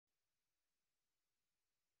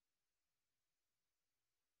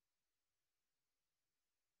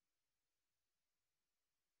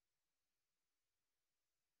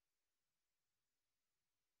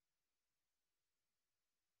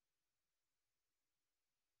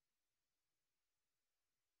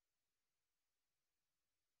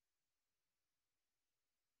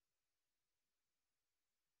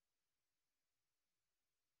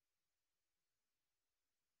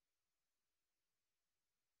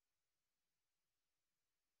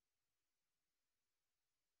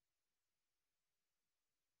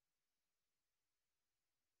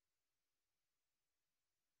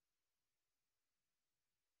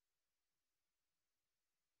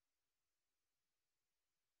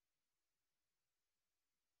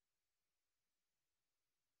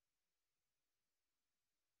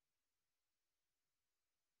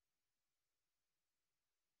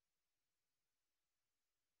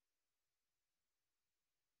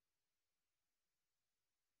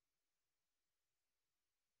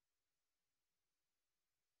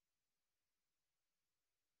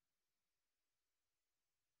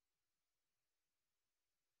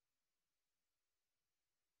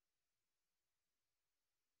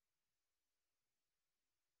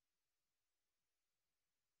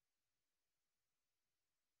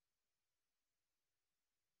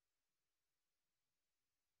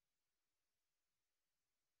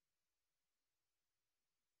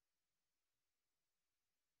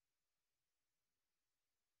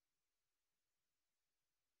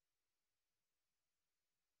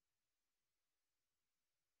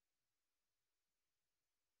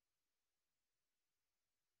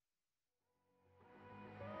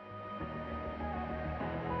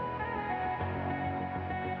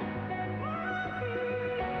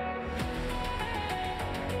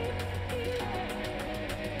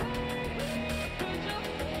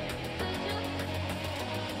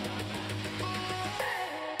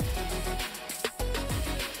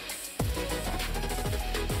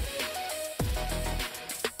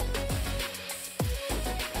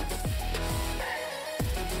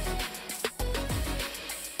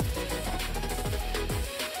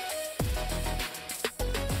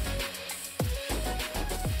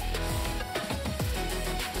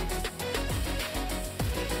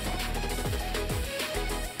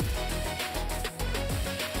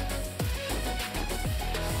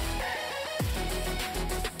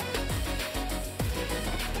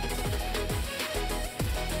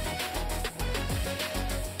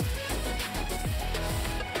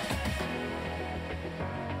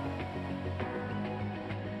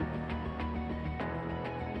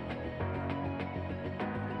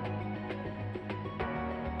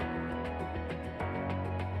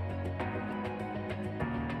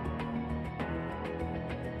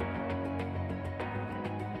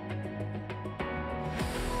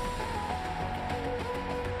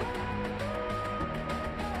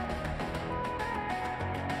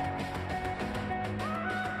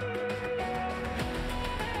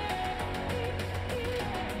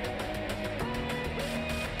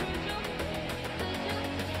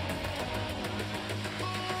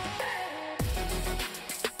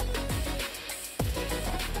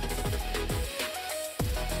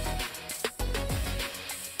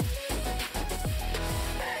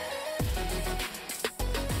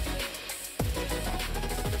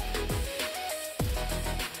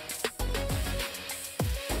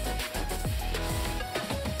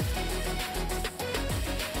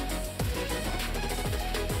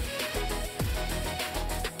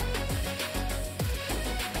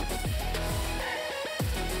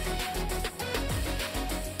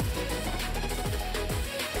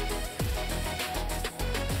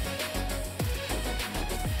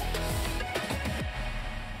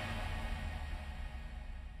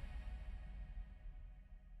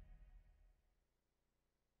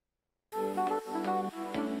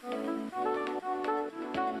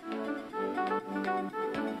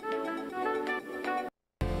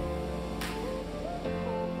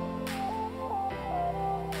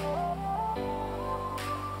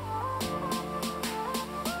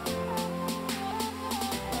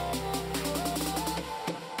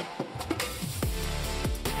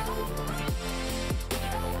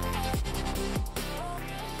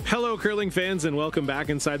Hello, curling fans, and welcome back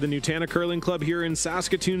inside the Nutana Curling Club here in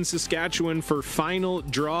Saskatoon, Saskatchewan for final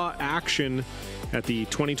draw action at the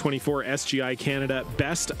 2024 SGI Canada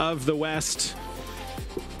Best of the West.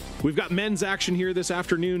 We've got men's action here this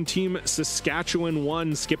afternoon. Team Saskatchewan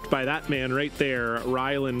 1, skipped by that man right there,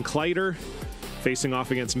 Rylan Kleiter, facing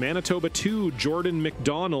off against Manitoba 2, Jordan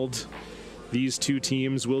McDonald. These two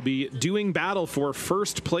teams will be doing battle for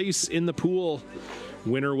first place in the pool.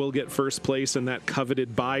 Winner will get first place and that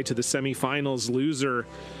coveted bye to the semifinals. Loser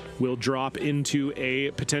will drop into a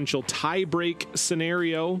potential tie-break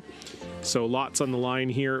scenario. So lots on the line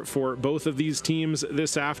here for both of these teams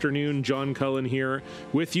this afternoon. John Cullen here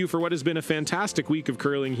with you for what has been a fantastic week of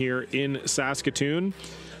curling here in Saskatoon.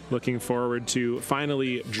 Looking forward to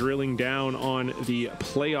finally drilling down on the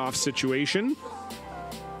playoff situation.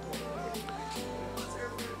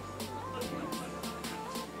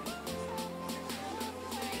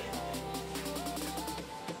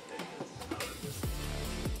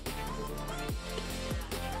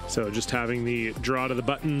 So just having the draw to the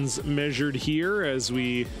buttons measured here as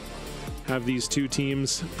we have these two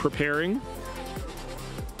teams preparing.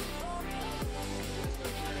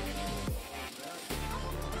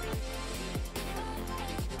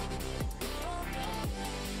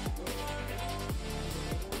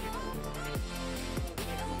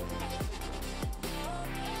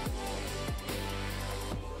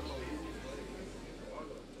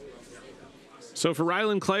 So for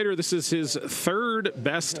Rylan Kleiter, this is his third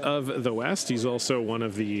Best of the West. He's also one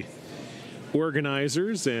of the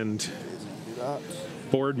organizers and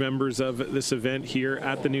board members of this event here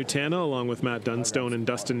at the Nutana, along with Matt Dunstone and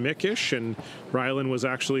Dustin Mickish. And Rylan was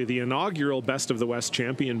actually the inaugural Best of the West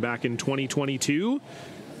champion back in 2022.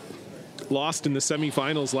 Lost in the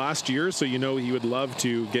semifinals last year, so you know he would love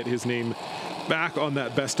to get his name back on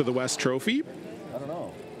that Best of the West trophy. I don't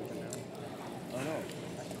know.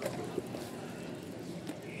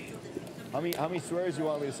 How many swears do you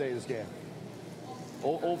want me to say this game?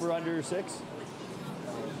 Over, under 6?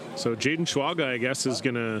 So Jaden Schwaga, I guess, is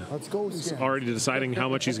already deciding how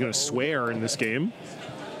much he's gonna swear in this game.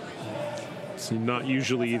 It's not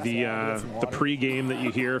usually the pre-game that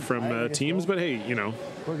you hear from teams, but hey, you know,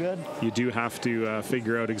 we're good. You do have to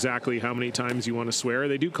figure out exactly how many times you want to swear.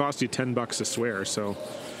 They do cost you $10 to swear, so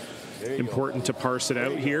important to parse it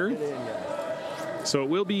out here. So it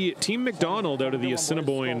will be Team McDonald out of the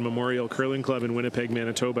Assiniboine Memorial Curling Club in Winnipeg,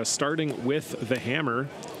 Manitoba, starting with the hammer,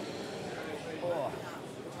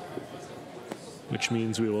 which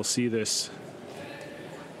means we will see this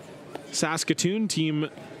Saskatoon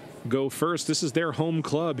team go first. This is their home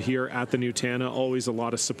club here at the Nutana. Always a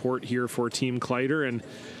lot of support here for Team Kleiter. And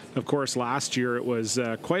of course, last year it was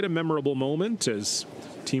quite a memorable moment as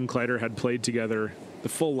Team Kleiter had played together the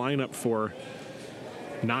full lineup for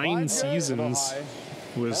 9 seasons.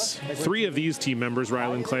 Was 3 of these team members,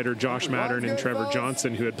 Rylan Kleiter, Josh Mattern, and Trevor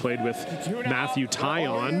Johnson, who had played with Matthew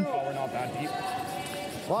Tyon.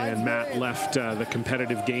 And Matt left the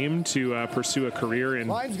competitive game to pursue a career in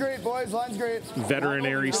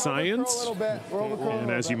veterinary science.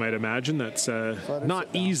 And as you might imagine, that's not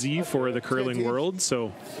easy for the curling world,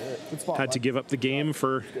 so had to give up the game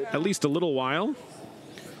for at least a little while.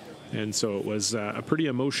 And so it was a pretty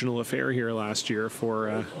emotional affair here last year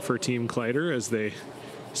for Team Kleiter as they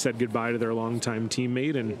said goodbye to their longtime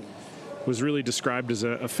teammate, and was really described as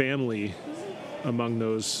a family among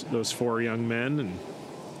those 4 young men. And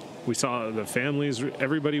we saw the families,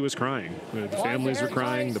 everybody was crying. The families were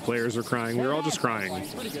crying, the players were crying, we were all just crying.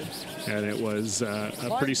 And it was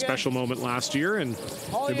a pretty special moment last year, and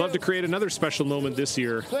we'd love to create another special moment this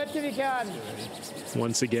year.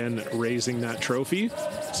 Once again, raising that trophy.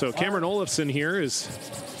 So Cameron Olofsson here is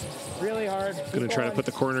really hard. Going to try to put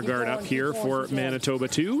the corner guard up here for Manitoba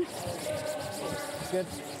 2. Good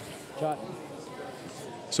shot.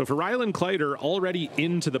 So for Rylan Kleiter, already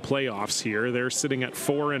into the playoffs here. They're sitting at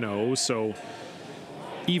 4-0, so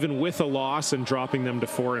even with a loss and dropping them to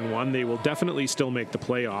 4-1, they will definitely still make the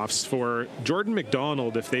playoffs. For Jordan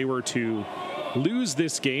McDonald, if they were to lose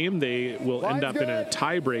this game, they will end up in a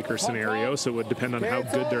tiebreaker scenario, so it would depend on how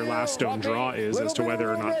good their last stone draw is as to whether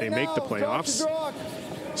or not they make the playoffs.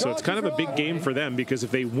 So it's kind of a big game for them, because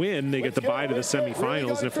if they win, they get the bye to the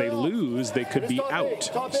semifinals, and if they lose, they could be out.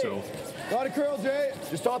 So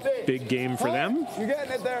big game for them. You're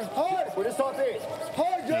getting it there. Hard. We're just top 8.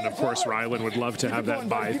 And of course, Rylan would love to have that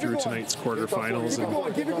bye through tonight's quarterfinals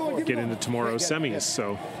and get into tomorrow's semis.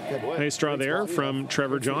 So nice draw there from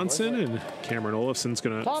Trevor Johnson, and Cameron Olofsson's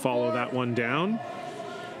going to follow that one down.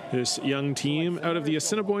 This young team out of the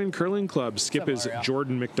Assiniboine Curling Club. Skip is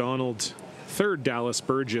Jordan McDonald, third Dallas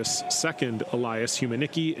Burgess, second Elias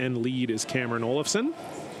Humanicki, and lead is Cameron Olofsson.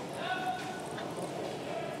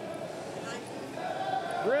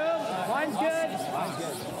 Line's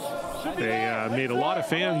good. They made a lot of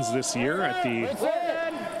fans this year at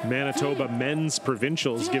the Manitoba Men's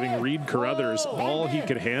Provincials, giving Reed Carruthers all he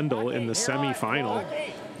could handle in the semifinal.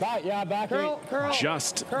 Back. Curl.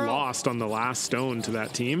 Just lost on the last stone to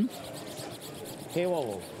that team. Okay,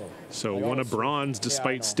 whoa. So won a bronze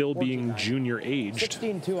despite still being junior aged.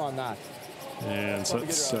 16-2 on that. And so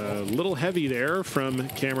it's a little heavy there from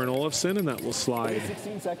Cameron Olofsson, and that will slide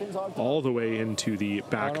all the way into the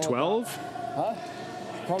back 12.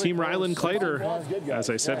 Team Ryland Kleiter,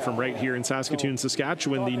 as I said, from right here in Saskatoon,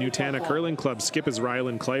 Saskatchewan, the Nutana Curling Club. Skip is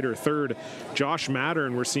Ryland Kleiter third. Josh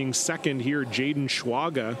Mattern, we're seeing second here. Jaden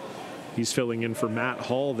Schwaga, he's filling in for Matt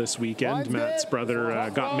Hall this weekend. Matt's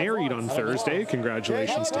brother got married on Thursday.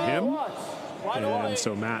 Congratulations to him. And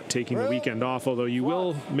so Matt taking the weekend off, although you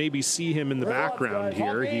will maybe see him in the background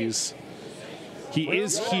here. He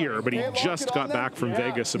is here, but he just got back from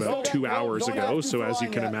Vegas about 2 hours ago. So as you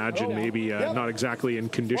can imagine, maybe not exactly in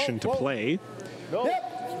condition to play.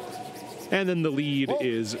 And then the lead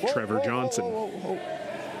is Trevor Johnson.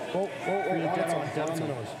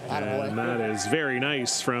 And that is very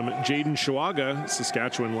nice from Jaden Schwaga.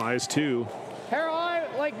 Saskatchewan lies 2. Caroline,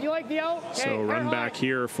 you like the out? Okay, So run back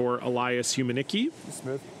here for Elias Humanicki.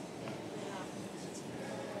 Smith.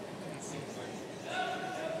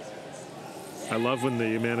 I love when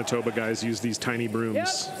the Manitoba guys use these tiny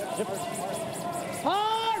brooms.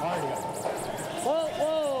 Hard!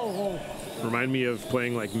 Whoa. Remind me of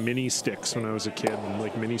playing like mini sticks when I was a kid,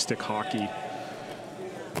 like mini stick hockey.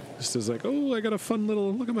 Just as like, oh, I got a fun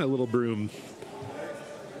little, look at my little broom.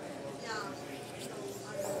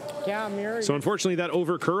 Yeah, So unfortunately that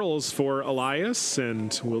over curls for Elias,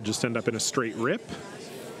 and we'll just end up in a straight rip.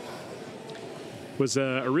 Was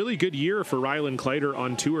a really good year for Ryland Kleiter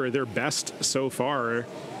on tour, their best so far.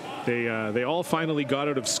 They all finally got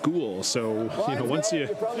out of school, so once you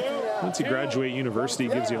graduate university,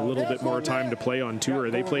 it gives you a little bit more time to play on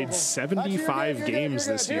tour. They played 75 games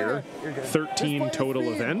this year, 13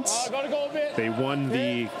 total events. They won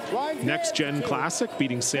the Next Gen Classic,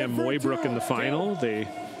 beating Sam Moybrook in the final. They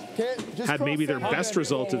had maybe their best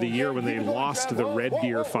result of the year when they lost the Red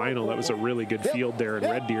Deer final. That was a really good field there in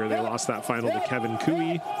Red Deer. They lost that final to Kevin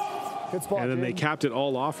Cooey. And then they capped it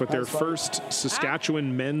all off with their first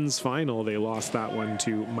Saskatchewan men's final. They lost that one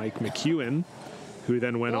to Mike McEwen, who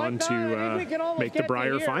then went on to make the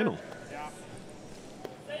Brier final.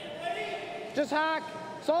 Just hack.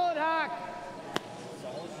 Solid hack.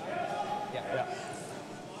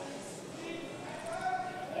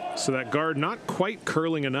 So that guard not quite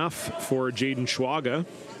curling enough for Jaden Schwaga.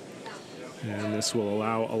 And this will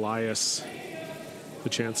allow Elias the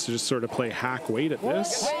chance to just sort of play hack weight at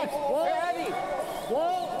this. Whoa.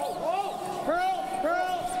 Curl.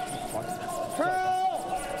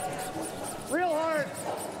 Real hard.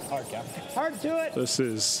 Hard to it. This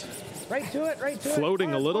is Right to it.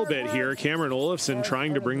 floating a little bit here. Cameron Olofsson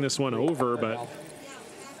trying to bring this one over, but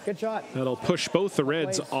good shot. that'll push both the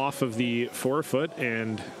Reds off of the forefoot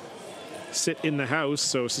and sit in the house.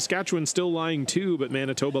 So Saskatchewan still lying 2, but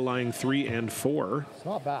Manitoba lying 3 and 4. It's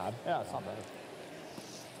not bad. Yeah, it's not bad.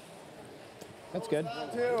 That's good.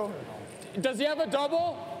 Does he have a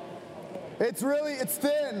double? It's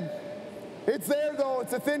thin. It's there though,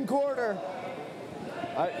 it's a thin quarter.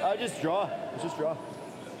 I just draw. Just draw.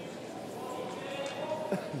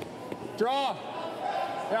 Draw.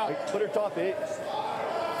 Yeah. Put her top 8.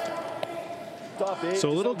 So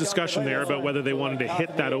a little discussion there about whether they wanted to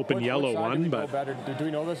hit that open yellow one, but Do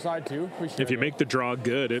we know this side too? if you make the draw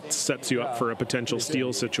good, it sets you up for a potential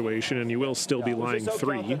steal situation, and you will still be lying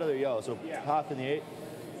 3. Another yellow, so half in the 8.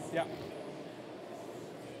 Yeah.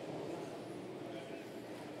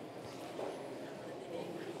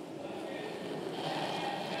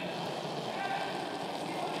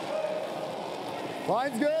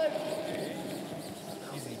 Line's good.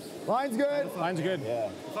 Line's good. Line's good. Yeah.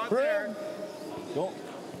 Broom. Don't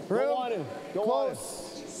Broom. want to. Don't want to.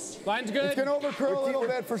 Close. Line's good. It's gonna overcurl a little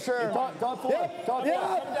bit for sure. Top 4. Yep. Top 4. Yep.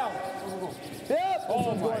 Come down. Yep. Oh This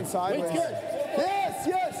one's my. going sideways. It's good.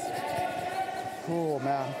 Yes. Cool,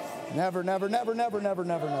 man. Never. That's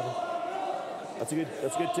a good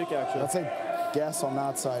tick action. That's a guess on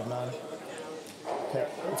that side, man. Okay,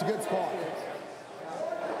 it's a good spot.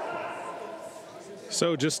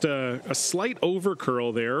 So just a slight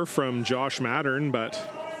overcurl there from Josh Mattern, but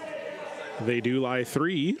they do lie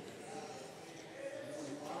 3.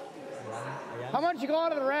 How much you go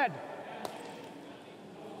out of the red?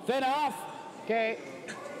 Thin off. Okay.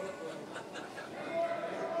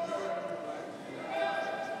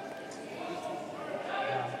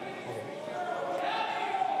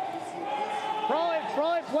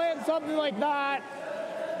 Probably playing something like that.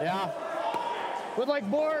 Yeah. with like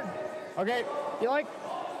board. Okay. You like?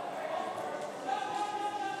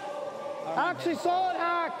 Actually, solid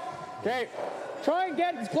hack. Okay. Try and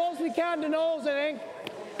get as close as we can to nose, I think.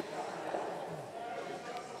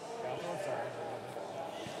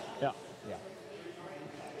 Yeah.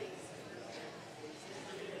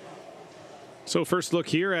 So first look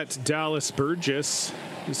here at Dallas Burgess.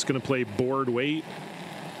 Just going to play board weight.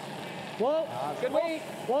 Whoa, good weight.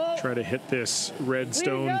 Whoa, Try to hit this red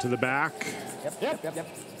stone to the back Yep.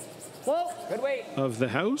 whoa, good weight. of the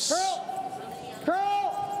house.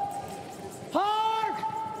 Curl, hard.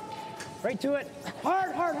 Right to it.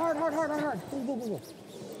 Hard. Go.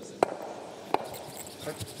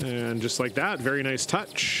 And just like that, very nice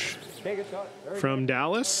touch Okay, good shot. Very from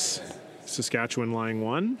Dallas. Saskatchewan lying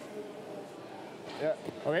 1. Yeah.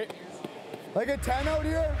 Okay. Like a 10 out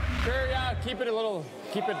here? Sure, yeah. Keep it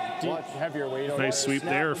deep, heavier weight. Nice sweep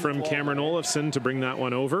there from Cameron Olofsson to bring that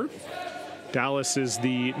one over. Dallas is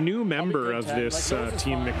the new member of this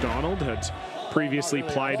Team McDonald, had previously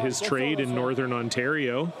plied his trade in Northern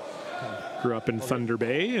Ontario. Grew up in Thunder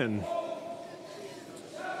Bay and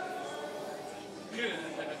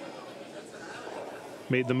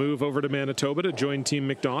made the move over to Manitoba to join Team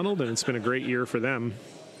McDonald, and it's been a great year for them.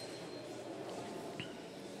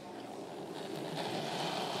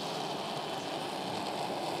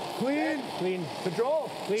 Clean.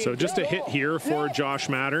 Control. So just a hit here for Josh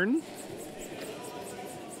Mattern.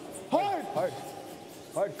 Hard.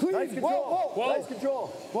 Clean. Nice control. Whoa. Nice control.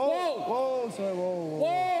 Whoa. Sorry, whoa.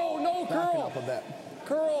 Whoa, no Backing curl. up a bit.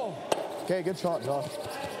 Curl. Okay, good shot, Josh.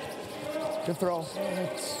 Good throw.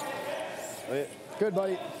 Good,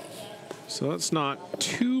 buddy. So that's not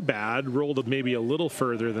too bad. Rolled maybe a little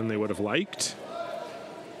further than they would have liked.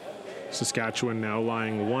 Saskatchewan now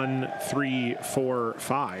lying 1, 3, 4,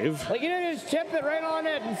 5. Like you didn't just chip it right on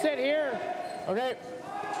it and sit here. Okay.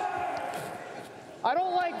 I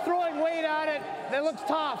don't like throwing weight at it. That looks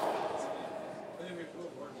tough.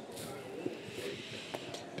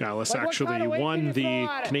 Dallas Like, what actually kind of weight can won you the throw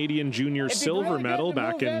at it? Canadian Junior It'd be Silver really good medal to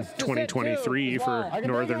back move in this to sit too, 2023 as for well.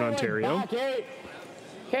 Northern Ontario. Okay.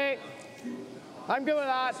 Okay. I'm good with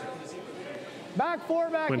that. Back 4,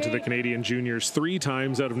 back Went to 8. the Canadian Juniors 3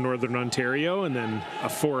 times out of Northern Ontario and then a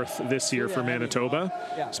 4th this year for Manitoba.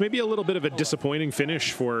 So maybe a little bit of a disappointing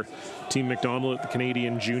finish for Team McDonald at the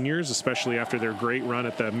Canadian Juniors, especially after their great run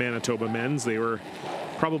at the Manitoba Men's. They were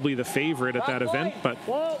probably the favorite at that event, but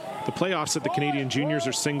the playoffs at the Canadian Juniors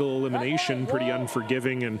are single elimination, pretty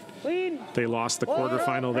unforgiving, and Clean. they lost the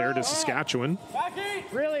quarterfinal there to Saskatchewan.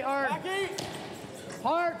 Really hard.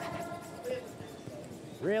 Hard.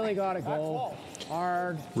 Really gotta go.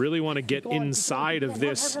 Hard. Really want to get inside of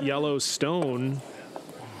this yellow stone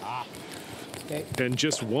and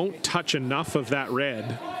just won't touch enough of that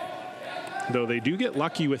red. Though they do get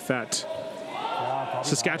lucky with that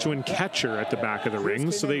Saskatchewan catcher at the back of the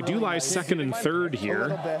ring, so they do lie 2nd and 3rd A here.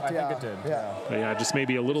 little bit, I think it did. Yeah. But yeah, just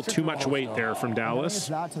maybe a little too much weight there from It's Dallas.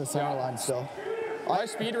 not to the center line still. My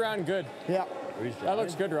speed around good. Yeah. That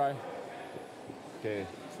looks good, Rye. Okay,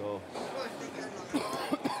 so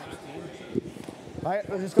I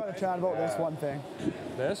just got to chat about this one thing.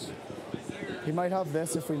 This? He might have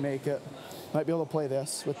this if we make it. Might be able to play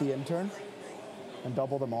this with the intern and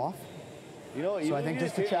double them off. you know, So I think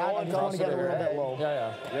just to chat, I just want to get a little bit low.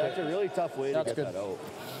 Yeah. Yeah, it's a really tough way to That's get good. that out.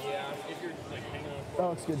 That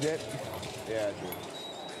looks good, Jake. Yeah, true.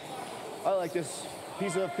 I like this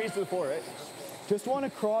piece of the 4, right? Just want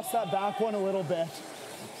to cross that back one a little bit.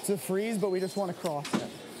 It's a freeze, but we just want to cross it.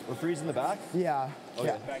 We're freezing the back. Yeah.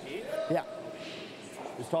 Okay. Yeah.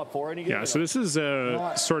 Is top 4 any good? Yeah, so this is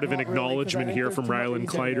a sort of an not really, 'cause I acknowledgement think here there's from too much Ryland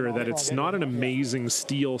easy to get Kleiter off that it's of. not an amazing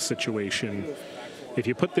steal situation. If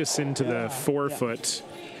you put this into the 4-foot,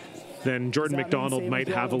 then Jordan that mean McDonald save might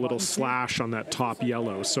as have a well little on button two? slash on that top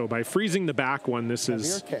yellow. So by freezing the back one, this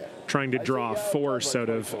is Okay. trying to draw a force out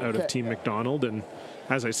of Okay. Team McDonald. And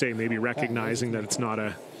as I say, maybe recognizing that it's not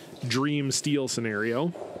a dream steal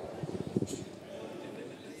scenario.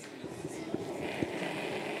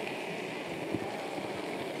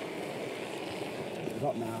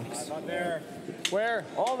 Got Max. Not there. Where?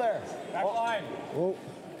 All there. Back line. Whoa.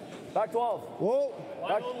 Back 12. Whoa.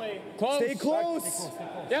 Back, Close. Stay close.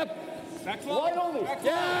 Yep. wide only.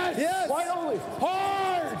 Yes. Yes. Wide only.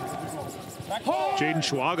 Hard. Hard. Jaden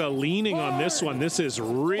Schwaga leaning on this one. This is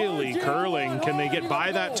really curling. Can they get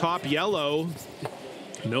by that top yellow?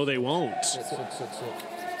 No, they won't. That's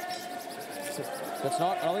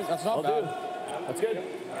not. I don't think that's not bad. That's good.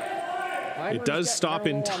 It does stop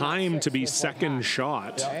in time to be second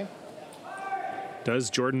shot. Okay. Does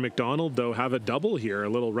Jordan McDonald, though, have a double here? A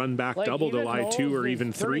little run back Like, double to even lie nose 2 or is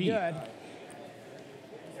even pretty 3. good.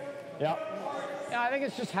 Yeah. Yeah, I think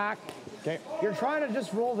it's just hack. Okay. You're trying to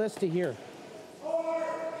just roll this to here.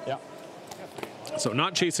 Yeah. So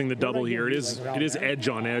not chasing the double here. It is edge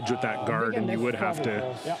on edge with that guard, and you would have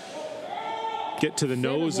to get to the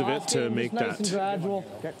nose of it to make that.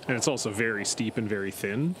 And it's also very steep and very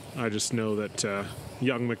thin. I just know that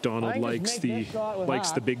young McDonald likes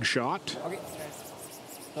the big shot. Okay.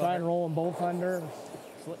 Try and roll them both under.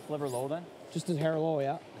 Sliver low then? Just as hair low,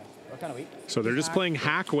 yeah. What kind of weight? So they're just playing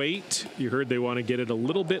hack weight. You heard they want to get it a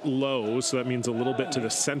little bit low, so that means a little bit to the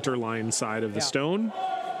center line side of the stone.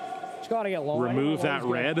 Just gotta get low. Remove that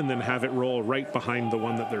red and then have it roll right behind the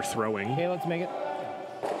one that they're throwing. Okay, let's make it.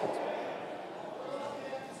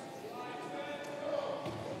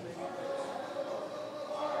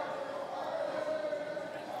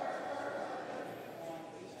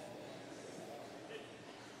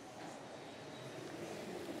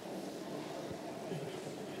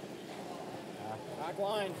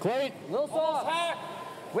 Line. Clayt. Little soft. Hack.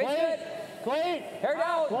 Wait it. Clayt. Hair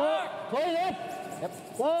down. Clayt up. Yep.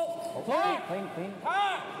 Whoa. Clayt. Clean.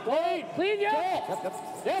 Clayt. Clean, yeah.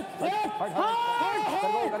 Yep.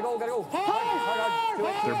 Hard. Gotta go.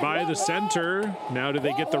 Hard. They're by the center. Now do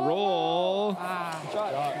they get the roll?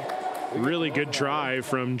 Really good try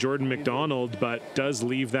from Jordan McDonald, but does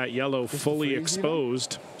leave that yellow fully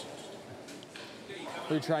exposed.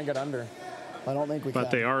 We try and get under. I don't think we can.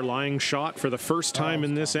 But they are lying shot for the first time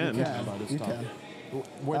in this end. You can.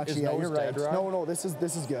 Actually, yeah, you're right. No, this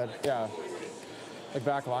is good. Yeah. Like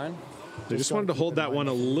back line. They just wanted to hold that one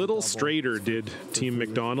a little straighter, did Team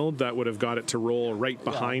McDonald. That would have got it to roll right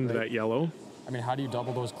behind that yellow. I mean, how do you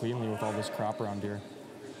double those cleanly with all this crap around here?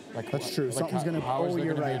 Like, that's true. Something's going to... Oh,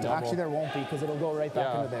 you're right. Actually, there won't be because it'll go right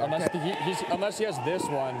back into there. Unless he has this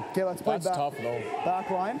one. Okay, let's play back. That's tough, though. Back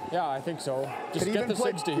line? Yeah, I think so. Just get the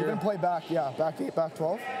 60 here. Even play back, yeah. Back 8, back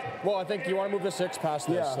 12. Well, I think you want to move the 6 past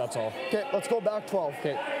this, that's all. Okay, let's go back 12.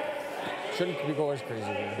 Okay. Shouldn't we go as crazy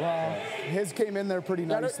here? Well, his came in there pretty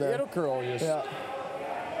nice there. It'll curl, yes. Yeah.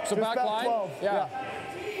 So back line? 12. Yeah.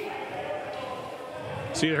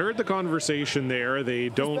 So you heard the conversation there. They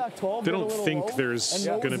don't think there's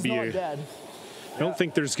going to be a... I don't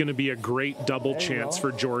think there's going to be a great double chance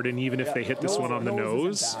for Jordan, even if they hit this one on the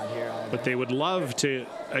nose. But they would love to,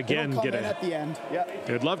 again, get a... at the end. Yeah.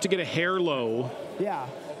 They'd love to get a hair low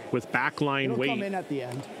with backline weight. Come in at the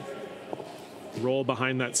end. Roll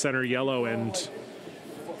behind that center yellow and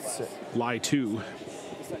lie 2.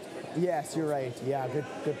 Yes, you're right. Yeah,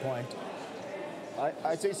 good point.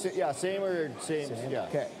 I'd say, same or same. Yeah.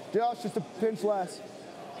 Okay. Josh, just a pinch less.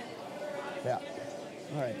 Yeah.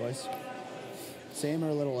 All right, boys. Same or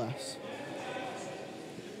a little less.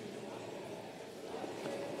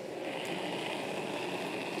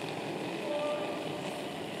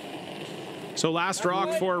 So last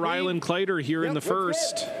rock for Ryland Kleiter here in the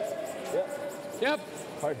first. Yep.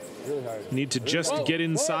 Hard. Really hard. Need to just get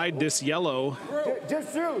inside this yellow. Just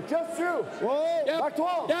through. Whoa. Yep. Back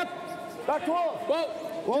 12. Back 12.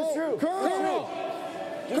 Whoa.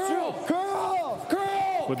 Just through.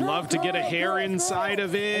 Curl. Would love to get a hair inside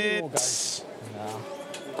of it.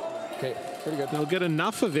 Okay, pretty good. They'll get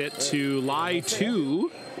enough of it to lie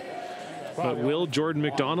 2. But will Jordan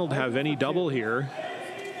McDonald have any double here?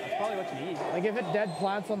 That's probably what you need. Like if it dead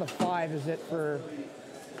plants on the 5, is it for...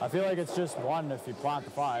 I feel like it's just 1 if you plant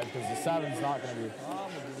the 5, because the 7's not going to be...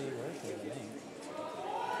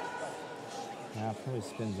 Yeah, it probably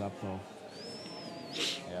spins up though.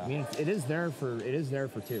 Yeah. I mean, it is there for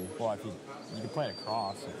 2. Well, if you can play it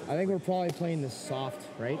across. I think we're probably playing this soft,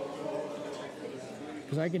 right?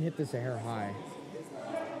 Because I can hit this a hair high.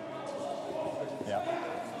 Yeah.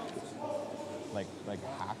 Like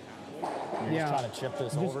hack. You're Yeah. just trying to chip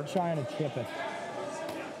this over. Just trying to chip it.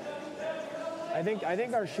 I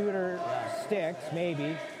think our shooter sticks,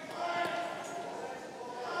 maybe.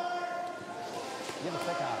 Give a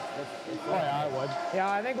stick out. Oh, yeah, I would.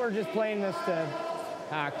 Yeah, I think we're just playing this to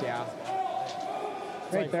hack, yeah.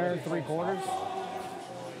 Right there, 3/4.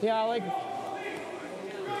 Yeah, like...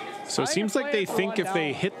 So it seems like they think if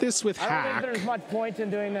they hit this with I don't hack... think there's much point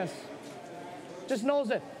in doing this. Just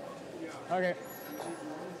nose it. Okay.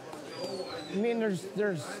 I mean, it's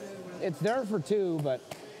there for 2, but...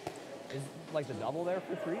 Is like the double there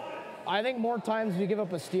for 3? I think more times we give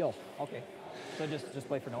up a steal. Okay. So just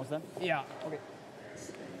play for nose then? Yeah. Okay.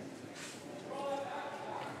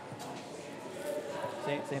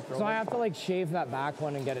 Same throw. So I have to like shave that back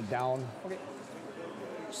one and get it down. Okay.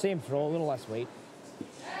 Same throw, a little less weight.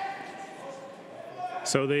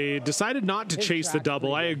 So they decided not to chase the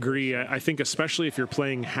double. I agree. I think especially if you're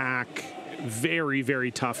playing hack, very, very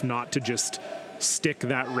tough not to just stick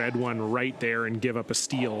that red one right there and give up a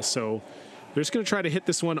steal. So They're just going to try to hit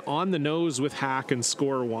this one on the nose with Hack and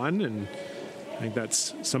score one, and I think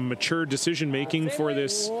that's some mature decision-making for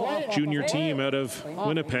this junior team out of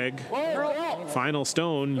Winnipeg. Final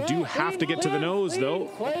stone, do have to get to the nose, though.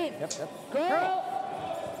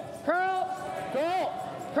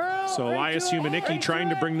 So Elias Humanicki trying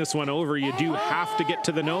to bring this one over. You do have to get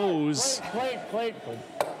to the nose.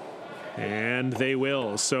 And they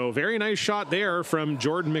will. So very nice shot there from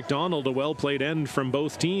Jordan McDonald. A well-played end from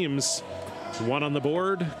both teams. One on the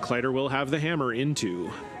board. Kleiter will have the hammer in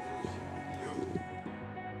 2.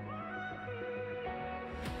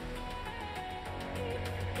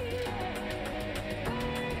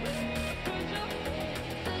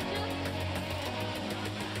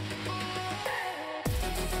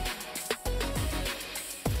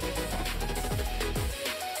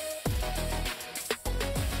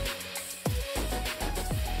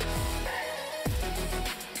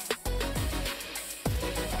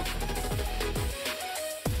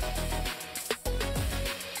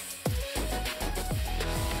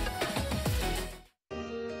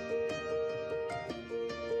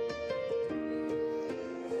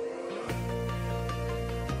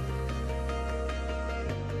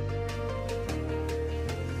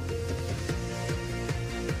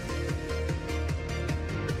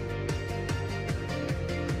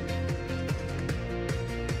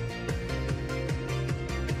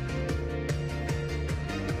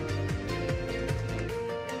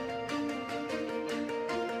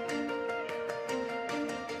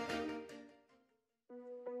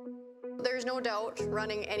 There's no doubt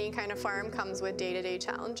running any kind of farm comes with day-to-day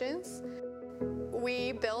challenges.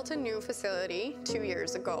 We built a new facility 2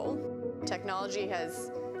 years ago. Technology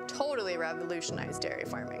has totally revolutionized dairy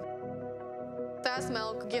farming. SAS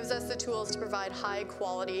Milk gives us the tools to provide high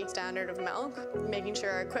quality standard of milk, making sure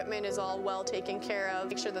our equipment is all well taken care of,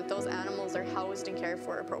 make sure that those animals are housed and cared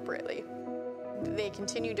for appropriately. They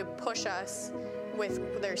continue to push us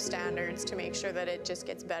with their standards to make sure that it just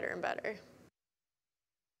gets better and better.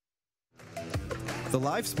 The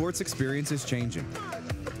live sports experience is changing.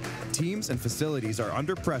 Teams and facilities are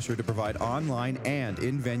under pressure to provide online and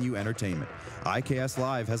in-venue entertainment. IKS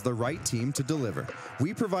Live has the right team to deliver.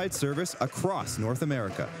 We provide service across North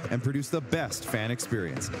America and produce the best fan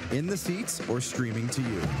experience, in the seats or streaming to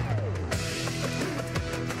you.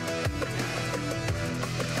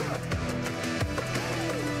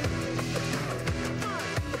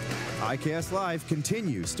 IKS Live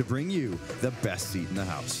continues to bring you the best seat in the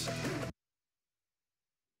house.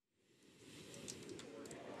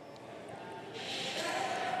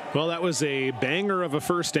 Well, that was a banger of a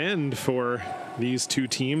first end for these two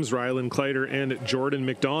teams. Ryland Kleiter and Jordan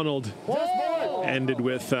McDonald ended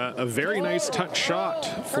with a very nice touch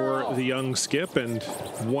shot for the young skip and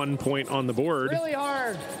 1 point on the board. Really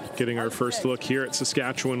hard. Getting our first look here at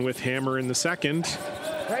Saskatchewan with hammer in the second.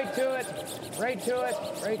 Right to it. Right to it.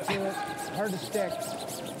 Right to it. Hard to stick.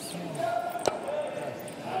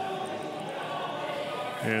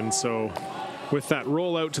 And so with that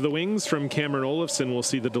roll out to the wings from Cameron Olofsson, we'll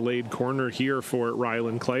see the delayed corner here for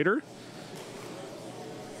Ryland Kleiter.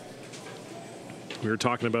 We were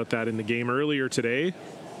talking about that in the game earlier today.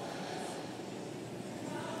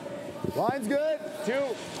 Line's good. 2.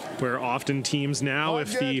 Where often teams now,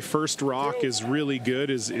 if the first rock is really good,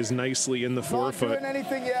 is nicely in the forefoot,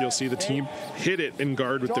 you'll see the team hit it and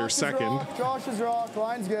guard with their second. Josh's rock.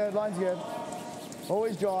 Line's good. Line's good.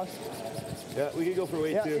 Always Josh. Yeah, we can go for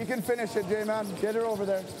weight too. Yeah, you can finish it, J-Man. Get it over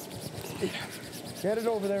there. Get it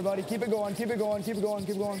over there, buddy. Keep it going, keep it going, keep it going,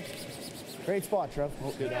 keep it going. Great spot, Trev.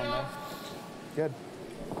 Oh, get down there. Good.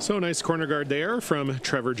 So nice corner guard there from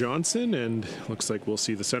Trevor Johnson, and looks like we'll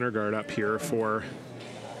see the center guard up here for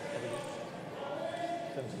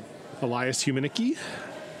Elias Humanicki.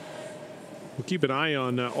 We'll keep an eye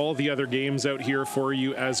on all the other games out here for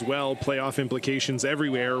you as well. Playoff implications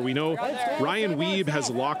everywhere. We know Ryan Weeb has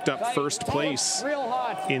locked up first place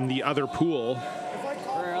in the other pool,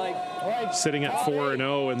 sitting at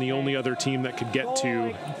 4-0, and the only other team that could get to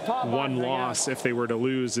one loss if they were to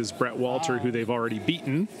lose is Brett Walter, who they've already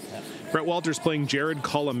beaten. Brett Walter's playing Jared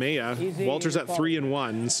Colomea. Walter's at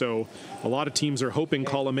 3-1, so a lot of teams are hoping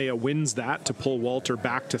Colomea wins that to pull Walter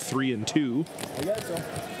back to 3-2.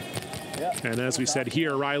 And as we said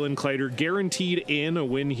here, Ryland Kleiter guaranteed in. A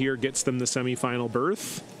win here gets them the semifinal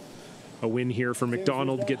berth. A win here for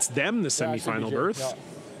McDonald gets them the semifinal berth.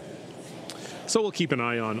 So we'll keep an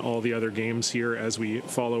eye on all the other games here as we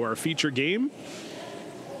follow our feature game.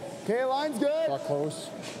 Okay, line's good. Close.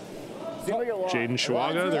 Jaden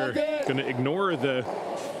Schwaga, they're going to ignore the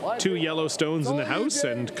 2 yellow stones in the house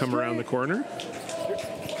and come around the corner.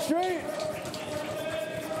 Straight.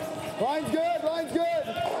 Line's good, line's good.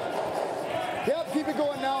 it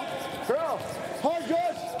going now. Girl. Hard,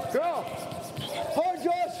 Josh. Girl. Hard,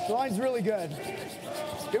 Josh. The line's really good.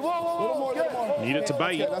 Okay, whoa. Little more, little more. Need it to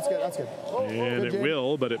bite. That's good, that's good. And Good, it Jake.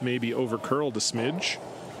 will, but it may be over curled a smidge.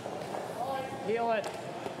 Heel it.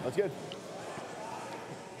 That's good.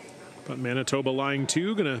 But Manitoba line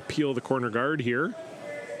 2 gonna peel the corner guard here.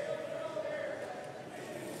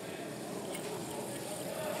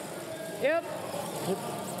 Yep.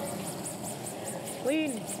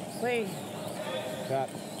 Clean. Clean. Got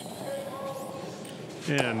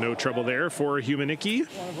And no trouble there for Humanicki.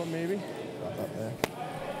 one of them maybe. Up there.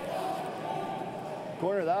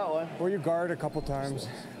 Corner that one. Or you guard a couple times.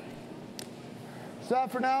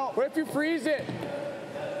 Stop for now. What if you freeze it?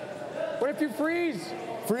 What if you freeze?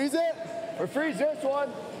 Freeze it. Or freeze this one.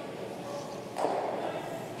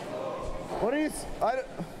 What are you?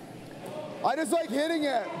 I just like hitting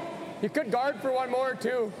it. You could guard for one more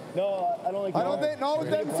too. No, I don't like I don't think, not with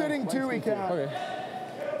them sitting two, we can't. Okay.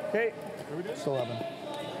 Okay. Just 11.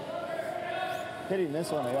 Hitting this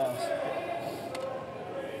one, I guess.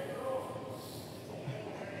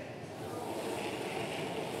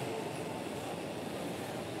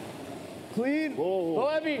 Clean. Go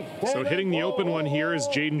heavy. So hitting the open one here is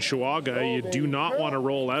Jaden Shuaga. You do not want to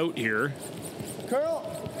roll out here. Curl.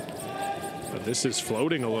 But this is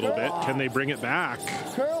floating a little bit. Can they bring it back?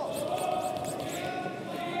 Curl.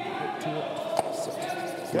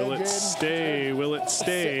 Will it stay? Will it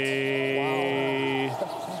stay?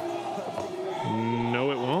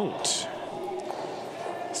 No, it won't.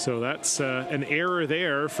 So that's an error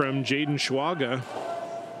there from Jaden Shuaga.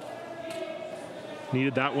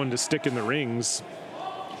 Needed that one to stick in the rings.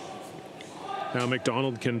 Now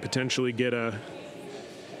McDonald can potentially get a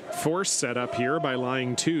force set up here by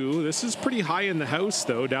line 2. This is pretty high in the house,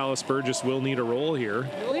 though. Dallas Burgess will need a roll here.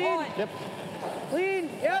 Clean. Yep. Clean.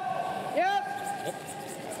 Yep. Yep.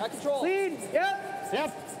 Got control. Clean. Yep.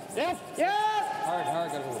 Yep. Yep.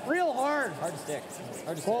 Hard, gotta move. Real hard. Hard to stick.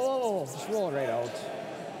 Hard to stick. Whoa. Just roll it right out.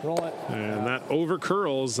 Roll it. And that over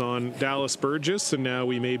curls on Dallas Burgess, and now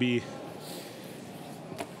we may be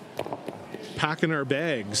packing our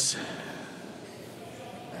bags.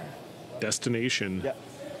 Destination, Yep.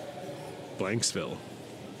 Blanksville.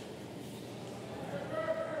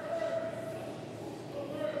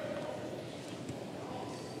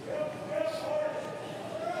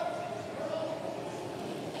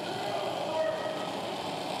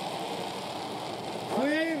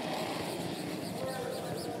 Clean.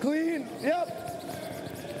 Clean. Yep.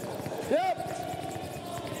 Yep.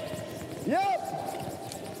 Yep.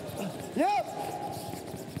 Yep.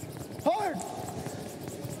 Hard.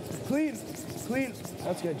 Clean. Clean.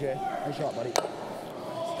 That's good, Jay. Nice shot, buddy.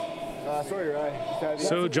 Sorry, right.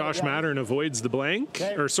 So Josh Mattern avoids the blank,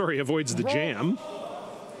 or sorry, avoids the jam.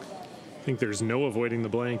 I think there's no avoiding the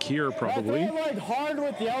blank here, probably. Like hard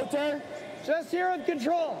with the out there. Just here with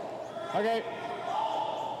control. Okay.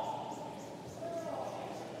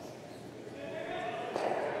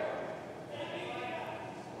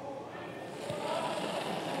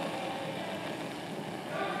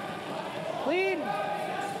 Clean.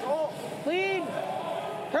 Clean.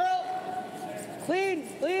 Curl. Clean.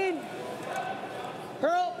 Clean.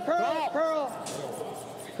 Curl. Curl. Curl.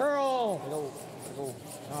 Curl.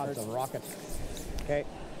 Ah, there's a rocket. Okay.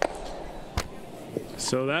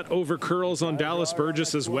 So that over curls on Dallas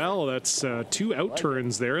Burgess as well. That's 2 out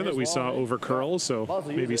turns there that we saw over curl. So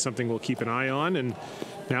maybe something we'll keep an eye on. And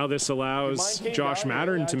now this allows Josh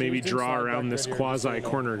Mattern to maybe draw around this quasi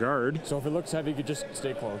corner guard. So if it looks heavy, you could just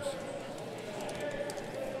stay close.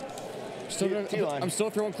 I'm still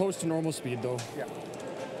throwing close to normal speed though. Yeah.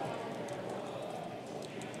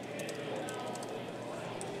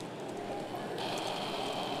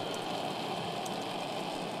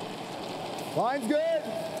 Line's good.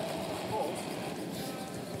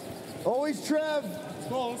 Always Trev.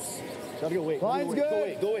 Close. Gotta go wait. Line's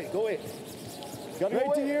good. Go wait. Gotta Right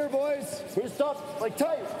go to wait. here, boys. Here's stop. Like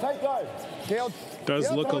tight guard. Kale. Does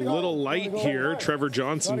Yep, look a gotta go. little light Gotta go, here. gotta go. Trevor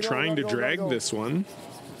Johnson Gotta go, trying to gotta go, drag gotta go. this one.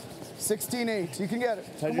 16-8. You can get it.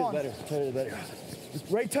 Come on. Better. Just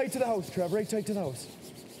right tight to the house, Trev. Right tight to the house.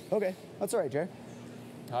 Okay. That's all right, Jay.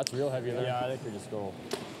 That's real heavy there. Yeah, I think we just go.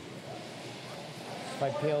 By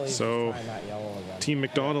Paley, So trying that yellow again. Team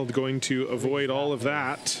McDonald going to avoid all of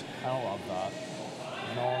that. I don't love that.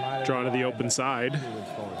 No, neither Draw do to the I, open but side.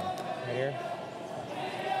 right here.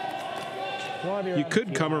 wanna be You around could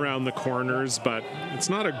the come field. around the corners, but it's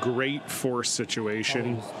not a great force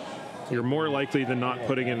situation. You're more likely than not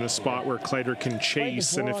putting it in a spot where Kleiter can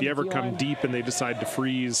chase, and if you ever come deep and they decide to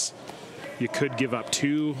freeze, you could give up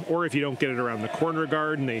 2. Or if you don't get it around the corner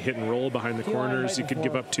guard and they hit and roll behind the corners, you could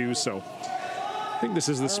give up 2. So think this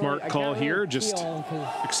is the smart call here. Just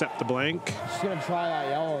accept the blank. Just gonna try that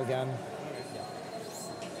yellow again.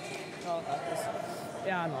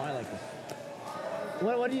 Yeah, no, I like this.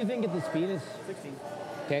 What do you think at the speed is? 16.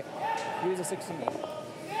 Okay. Use a 16.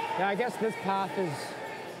 Yeah, I guess this path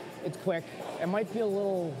it's quick. It might be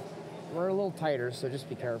we're a little tighter, so just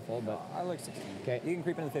be careful, but. I like 16. Okay. You can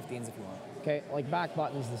creep into the 15s if you want. Okay, like back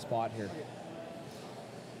button's the spot here.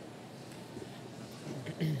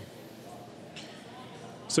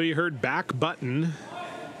 So you heard back button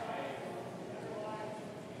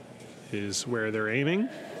is where they're aiming.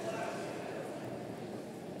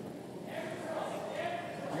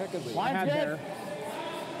 Line's good. There.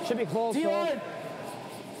 Should be close. T-line.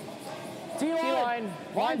 T-line.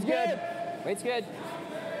 Line's good. Weight's good.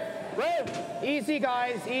 Rip. Easy,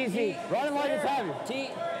 guys. Easy. Running like it's heavy. T.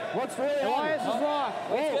 Looks really heavy. Elias is rock.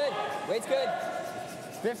 Weight's good. Weight's good.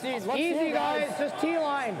 50s. Looks Easy, good, guys. Just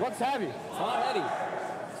T-line. Looks heavy. It's not heavy.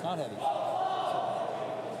 It's not heavy.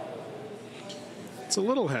 It's a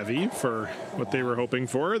little heavy for what they were hoping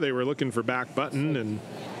for. They were looking for back button and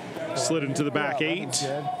slid into the back 8,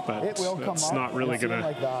 but that's not really going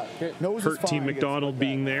to hurt Team McDonald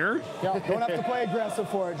being there. Yeah, don't have to play aggressive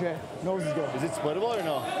for it, Jay. Nose is good. Is it splittable or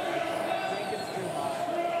no?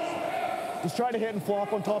 Just try to hit and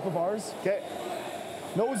flop on top of ours. Okay.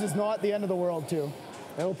 Nose is not the end of the world, too.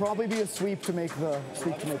 It'll probably be a sweep to make the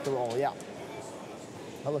roll. Yeah.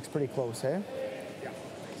 That looks pretty close, hey?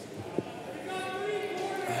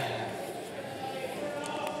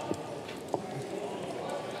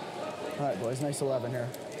 All right, boys, nice 11 here.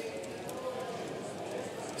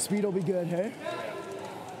 Speed will be good, hey?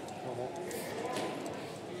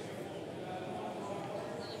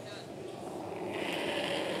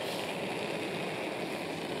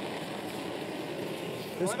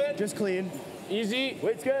 Just clean. Easy.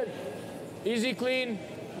 Weight's good. Easy, clean.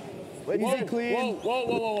 Easy, clean.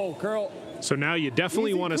 Whoa. Curl. So now you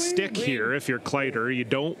definitely want to clean, stick clean. here if you're Kleiter. You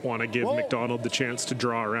don't want to give McDonald the chance to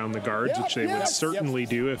draw around the guards, which they would certainly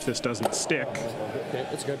do if this doesn't stick. Okay,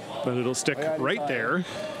 it's good. But it'll stick right there.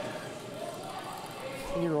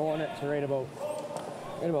 You're rolling it to right about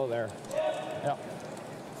there. Yeah.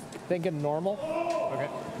 Thinking normal. Okay.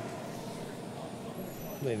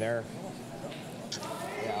 Really there.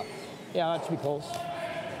 Yeah, that should be close.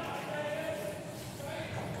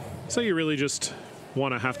 So you really just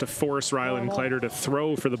want to have to force Ryland Kleiter to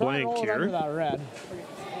throw for the blank here. That red.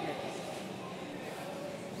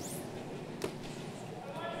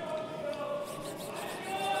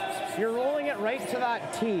 You're rolling it right to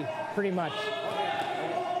that T, pretty much.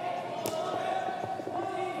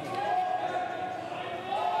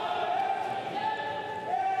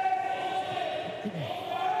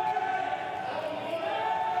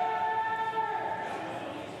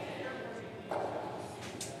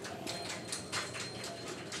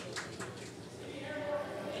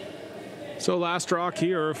 So last rock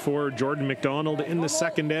here for Jordan McDonald in the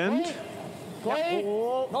second end. Yep.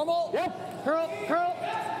 Normal. Yep. Curl.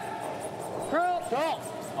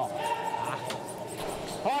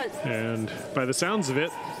 And by the sounds of it,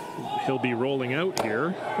 he'll be rolling out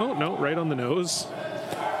here. Oh, no, right on the nose.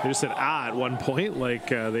 They just said, at one point, like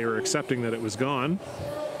they were accepting that it was gone.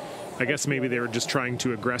 I guess maybe they were just trying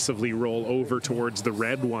to aggressively roll over towards the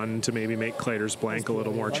red one to maybe make Kleiter's blank a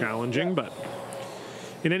little more challenging, but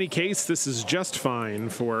in any case, this is just fine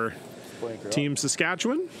for Team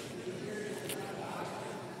Saskatchewan.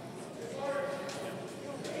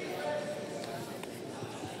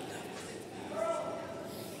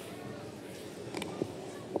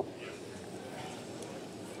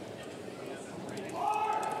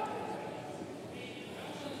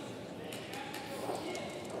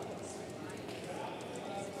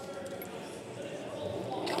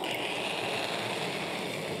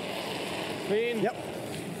 Clean. Yep.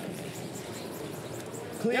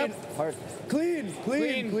 Clean. Yep. Hard. Clean.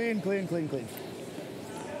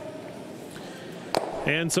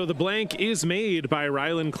 And so the blank is made by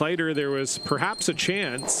Ryland Kleiter. There was perhaps a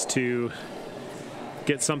chance to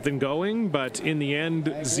get something going, but in the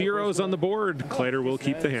end, zeros on the board. Kleiter will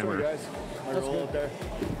keep the hammer. That's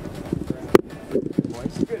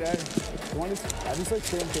good, Ed. I just like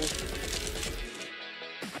same thing.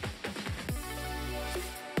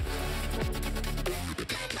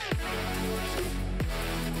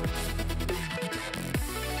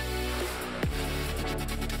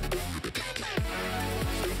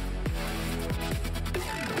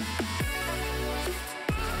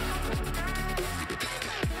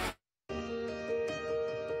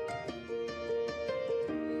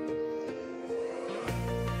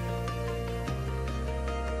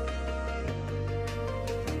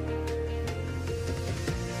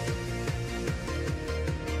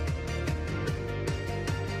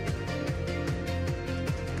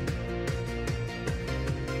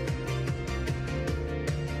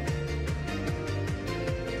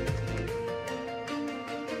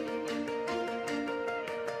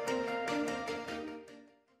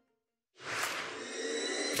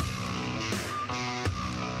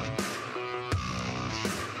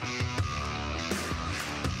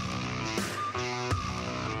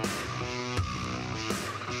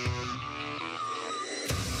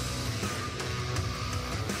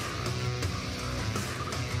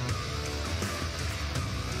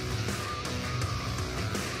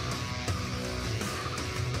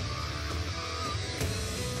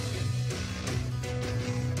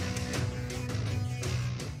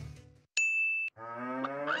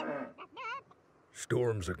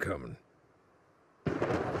 Storms are coming.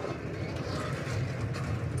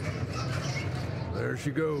 There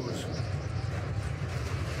she goes.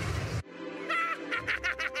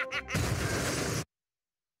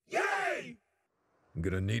 Yay! I'm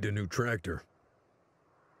gonna need a new tractor.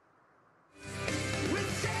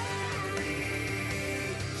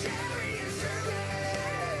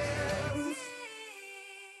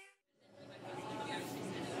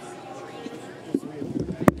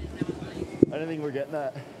 I don't think we're getting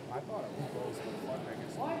that.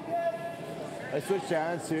 I switched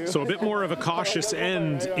channels too. So a bit more of a cautious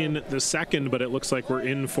end in the second, but it looks like we're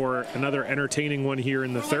in for another entertaining one here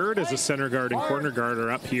in the third as the center guard and corner guard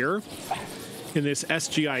are up here in this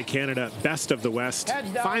SGI Canada Best of the West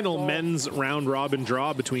final men's round robin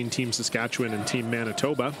draw between Team Saskatchewan and Team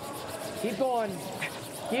Manitoba. Keep going.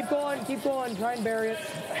 Keep going. Keep going. Try and bury it.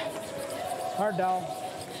 Hard down.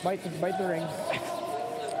 Bite the ring.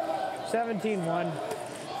 17-1.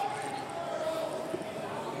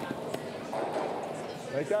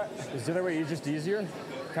 Like that? Is the other way just easier?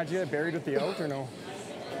 Can't you get it buried with the out or no?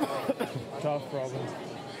 Tough problem.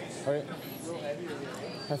 All right.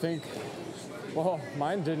 I think, well,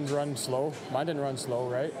 mine didn't run slow. Mine didn't run slow,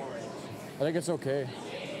 right? I think it's okay.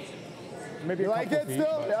 Maybe You a like couple it feet,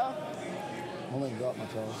 still? but- Yeah? Only got my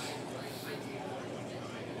toes.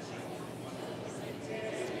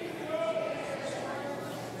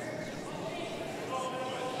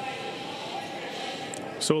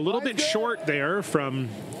 So a little bit short there from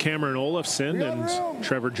Cameron Olofsson, and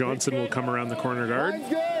Trevor Johnson will come around the corner guard. Line's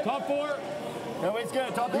good. Top four. No, it's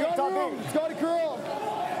good. Top You eight. got Top room. eight. It's got to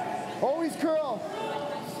curl. Always curl.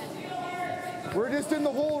 We're just in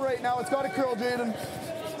the hole right now. It's got to curl, Jaden.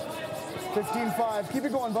 15-5. Keep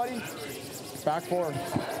it going, buddy. Back four.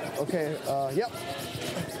 Okay, yep.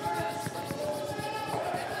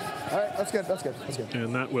 All right, that's good, that's good, that's good.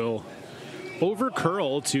 And that will over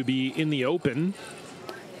curl to be in the open.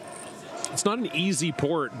 It's not an easy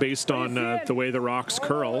port based on the way the rocks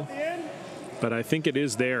curl, but I think it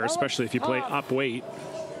is there, especially if you play up weight.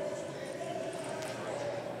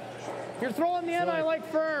 You're throwing the end, I like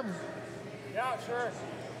firm. Yeah, sure.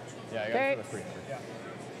 Yeah, I got Okay. it for free.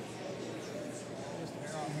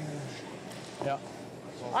 Yeah.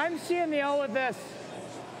 I'm seeing the out with this.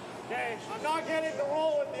 Okay, I'm not getting the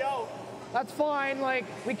roll with the out. That's fine. Like,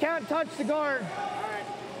 we can't touch the guard.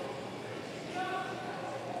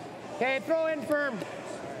 Okay, throw in firm.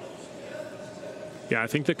 Yeah, I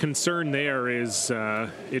think the concern there is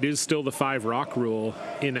it is still the 5 rock rule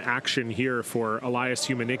in action here for Elias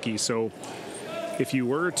Humanicki. So if you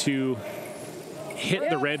were to hit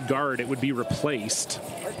the red guard, it would be replaced.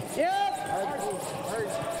 Yep.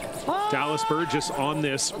 Dallas Burgess on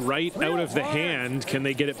this right out of the hand. Can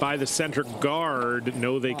they get it by the center guard?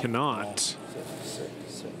 No, they cannot.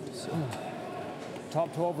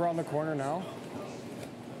 Top 12 around the corner now.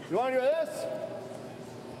 You want to do this?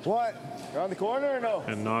 What? Around the corner or no?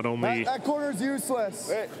 And not only That corner's useless.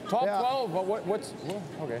 Wait. Top Yeah. 12, but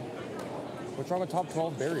okay. What's wrong with top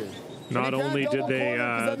 12 barrier? not And you only can't did double they corner,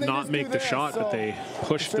 'cause then they not just make do the this, shot, but so- they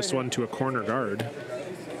pushed this one to a corner guard.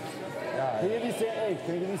 Can you give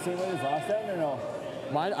me the same way as last time or no?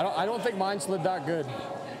 Mine, I don't think mine slid that good.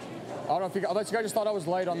 I don't know if unless you guys just thought I was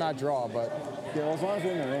light on that draw, but Yeah, well, as long as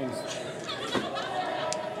we're in the rings.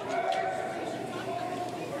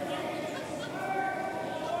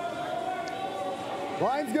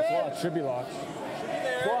 Line's good. it should be locked.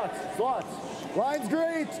 Slots. Line's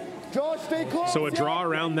great. Josh, stay close. So a draw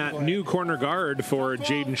around that new corner guard for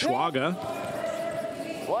Jaden Schwaga.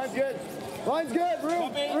 Line's good. Line's good.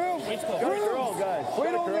 Room. Gotta curl, guys. Wait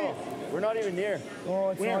Gotta on curl. me. We're not even near. Oh,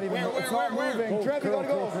 it's not even. It's not moving. Trev, you gotta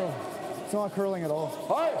go. It's not curling at all.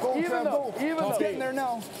 All right, Go, even Trev, though. go. Even It's though. getting there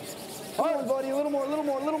now. Come on, buddy. A little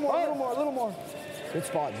more. Good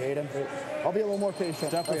spot, Jaden. I'll be a little more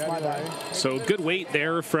patient. Definitely That's my heavy bad. So good weight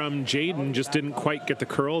there from Jaden. Just didn't quite get the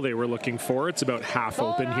curl they were looking for. It's about half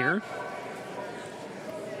open here.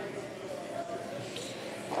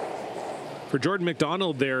 For Jordan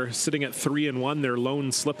McDonald, they're sitting at 3-1. Their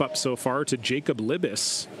lone slip up so far to Jacob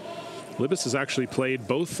Libis. Libis has actually played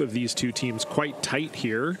both of these two teams quite tight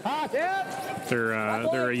here. They're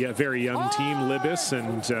a very young team, Libis,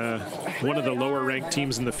 and one of the lower ranked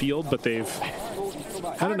teams in the field, but they've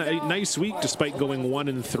had a nice week despite going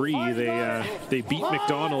 1-3. They beat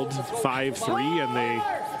McDonald 5-3, and they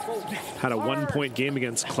had a 1-point game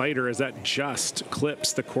against Kleiter as that just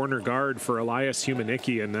clips the corner guard for Elias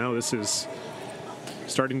Humanicki, and now this is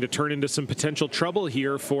starting to turn into some potential trouble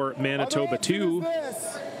here for Manitoba too.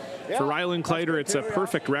 For Rylan Kleiter, it's a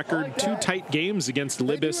perfect record. 2 tight games against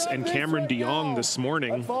Libis and Cameron de Jong this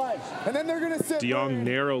morning. And then they're gonna sit de Jong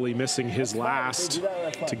narrowly missing his last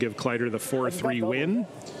to give Kleiter the 4-3 win.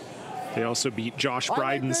 They also beat Josh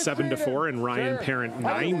Bryden 7-4 and Ryan Parent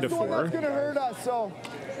 9-4. That's gonna hurt us, so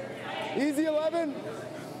easy 11.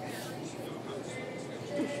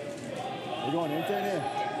 You're going in there.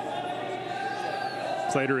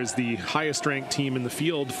 Kleiter is the highest ranked team in the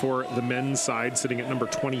field for the men's side, sitting at number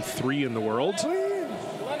 23 in the world.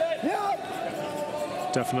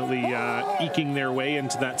 Definitely eking their way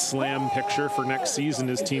into that slam picture for next season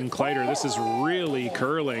is Team Kleiter. This is really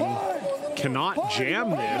curling. Cannot jam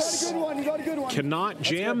this. Cannot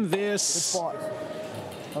jam this.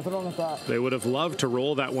 Nothing wrong with that. They would have loved to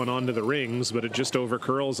roll that one onto the rings, but it just over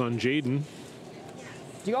curls on Jaden.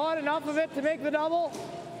 Do you want enough of it to make the double?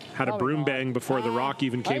 Had a broom bang before the rock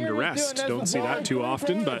even came to rest. Don't see that too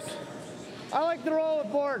often, but I like the roll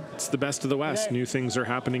with board. it's the best of the West. New things are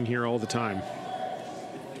happening here all the time.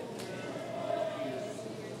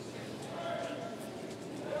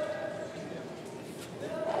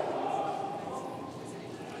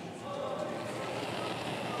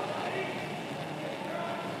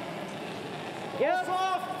 Yep.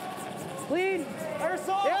 Soft. Clean. Air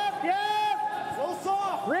soft. Yep, yep. Real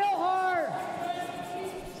soft. Real hard.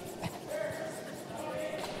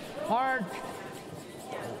 Hard.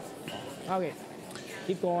 Okay.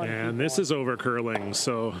 Keep going. And this is over curling,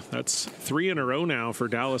 so that's 3 in a row now for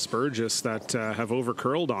Dallas Burgess that have over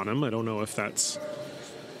curled on him. I don't know if that's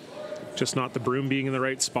just not the broom being in the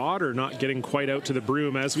right spot or not getting quite out to the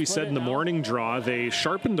broom. As we said in the morning draw, they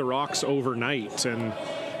sharpened the rocks overnight, and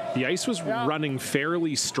the ice was running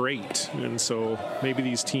fairly straight, and so maybe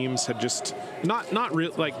these teams had just not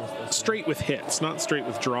real like straight with hits, not straight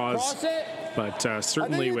with draws, but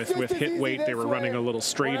certainly with hit weight they were running a little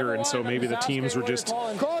straighter, and so maybe the teams were just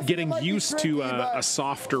getting used to a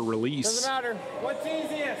softer release. Doesn't matter. What's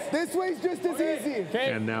easiest? This way's just as easy.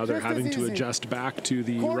 And now they're having to adjust back to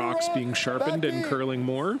the rocks being sharpened and curling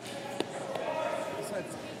more.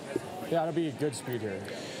 Yeah, it'll be a good speed here.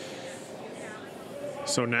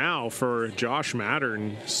 So now for Josh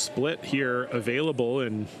Mattern, split here available,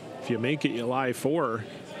 and if you make it, you lie 4.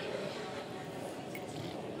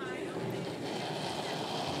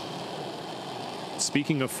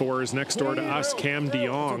 Speaking of 4s, next door to us, Cam de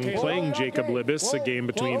Jong playing Jacob Libis, a game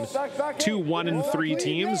between 2 1 and 3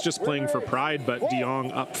 teams, just playing for pride, but de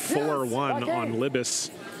Jong up 4-1 on Libis,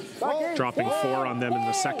 dropping 4 on them in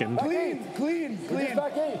the second. Clean, clean, clean,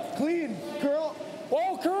 clean, curl.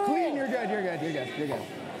 Oh, curl. Clean, you're good, you're good, you're good, you're good.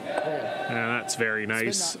 And that's very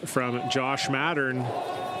nice from Josh Mattern.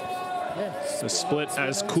 The split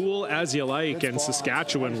as cool as you like, and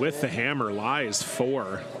Saskatchewan with the hammer lies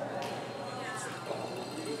 4.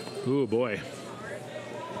 Ooh, boy.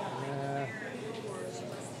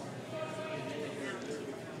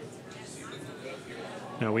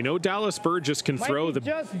 Now we know Dallas Burgess can throw the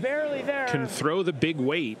just barely there. Can throw the big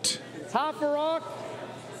weight. Half a rock.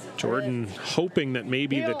 Jordan hoping that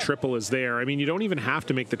maybe the triple is there. I mean, you don't even have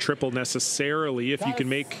to make the triple necessarily. If you can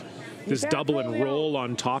make this double and roll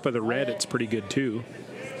on top of the red, it's pretty good too.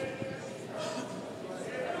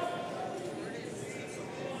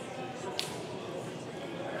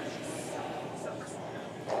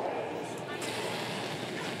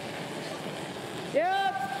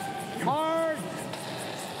 Yep. Hard.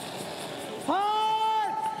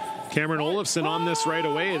 Hard. Cameron Olofsson on this right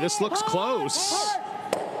away. This looks close.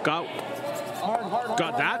 Got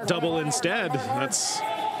that double instead. That's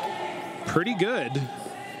pretty good.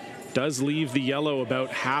 Does leave the yellow about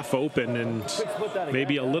half open, and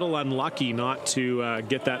maybe a little unlucky not to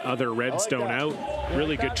get that other redstone out.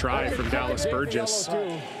 Really good try from Dallas Burgess.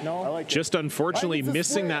 Just unfortunately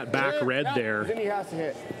missing that back red there.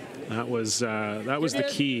 That was the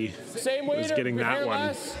key. Was getting that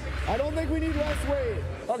one. I don't think we need less weight.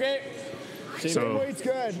 Okay. So weight's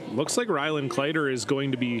good. Looks like Rylan Kleiter is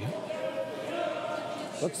going to be.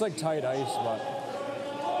 Looks like tight ice, but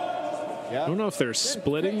I don't know if they're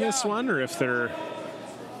splitting this one or if they're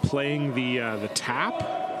playing the tap.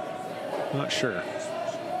 Not sure.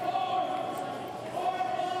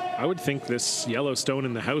 I would think this yellow stone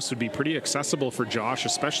in the house would be pretty accessible for Josh,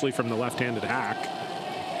 especially from the left-handed hack.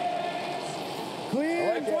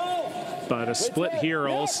 But a split here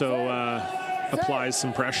also applies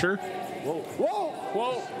some pressure.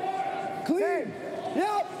 Whoa. Clean.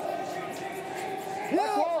 Yep.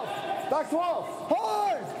 Back 12.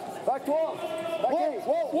 Hard. Back 12. Back 8.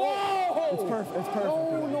 Whoa. It's perfect. It's perfect.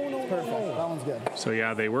 No. Perfect. That one's good. So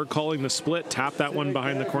yeah, they were calling the split. Tap that one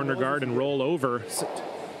behind the corner guard and roll over. Sit.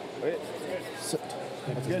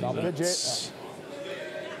 That's good. Good, Jay.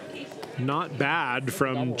 Not bad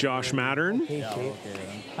from Josh Mattern. Okay, shape.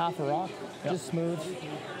 Half a rock, just smooth.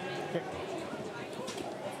 Okay.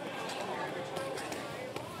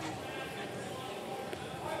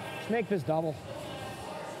 Just make this double.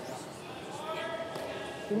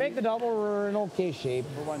 If you make the double, we're in okay shape.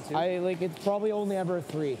 We're 1-2. I like it's probably only ever a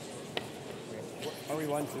 3. Are we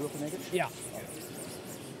 1-2 if we make it? Yeah.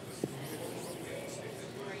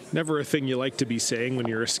 Never a thing you like to be saying when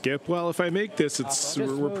you're a skip. Well, if I make this,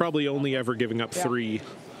 we're probably only ever giving up 3.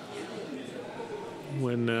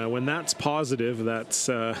 When that's positive, that's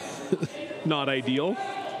not ideal.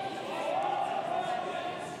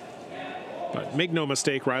 But make no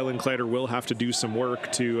mistake, Ryland Kleiter will have to do some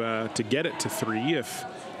work to get it to 3 if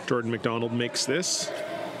Jordan McDonald makes this.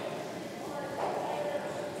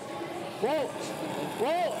 Roll,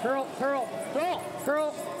 roll, curl, curl, curl,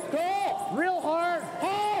 curl, curl, real hard,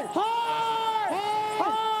 hard, hard,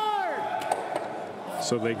 hard.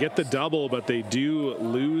 So they get the double, but they do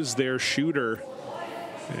lose their shooter.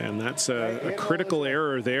 And that's a critical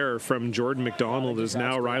error there from Jordan McDonald, as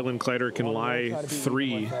now Ryland Kleiter can lie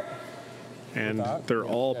 3. And they're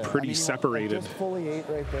all pretty separated. Just fully 8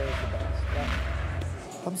 right there is the best. Yeah.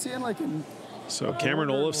 I'm seeing like an So Cameron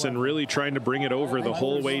Olofsson really trying to bring it over the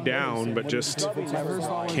whole way down, but just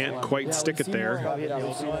can't quite stick it there.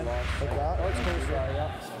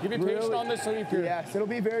 You be patient on this, Sleep here. Yes, it'll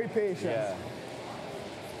be very patient. Yeah.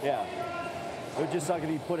 Yeah. We're just not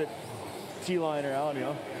going to put it T-line around, you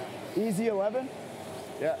know? Easy 11.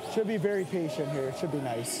 Yeah. Should be very patient here. It should be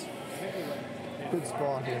nice. Good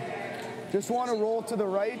spot here. Just want to roll to the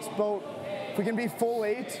right. About, if we can be full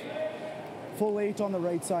 8 on the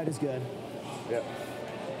right side is good. Yeah.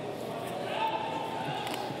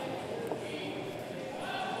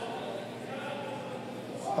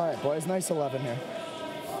 All right, boys. Nice 11 here.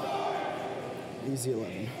 Easy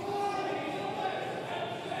 11.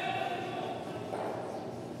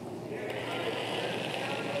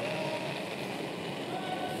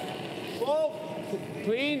 Whoa!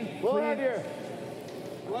 Clean, Whoa, clean. out here.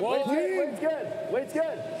 Weight's good. Weight's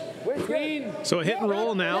good. Weight's Clean. good. So a hit and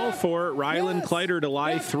roll now for Ryland Kleiter to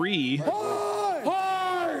lie 3. Hard!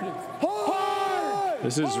 Hard, hard.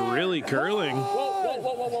 This is really curling. Whoa.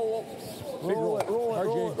 Roll it, roll it,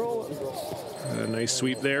 roll it, roll it. A nice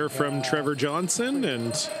sweep there from Trevor Johnson,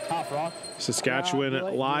 and Half rock.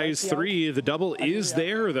 Saskatchewan lies 3. The double is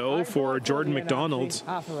there, though, for Jordan McDonald.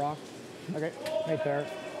 Half a rock. Okay, right there.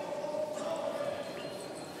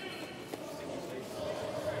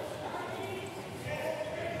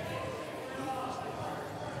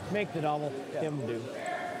 Make the double. Give him do.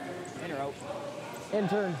 In or out? In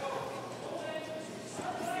turn.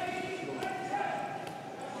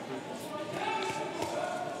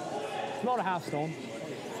 It's about a half stone.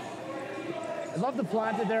 I'd love to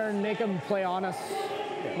plant it there and make him play on us.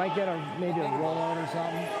 Might get maybe a rollout or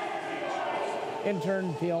something. In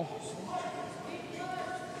turn, peel.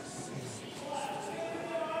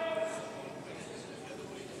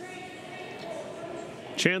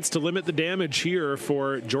 Chance to limit the damage here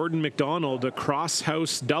for Jordan McDonald, a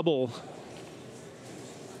cross-house double.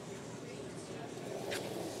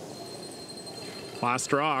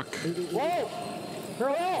 Last rock. Whoa!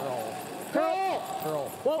 Curl! Curl! Curl!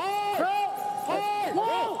 Whoa! Curl!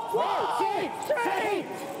 Whoa!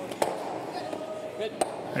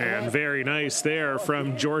 And very nice there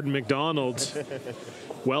from Jordan McDonald.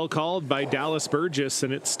 Well called by Dallas Burgess,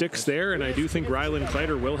 and it sticks there, and I do think Ryland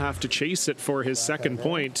Kleiter will have to chase it for his second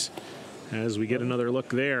point as we get another look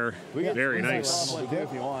there. Very nice.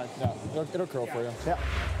 If you want. Yeah, it'll curl for you. Yeah.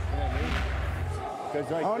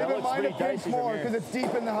 Like, I don't that even looks mind pretty a pinch dicey from more here. because it's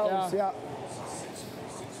deep in the house. Yeah.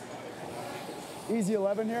 Easy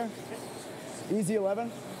 11 here. Easy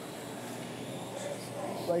 11.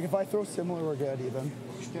 Like if I throw similar, we're good even.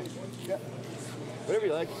 Yeah. Whatever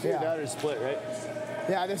you like. Figure it Yeah. out or split, right?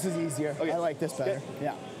 Yeah, this is easier. Okay. I like this better. Okay.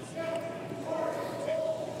 Yeah.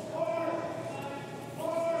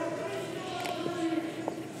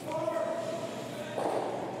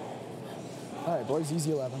 All right, boys,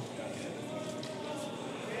 easy 11.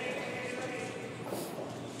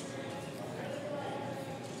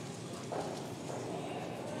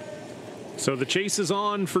 So the chase is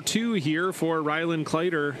on for 2 here for Ryland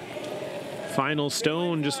Kleiter. Final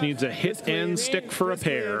stone just needs a hit and stick for a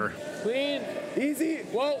pair. Clean. Easy.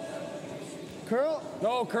 Whoa. Curl.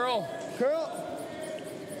 No, curl. Curl.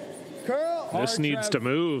 Curl. This needs to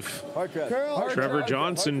move. Hard trap. Curl. Trevor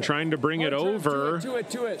Johnson trying to bring it over.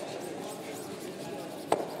 To it.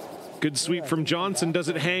 Good sweep from Johnson. Does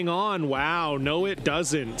it hang on? Wow, no it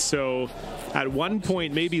doesn't. So at one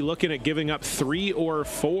point maybe looking at giving up 3 or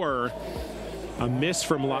 4. A miss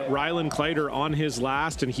from Rylan Kleiter on his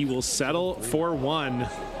last, and he will settle for one.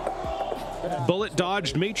 Bullet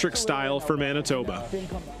dodged matrix style for Manitoba.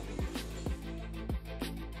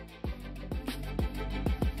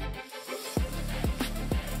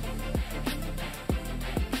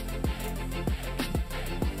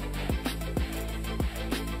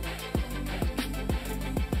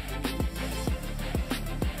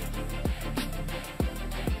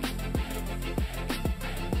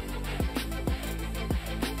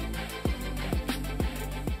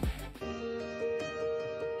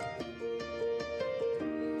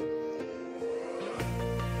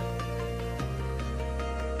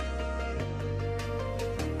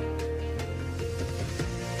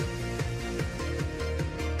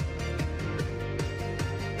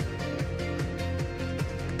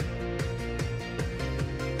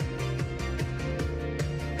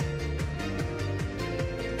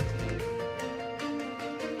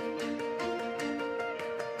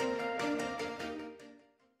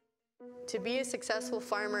 To be a successful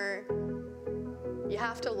farmer, you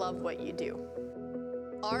have to love what you do.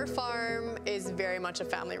 Our farm is very much a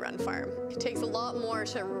family-run farm. It takes a lot more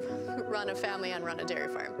to run a family and run a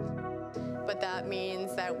dairy farm. But that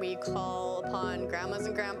means that we call upon grandmas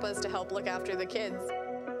and grandpas to help look after the kids.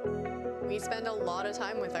 We spend a lot of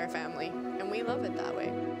time with our family, and we love it that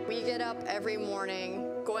way. We get up every morning,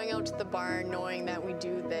 going out to the barn, knowing that we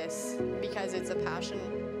do this because it's a passion.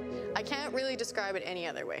 I can't really describe it any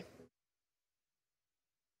other way.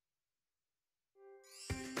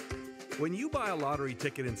 When you buy a lottery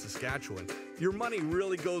ticket in Saskatchewan, your money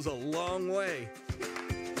really goes a long way.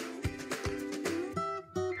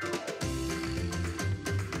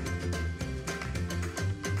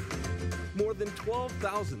 More than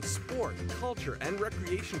 12,000 sport, culture, and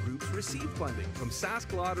recreation groups receive funding from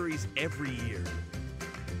Sask Lotteries every year.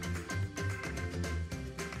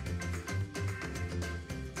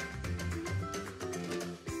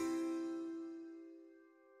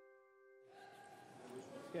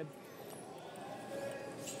 Good.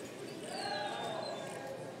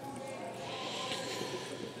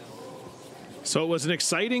 So it was an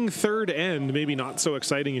exciting third end, maybe not so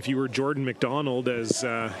exciting if you were Jordan McDonald, as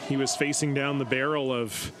he was facing down the barrel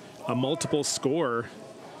of a multiple score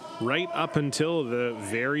right up until the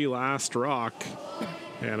very last rock.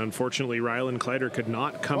 And unfortunately, Rylan Kleiter could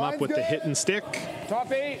not come up with the hit and stick. Top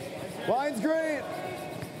 8. Line's great.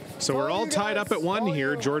 So we're all tied up at one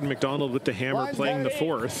here. Jordan McDonald with the hammer playing the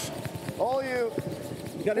fourth. All you.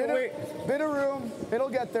 Bit of room. It'll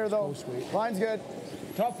get there, though. Line's good.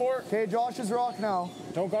 Top 4. Okay, Josh's rock now.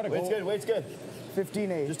 Don't gotta go. Wait's good, wait's good.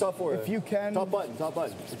 15-8. Just top 4. If you can. Top button,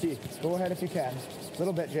 the T. Go ahead if you can.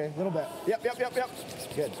 Little bit, Jay, little bit. Yep.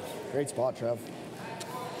 Good. Great spot, Trev.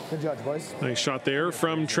 Good judge, boys. Nice shot there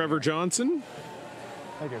from Trevor Johnson.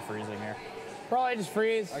 I think you're freezing here. Probably just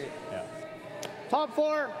freeze. Okay. Yeah. Top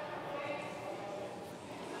 4.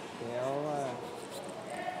 Yeah, I'll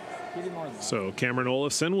give you more than that. So Cameron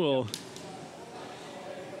Olafson will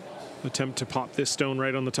attempt to pop this stone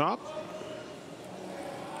right on the top.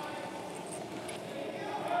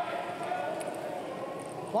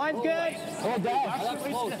 Line's good. Hold down.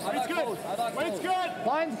 Wait's good. Wait's good.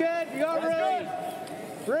 Line's good. You got room.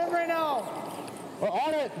 Room right now. We're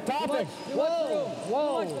on it. Top it. Whoa.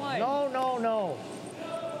 No.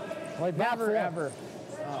 Like never, ever.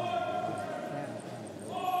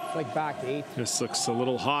 It's like back 8. This looks a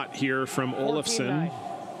little hot here from Olafson. 14-9.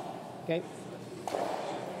 Okay.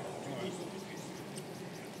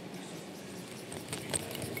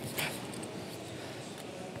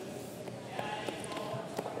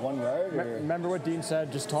 One yard? Or? Remember what Dean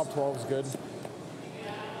said, just top 12 is good.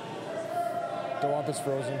 Don't want this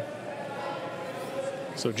frozen.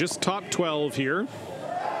 So just top 12 here.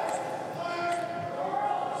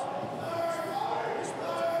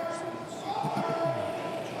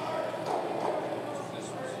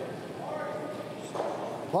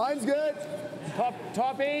 Line's good.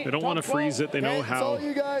 Top 8. They don't want to freeze it. They know how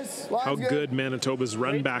good Manitoba's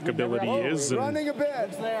run back ability is, and running a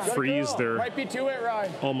bit. freeze. They're Might be 2-8,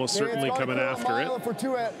 Ryan. almost certainly coming after it. For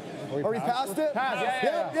 2-8. Are we past it? Pass,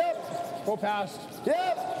 yeah. Yep. Go past.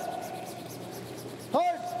 Yep.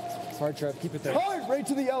 Hard. Hard, Trev. Keep it there. Hard. Right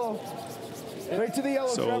to the yellow. Right to the yellow.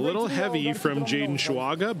 So Trev, a little right to the heavy yellow. from Jaden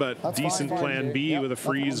Schwaga, but That's decent fine. plan B with a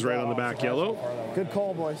freeze right on the back yellow. Good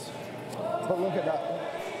call, boys. But look at that.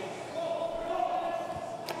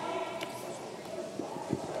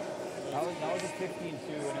 That was a 15-2, and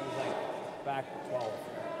it was like back 12.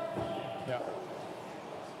 Yeah.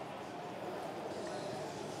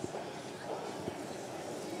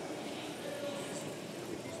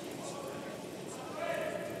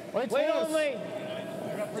 Wait only.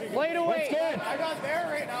 Play to Weight's weight. good. I got there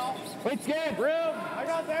right now. Weight's good. Room. I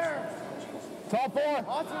got there. Top 4.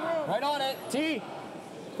 Lots of room. Right on it. T.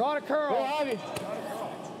 Got a Go curl. heavy.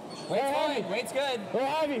 Weight's good. Weight's good. Go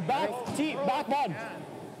heavy. Back. T. Back 1.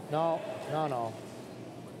 No. Can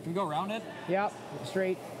we go around it? Yep.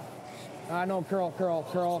 Straight. No, curl.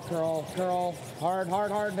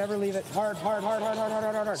 Hard. Never leave it. Hard.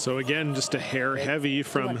 So again, just a hair heavy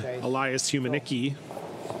from Elias Humanicki.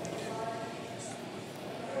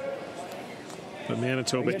 But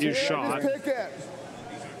Manitoba is shot. Pick it.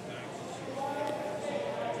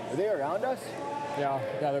 Are they around us? Yeah,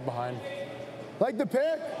 they're behind. Like the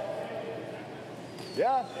pick?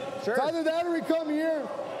 Yeah, sure. It's either that or we come here,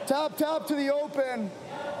 tap to the open,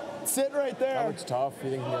 sit right That there. looks tough. You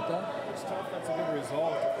think you can get that? It's tough. That's a good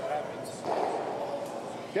result if it happens.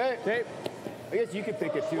 Okay. I guess you could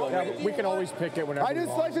pick it too. Yeah, we can always pick it whenever we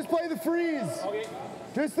want. Let's just play the freeze. Okay.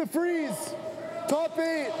 Just the freeze. Top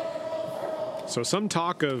 8. So some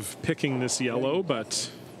talk of picking this yellow, but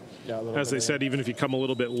as they said, even if you come a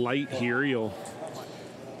little bit light here, you'll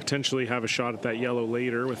potentially have a shot at that yellow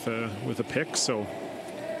later with a pick. So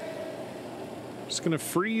just going to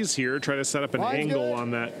freeze here, try to set up an angle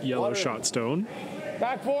on that yellow shot stone.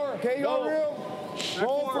 Back 4. Okay, you got room.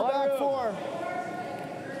 Roll for back 4.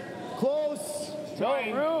 Close. No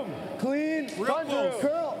room. Clean.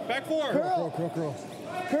 Curl. Back 4. Curl.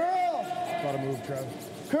 Curl. Gotta move, Trev.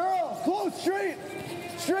 Curl. Close. Straight.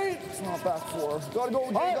 It's not back 4. Gotta go,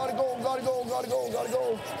 Jay. Gotta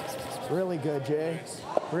go. Really good, Jay.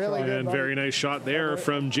 Really good. And very nice shot there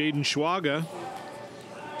from Jaden Schwaga.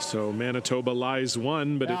 So Manitoba lies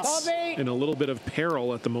 1, but it's in a little bit of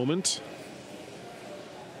peril at the moment.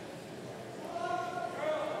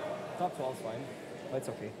 Top 12's fine. That's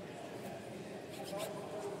okay.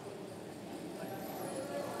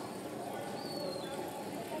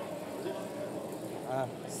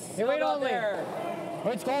 Hey, wait only.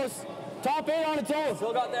 Weight's close. Top 8 on its own.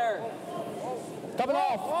 Still got there. Coming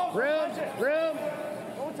off. Room.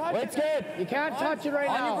 Weight's good. You can't touch it right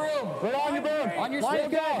now. Right on your broom. On your Line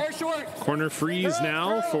stick. good. Hair short. Corner freeze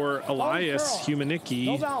now for Elias No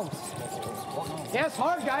Humanicki. bounce. Yes,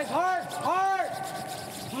 hard, guys. Hard.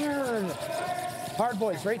 Hard,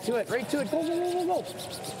 boys. Right to it. Go.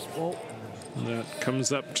 Whoa. That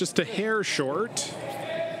comes up just a hair short.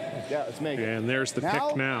 Yeah, let's make it. And there's the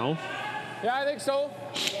pick now. Yeah, I think so.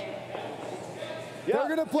 Yeah. They're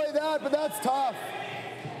gonna play that, but that's tough.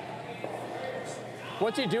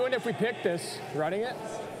 What's he doing if we pick this? Running it?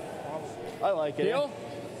 I like it. Peel?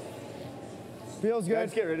 Feels good.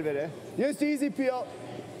 Let's get rid of it, eh? Just easy peel.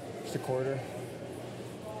 Just a quarter.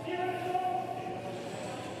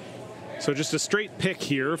 So just a straight pick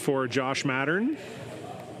here for Josh Mattern.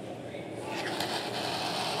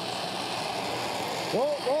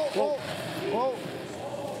 Whoa.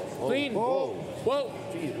 Clean. Whoa.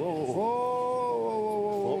 Jeez, whoa.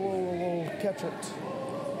 Catch it.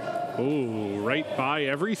 Oh, right by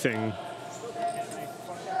everything.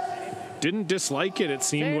 Didn't dislike it, it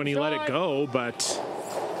seemed, when he let it go, but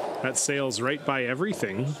that sails right by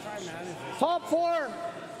everything. Top 4.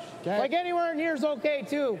 Like anywhere in here is okay,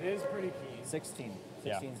 too. It is pretty key. 16.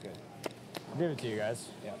 16's good. I'll give it to you guys.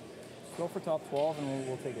 Yeah. Go for top 12 and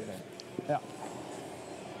we'll take it in. Yeah.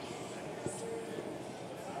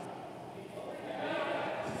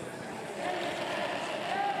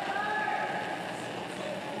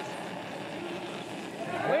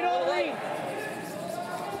 Wait only.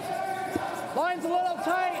 Line's a little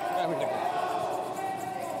tight.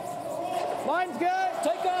 Line's good.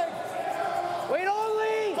 Take guard. Wait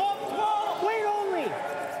only. Top 12. Wait only.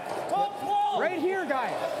 Top 12. Right here,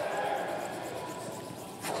 guys.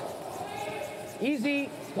 Easy.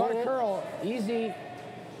 Got a curl. Easy.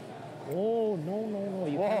 Oh, no.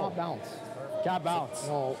 You cannot bounce. Can't bounce.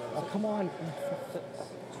 No. Oh, come on.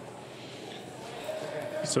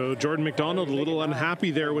 So Jordan McDonald a little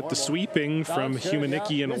unhappy there with the sweeping from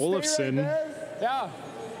Humanicki and Olofsson. Yeah.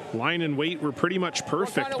 Line and weight were pretty much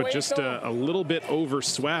perfect, but just a little bit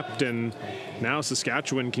overswept, and now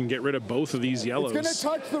Saskatchewan can get rid of both of these yellows. It's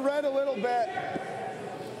going to touch the red a little bit.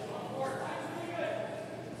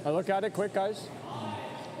 I look at it quick, guys.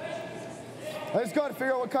 I just got to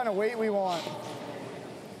figure out what kind of weight we want.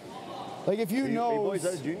 Like if you know. Hey boys,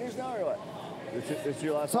 are juniors now or what? It's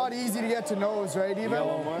your last It's not easy to get to nose, right? Even?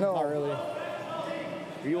 one more? No. Not really.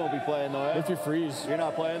 You won't be playing though, eh? If you freeze. You're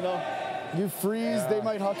not playing though? You freeze, they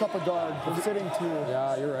might huck up a guard. They're sitting 2.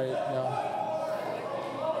 Yeah, you're right.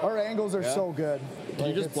 Yeah. Our angles are so good. Can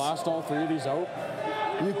you just it's- blast all 3 of these out?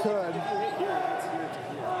 You could.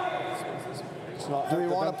 It's not. Do we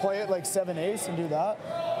want to play it like 7 ace and do that?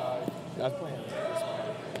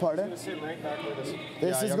 Pardon? It's sitting right back where this.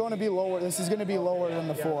 This is going to be lower. This is going to be lower than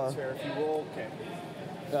the 4. That's fair. If you roll, okay.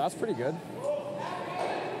 Yeah, that's pretty good.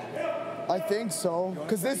 I think so,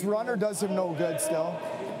 because this runner does him no good still.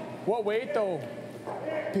 What weight though?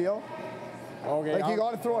 Peel. Okay. Like you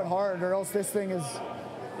got to throw it hard, or else this thing is.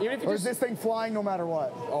 Even if you or is this thing flying no matter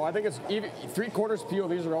what? Oh, I think it's even 3/4 peel.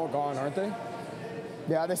 These are all gone, aren't they?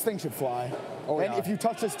 Yeah, this thing should fly. Oh, and yeah. if you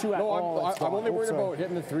touch this 2 at all, it's I'm gone. only worried Oops, sorry. about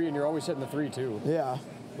hitting the 3, and you're always hitting the 3 too. Yeah.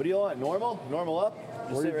 What do you want? Normal? Normal up?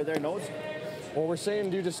 Just sit right there, nose? Well, we're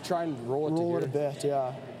saying do you just try and roll it Roll to it a here. bit,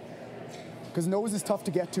 yeah. Because nose is tough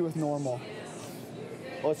to get to with normal.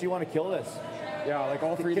 Oh, so you want to kill this? Yeah, like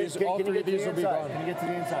all three of these will be gone. Can you get to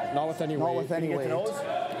the inside? Not with any weight. Not with any Can you weight. get to nose?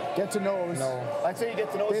 Get to nose. No. I'd say you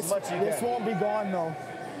get to nose as much as you can. This won't be gone though.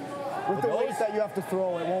 With the weight that you have to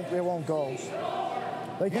throw, it won't go.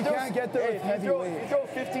 Like you can't get there with heavy weight. You throw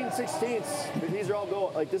 15/16. These are all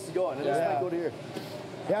going. Like this is going. And this might go to here.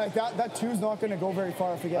 Yeah, like that 2's not going to go very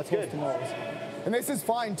far if it gets close to nose. And this is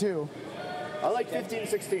fine too. I like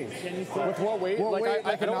 15/16. With what weight? What weight, I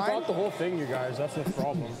like a don't 9? got the whole thing, you guys. That's the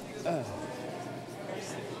problem. I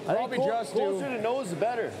Probably think just closer to nose is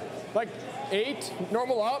better. Like 8,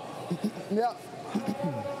 normal up. Yeah.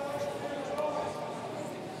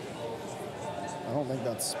 I don't think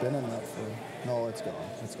that's spinning that for. No, it's gone.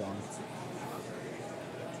 It's gone.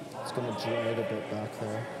 It's going to drag a bit back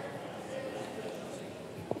there.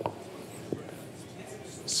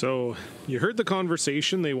 So you heard the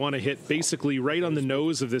conversation. They want to hit basically right on the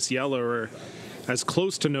nose of this yellow, or as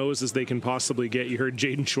close to nose as they can possibly get. You heard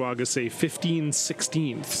Jaden Schwaga say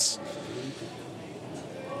 15/16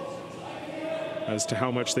 as to how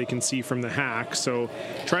much they can see from the hack. So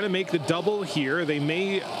trying to make the double here. They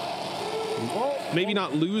may maybe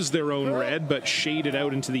not lose their own red, but shade it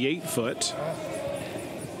out into the 8-foot.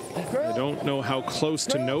 I don't know how close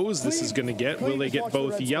to nose this is going to get. Will they get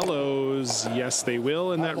both yellows? Yes, they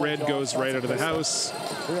will, and that red goes right out of the house.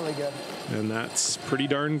 Really good. And that's pretty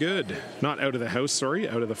darn good. Not out of the house, sorry,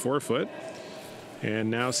 out of the 4-foot. And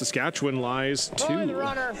now Saskatchewan lies 2. The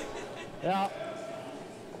runner. Yeah.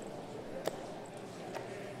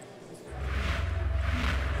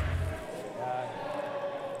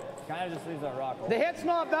 Kind of just leaves that rock. The hit's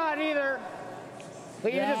not bad either.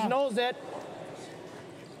 But you just knows it.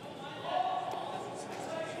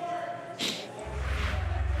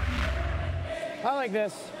 I like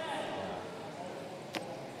this.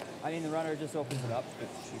 I mean, the runner just opens it up.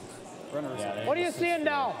 Runner. Yeah, What are you seeing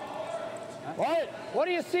now? Huh? What? What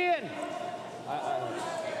are you seeing?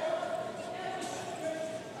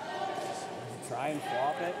 Try and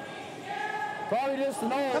flop it. Probably just the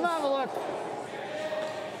nose. Come on, look.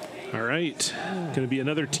 All right, going to be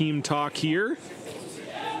another team talk here.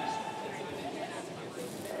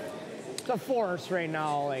 It's a force right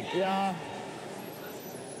now, like. Yeah.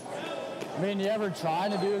 I mean, you ever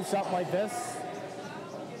trying to do something like this?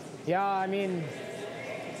 Yeah, I mean,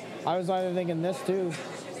 I was either thinking this too.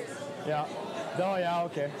 Yeah. Oh, yeah,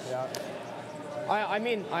 okay. Yeah. I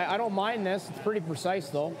mean, I don't mind this. It's pretty precise,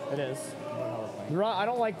 though. It is. I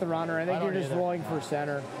don't like the runner. I think you're just rolling for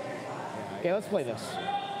center. Okay, let's play this.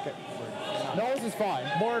 Okay. Nose is fine.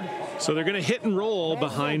 Board. So they're going to hit and roll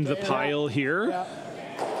behind the pile here. Yeah.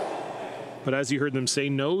 But as you heard them say,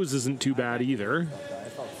 nose isn't too bad either.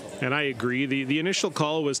 And I agree. The initial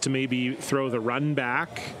call was to maybe throw the run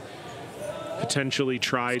back, potentially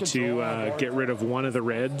try to get rid of one of the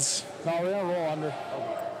reds. No, we're going to roll under.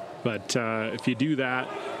 But if you do that,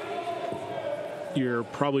 you're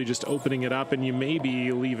probably just opening it up, and you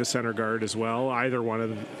maybe leave a center guard as well. Either one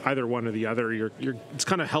or the other. It's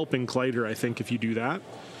kind of helping Kleiter, I think, if you do that.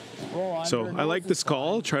 So I like this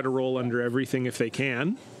call. Try to roll under everything if they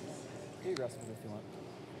can. Be aggressive if you want.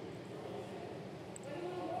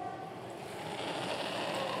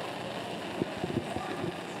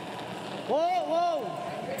 Whoa, whoa.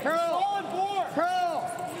 Curl. Solid board. Curl.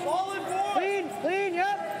 Solid board. Clean, clean,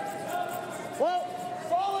 yep. Whoa.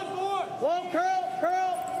 Solid board. Whoa, curl,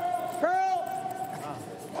 curl, curl.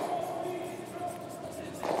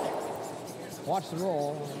 Watch the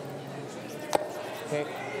roll. Okay.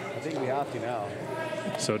 I think we have to now.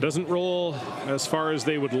 So it doesn't roll as far as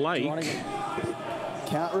they would like.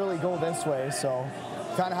 Can't really go this way, so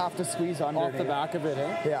kind of have to squeeze underneath. Off the back of it,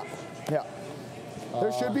 eh? Yeah, yeah.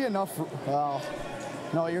 There should be enough. Well,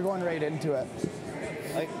 no, you're going right into it.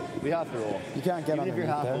 Like, we have to roll. You can't get Even if you're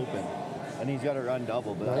half there. open. And he's got to run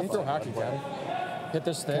double. But If you throw hack, you can. Hit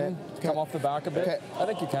this thin, come off the back a bit. Okay. I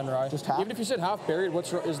think you can, Rye. Just half? Even if you said half buried,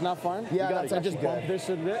 isn't that fine? Yeah, You that's and actually just bump good. this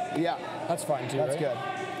a bit? Yeah, That's fine too, that's right? good.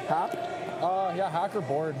 Half? Yeah, hack or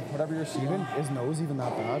board, whatever you're seeing. Is nose even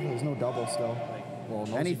that bad? There's no double still. Well,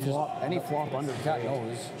 no, Any flop under. Cat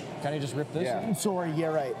knows. Can he just rip this? I'm sorry,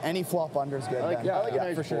 you're right. Any flop under is good. I like, then. I like a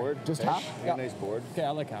nice for sure. board. Just Fish. hack? Yeah. Nice board. Okay,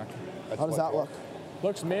 I like hack. How does that look?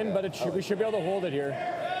 Looks min, but we should be able to hold it here.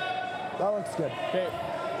 That looks good. Okay.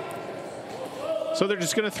 So they're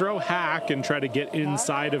just going to throw hack and try to get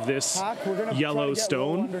inside of this Hack, we're gonna yellow try to get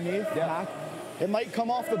stone. low underneath. Hack. It might come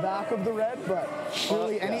off the back of the red, but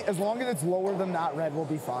really, as long as it's lower than that red, we'll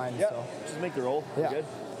be fine. Yeah. So. Just make the roll. We're good.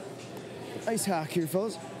 Nice hack here,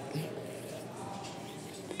 fellas.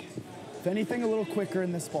 If anything, a little quicker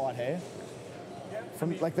in this spot, hey?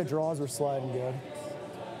 From like the draws were sliding good.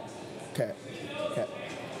 Okay. Okay.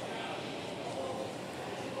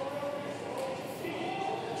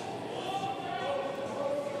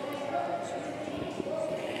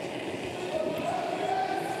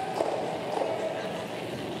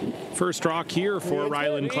 First rock here for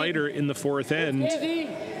Rylan Kleiter in the fourth end.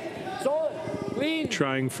 Solid. Clean.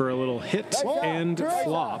 Trying for a little hit and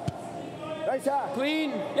flop. Nice hack. Clean.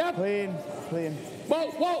 Yep. Clean. Clean. Whoa,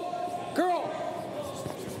 whoa. Curl.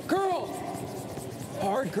 Curl.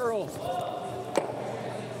 Hard curl.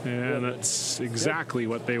 And that's exactly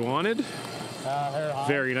what they wanted.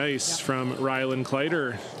 Very nice from Rylan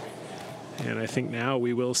Kleiter. And I think now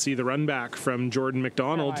we will see the run back from Jordan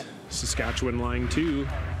McDonald. Saskatchewan line 2.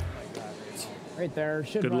 Right there.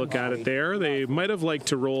 Good look at it there. They might have liked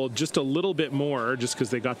to roll just a little bit more just because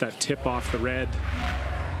they got that tip off the red.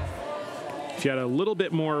 If you had a little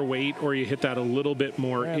bit more weight or you hit that a little bit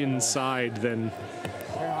more inside, then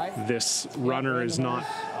this runner is not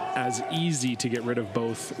as easy to get rid of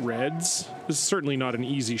both reds. This is certainly not an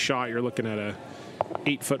easy shot. You're looking at a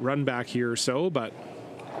 8-foot run back here or so, but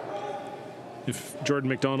if Jordan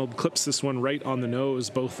McDonald clips this one right on the nose,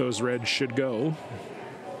 both those reds should go.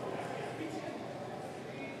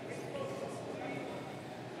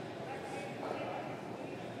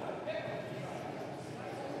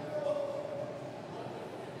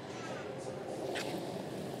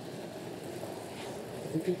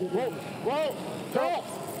 Whoa, whoa, go,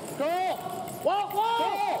 go, whoa,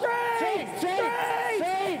 whoa, straight,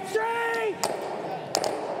 straight, straight.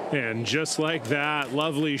 And just like that,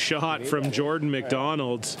 lovely shot from Jordan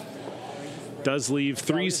McDonald. Does leave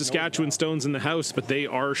 3 Saskatchewan stones in the house, but they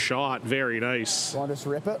are shot. Very nice. Want to just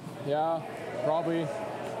rip it? Yeah, probably.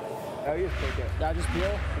 Oh, you just take it. Yeah, just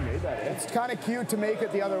peel. You made that, eh? It's kind of cute to make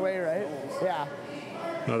it the other way, right? Yeah.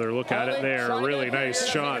 Another look at it there. A really nice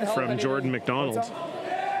shot from Jordan McDonald.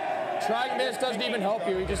 Trying this doesn't even help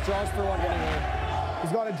you. He just draws for one anyway.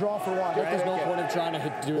 He's got to draw for one. Right? There's no point of trying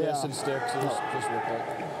to do this and stick. So just rip it.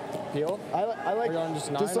 Peel? I like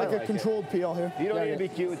just like a controlled peel here. You don't need to be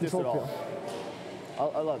cute with this at all.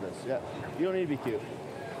 I love this. Yeah. You don't need to be cute.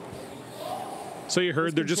 So you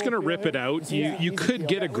heard they're just going to rip it out. You could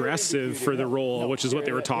get aggressive for the roll, which is what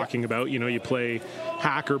they were talking about. You know, you play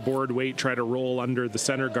hack or board weight, try to roll under the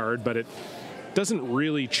center guard, but it doesn't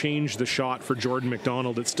really change the shot for Jordan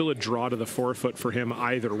McDonald. It's still a draw to the 4-foot for him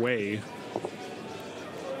either way.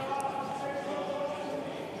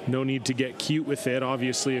 No need to get cute with it.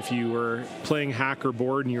 Obviously, if you were playing hack or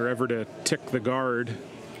board and you're ever to tick the guard,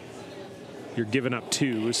 you're giving up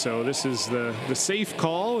 2. So this is the safe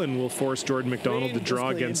call, and will force Jordan McDonald to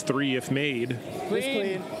draw against 3 if made.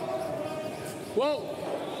 Clean. Whoa.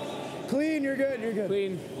 Clean, you're good, you're good.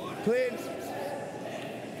 Clean. Clean.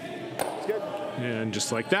 It's good. And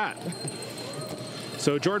just like that.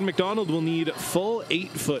 So Jordan McDonald will need full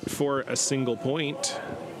 8-foot for a single point.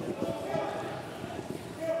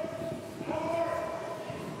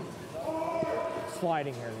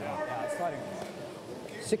 Sliding here now. Yeah, sliding.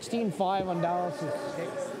 16-5 on Dallas.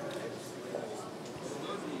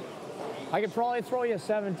 I could probably throw you a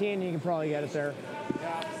 17. You can probably get it there.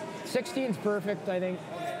 Yeah. 16's perfect, I think.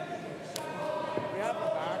 We have the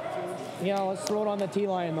back too. Yeah, let's throw it on the tee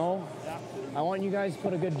line though. Yeah. I want you guys to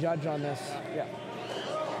put a good judge on this. Yeah.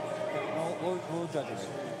 We'll judge it.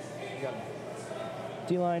 You got it.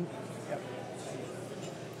 Tee line. Yep.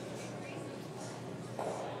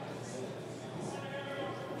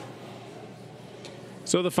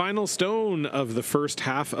 So the final stone of the first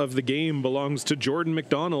half of the game belongs to Jordan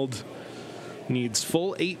McDonald. Needs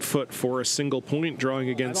full 8-foot for a single point, drawing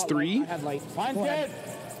against 3. I had light. Fine, good.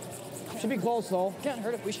 Should be close though. Can't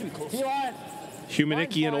hurt it. We should be close. Tee line.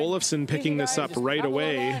 Humanicki and Olofsson picking this up right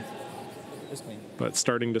away, but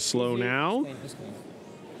starting to slow now.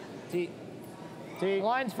 Tee.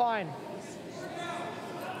 Line's fine.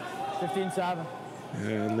 15-7.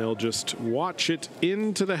 And they'll just watch it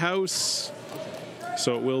into the house.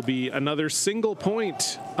 So it will be another single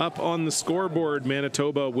point up on the scoreboard.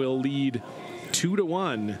 Manitoba will lead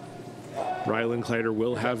 2-1. Rylan Kleiter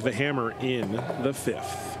will have the hammer in the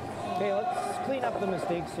 5th. Okay, let's clean up the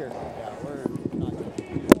mistakes here. Yeah, we're not.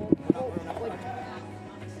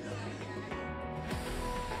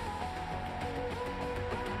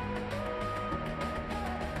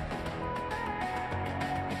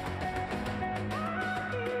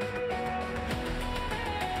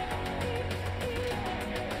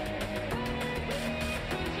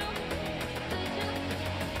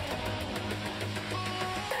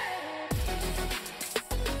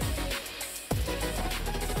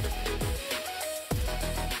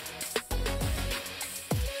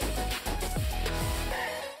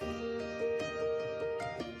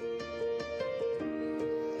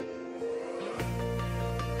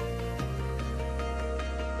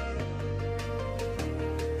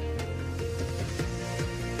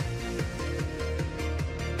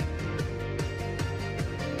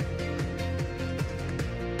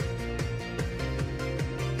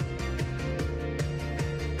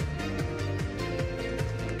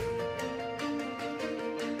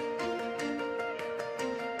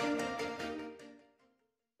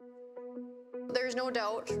 There's no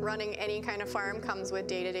doubt running any kind of farm comes with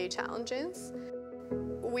day-to-day challenges.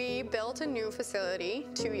 We built a new facility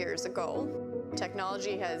 2 years ago.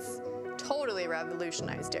 Technology has totally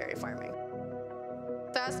revolutionized dairy farming.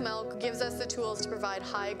 Fast Milk gives us the tools to provide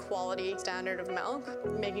high quality standard of milk,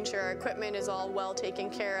 making sure our equipment is all well taken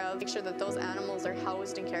care of, make sure that those animals are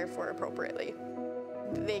housed and cared for appropriately.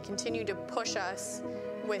 They continue to push us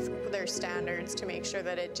with their standards to make sure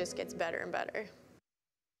that it just gets better and better.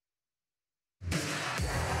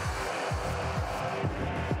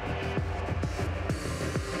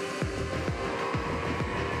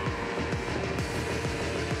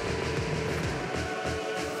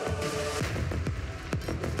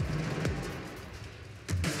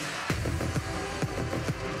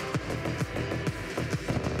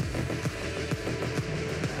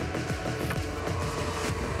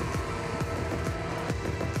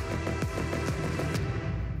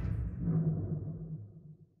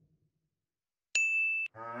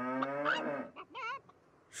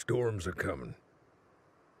 Storms are coming.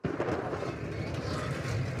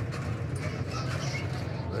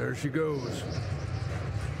 There she goes.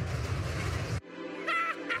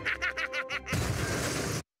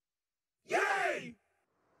 Yay!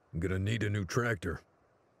 I'm gonna need a new tractor.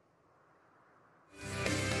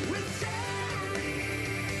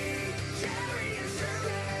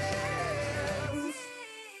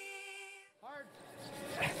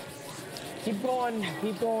 Keep going,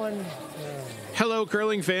 keep going. Hello,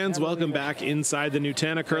 curling fans. Welcome back inside the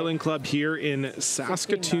Nutana Curling Club here in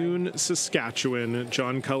Saskatoon, Saskatchewan.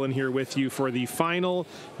 John Cullen here with you for the final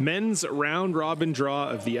men's round-robin draw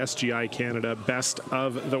of the SGI Canada Best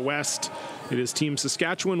of the West. It is Team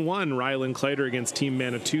Saskatchewan 1, Ryland Kleiter against Team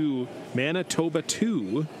Manitoba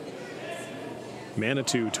 2.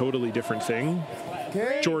 Manitou, totally different thing.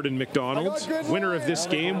 Okay. Jordan McDonald, winner of this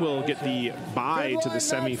game, will get the bye to the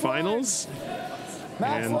semifinals.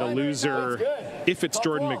 And the loser, if it's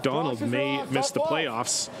Jordan McDonald, may miss the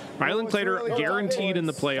playoffs. Ryland Kleiter guaranteed in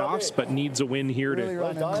the playoffs, but needs a win here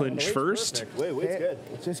to clinch first. Wait's good.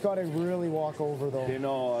 Just got to really walk over, though. Okay,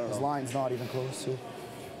 no, I don't know. His line's not even close to.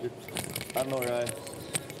 I don't know, Ryan.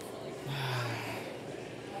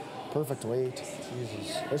 Perfect weight.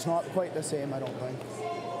 Jesus. It's not quite the same, I don't think.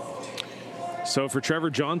 So for Trevor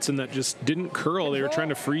Johnson, that just didn't curl. They were trying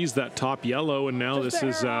to freeze that top yellow, and now this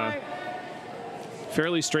is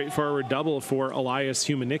fairly straightforward double for Elias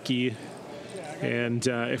Humanicki. And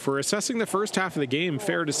if we're assessing the first half of the game,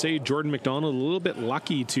 fair to say Jordan McDonald a little bit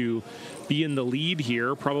lucky to be in the lead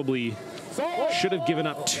here. Probably should have given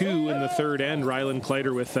up 2 in the third end. Ryland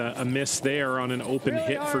Kleiter with a miss there on an open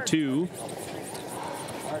hit for 2.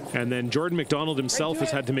 And then Jordan McDonald himself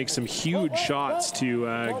has had to make some huge shots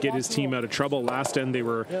to get his team out of trouble. Last end they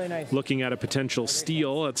were looking at a potential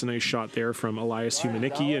steal. That's a nice shot there from Elias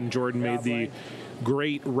Humanicki, and Jordan made the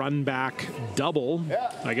great run back double.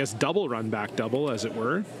 I guess double run back double, as it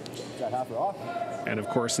were. And of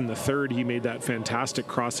course in the third he made that fantastic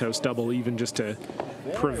crosshouse double, even just to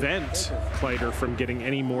prevent Kleiter from getting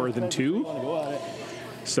any more than 2.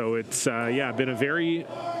 So it's been a very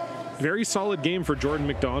solid game for Jordan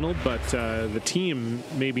McDonald, but the team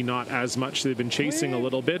maybe not as much. They've been chasing a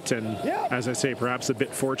little bit, and as I say, perhaps a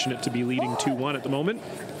bit fortunate to be leading 2-1 at the moment.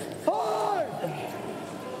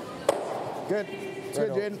 Good. It's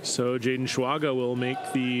good, Jaden. So Jaden Schwaga will make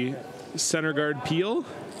the center guard peel,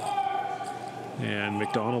 and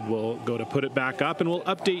McDonald will go to put it back up, and we'll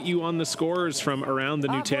update you on the scores from around the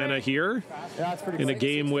Nutana here in a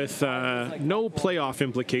game with no playoff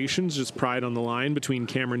implications, just pride on the line between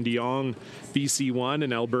Cameron DeYoung, BC 1,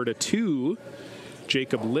 and Alberta 2.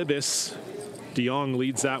 Jacob Libis De Jong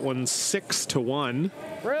leads that one 6-1.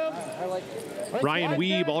 Ryan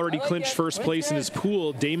Wiebe already clinched first place in his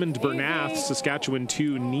pool. Damon Bernath, Saskatchewan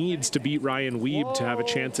 2, needs to beat Ryan Wiebe to have a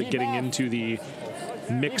chance at getting into the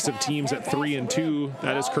mix of teams at 3-2.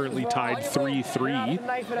 That is currently tied 3-3.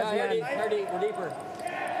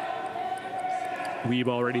 Wiebe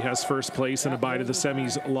already has first place and a bye to the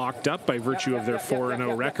semis locked up by virtue of their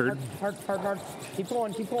 4-0 record. Hard. Keep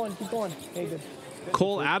going. Okay, good.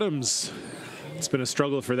 Cole Adams, it's been a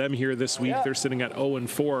struggle for them here this week. They're sitting at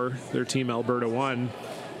 0-4. Their team Alberta 1.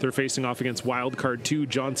 They're facing off against wildcard 2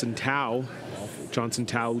 Johnson Tao. Johnson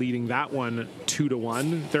Tao leading that one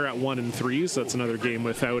 2-1. They're at 1-3, so that's another game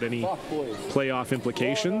without any playoff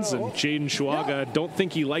implications. And Jaden Schwaga, don't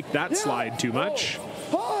think he liked that slide too much.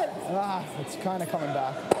 It's kind of coming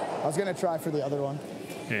back. I was going to try for the other one.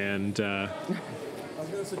 And I was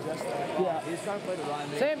going to suggest that. Yeah, he's trying to play the Ryan.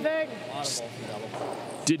 Same thing.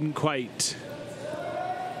 Didn't quite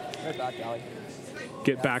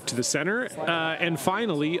get back to the center. And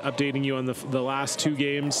finally, updating you on the last two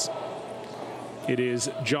games, it is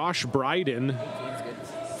Josh Bryden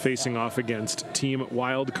facing off against Team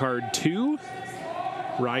Wildcard 2,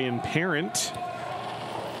 Ryan Parent.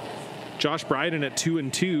 Josh Bryden at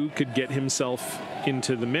 2-2 could get himself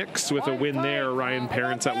into the mix with a win there. Ryan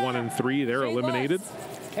Parent's at 1-3. They're eliminated.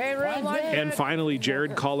 And finally,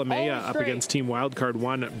 Jared Colomea up against Team Wildcard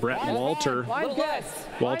 1, Brett Walter.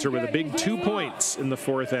 Walter with a big 2 points in the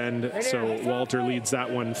fourth end. So Walter leads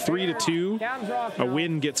that one 3-2. A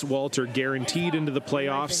win gets Walter guaranteed into the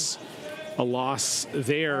playoffs. A loss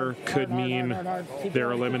there could mean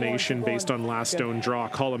their elimination based on last stone draw.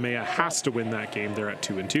 Colomea has to win that game. They're at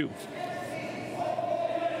 2-2.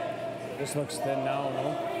 This looks thin now,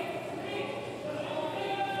 no?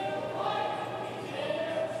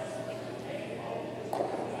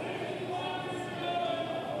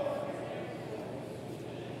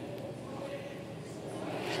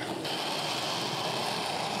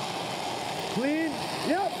 Clean.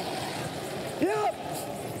 Yep.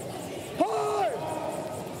 Hard.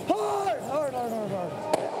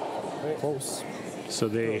 Close. So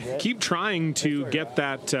they keep trying to get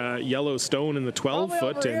that yellow stone in the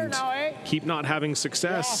 12-foot and keep not having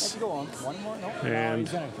success. And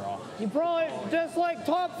you probably just like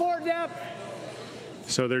top 4 depth.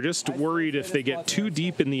 so they're just worried if they get too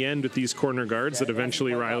deep in the end with these corner guards that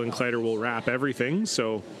eventually Ryland Kleiter will wrap everything.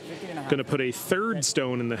 So going to put a third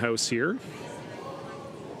stone in the house here.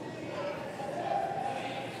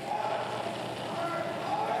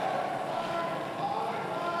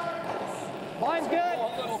 Line's good.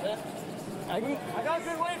 I got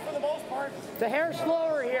good weight for the most part. The hair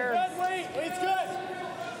slower here. Good weight. Weight's good.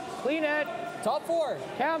 Clean it. Top 4.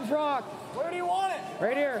 Cams rock. Where do you want it?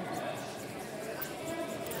 Right here.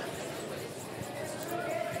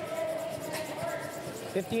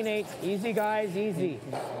 $15.8. Easy, guys. Easy.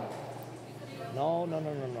 No.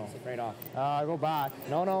 Right off. Go back.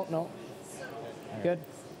 No. Good.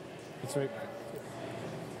 That's right.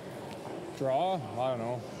 Draw? I don't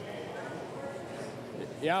know.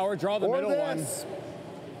 Yeah, or draw the middle one.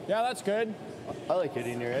 Yeah, that's good. I like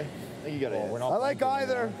hitting here, eh? I think you got it. I like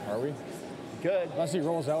either. Are we? Good. Unless he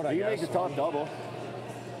rolls out, I You guess. can make the top double.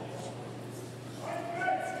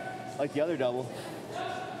 Like the other double.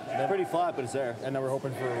 Pretty flat, but it's there. And then we're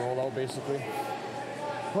hoping for a rollout, basically.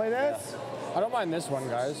 Play this. I don't mind this one,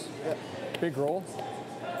 guys. Yeah. Big roll.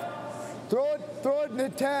 Throw it in the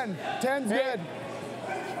 10. 10's good.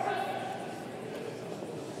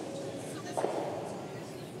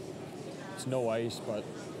 It's no ice, but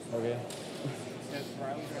okay.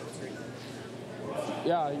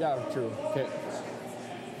 Yeah, true. Okay.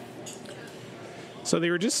 So they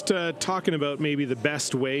were just talking about maybe the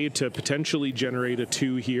best way to potentially generate a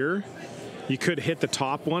 2 here. You could hit the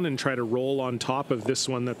top one and try to roll on top of this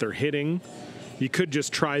one that they're hitting. You could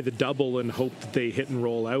just try the double and hope that they hit and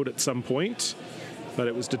roll out at some point. But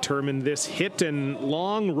it was determined this hit and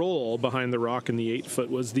long roll behind the rock in the 8-foot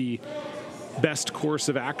was the best course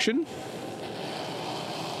of action.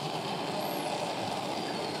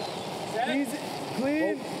 Easy.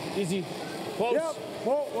 Clean. Whoa. Easy. Close. Yep.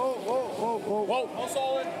 Whoa. All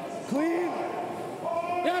solid. Clean.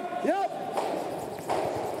 Yep.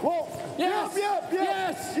 Whoa. Yes. Yep.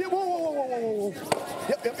 Yes. Yeah, whoa.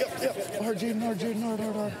 Yep. Hard,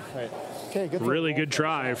 Jaden. Right. Okay, good. Really good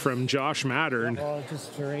try from Josh Mattern.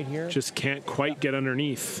 Just right here. Just can't quite get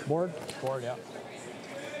underneath. Board, yeah.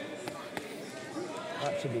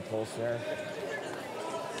 That should be close there.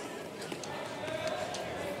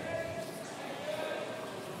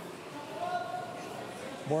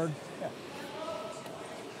 Board. Yeah.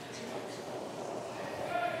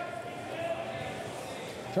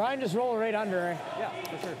 Try and just roll it right under, eh? Yeah,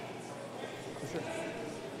 for sure. For sure.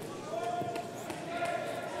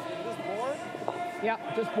 Just board?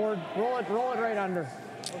 Yeah, just board. Roll it right under.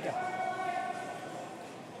 Okay.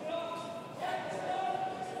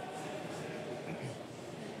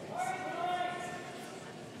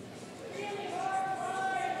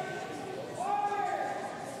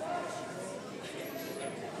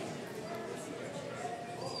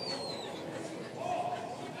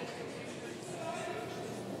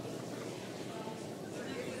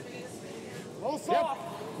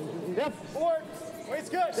 Yep. Forward. Wait's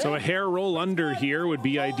good. So a hair roll under here would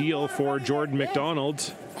be ideal for Jordan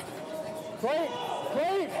McDonald. Great.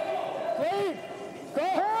 Go.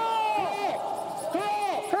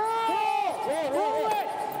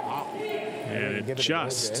 And it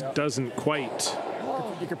just doesn't quite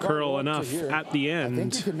curl enough at the I think you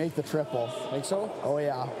end. can make the triple. Think so? Oh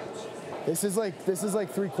yeah. This is like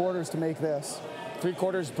 3/4 to make this.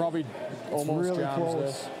 3/4 probably almost really jams close.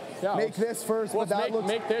 this. Yeah, Make this first, well, but that looks.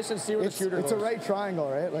 make this and see where the shooter It's goes. a right triangle,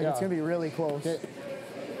 right? Like it's Yeah. gonna be really close.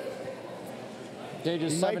 Okay,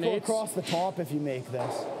 just You might 7/8. go across the top if you make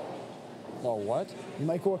this. Oh, what? You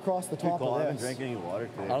might go across the top Cool, I of haven't this. drank any water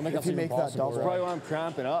today. I don't think If that's you even make that possible. double. Probably why I'm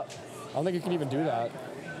cramping up. I don't think you can even do that.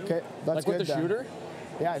 Okay, that's Like good with the then. shooter?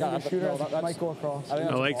 Yeah, I think the shooter that's- might go across. I think I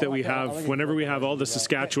that's like that we I don't have, think whenever you we can have all the do that.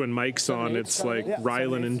 Saskatchewan mics on, it's like Yeah,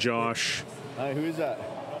 Rylan and Josh Who is that?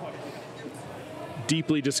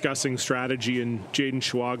 deeply discussing strategy, and Jaden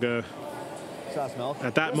Schwaga Sauce milk.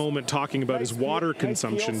 at that moment talking about his water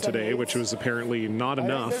consumption today, which was apparently not I think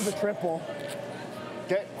there's a enough. triple.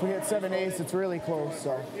 Okay. If we get 7/8, it's really close.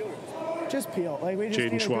 So just peel. Like we just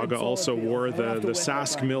Jaden need a good Schwaga solid also peel. wore We don't have to the whip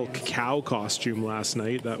Sask it. Milk cow costume last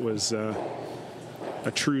night. That was a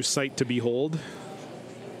true sight to behold.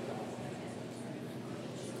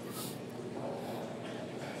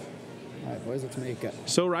 All right, boys, let's make it.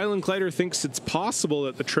 So Rylan Kleiter thinks it's possible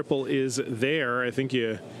that the triple is there. I think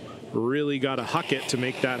you really got to huck it to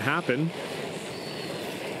make that happen.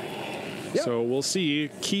 Yep. So we'll see.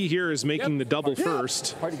 Key here is making the double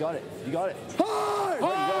first. Hard, you got it. You got it.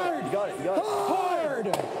 Hard! You got it.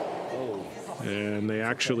 Hard! And they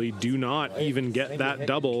actually do not even get that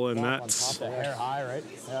double, and that's The hair high, right?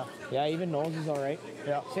 Yeah. Yeah, even nose is all right.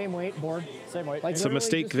 Yeah. Same weight, board. Same weight. Like It's a literally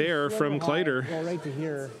mistake just a there sliver from high, Kleiter. Go right to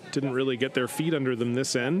here. didn't really get their feet under them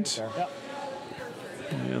this end. Yeah.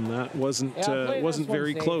 And that wasn't Yeah, play this wasn't one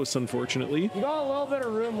very safe. close, unfortunately. You got a little bit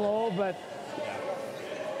of room low, but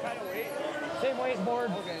same weight,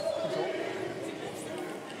 board.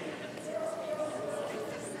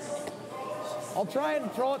 I'll try and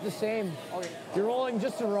throw it the same. You're rolling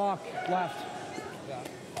just a rock left.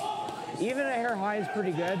 Even a hair high is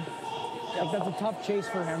pretty good. Like that's a tough chase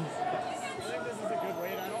for him. I think this is a good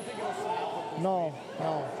weight. I don't think it'll snap. No.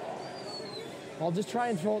 I'll just try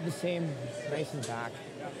and throw it the same, nice and back.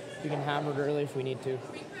 We can hammer it early if we need to.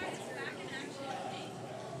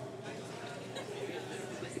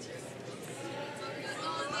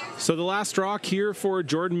 So the last rock here for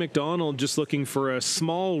Jordan McDonald, just looking for a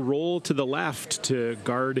small roll to the left to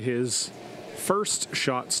guard his first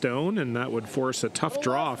shot stone, and that would force a tough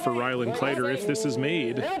draw for Rylan Kleiter if this is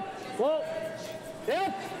made. Yep. Whoa.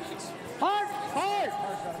 Yep. Hard.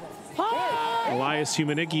 Elias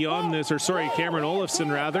Humanicki on this, or sorry, Cameron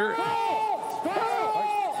Olofsson rather.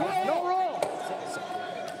 No roll.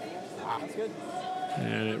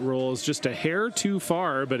 And it rolls just a hair too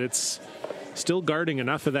far, but it's still guarding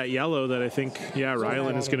enough of that yellow that I think, yeah,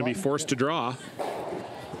 Rylan is going to be forced to draw.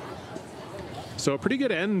 So a pretty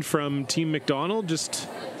good end from Team McDonald. Just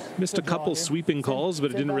missed a couple sweeping calls,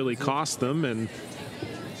 but it didn't really cost them. And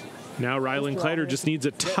now Rylan Kleiter just needs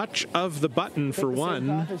a touch of the button for one.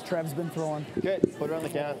 As Trev's been throwing. Okay, put her on the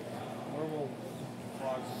can. Normal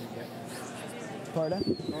hogs you get.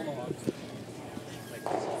 Pardon? Normal hogs.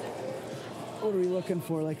 What are we looking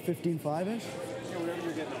for? Like 15.5-ish? Yeah, whatever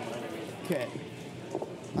you're getting on. Okay.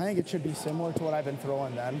 I think it should be similar to what I've been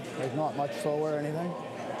throwing then. Like not much slower or anything.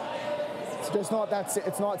 It's just not that.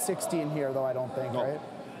 It's not 16 here though. I don't think. No. Right?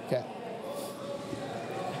 Okay.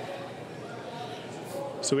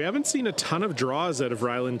 So we haven't seen a ton of draws out of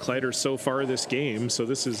Rylan Kleiter so far this game, so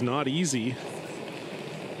this is not easy.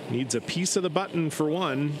 Needs a piece of the button for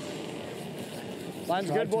one. Line's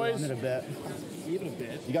Try good, to boys. run it a bit. Even a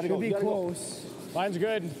bit. You gotta go. Should be You gotta go. close. Line's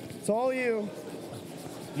good. It's all you.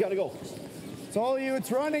 You gotta go. It's all you. It's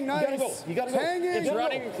running nice. gotta go. You gotta go. Hanging. It's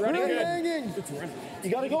running really good. hanging. You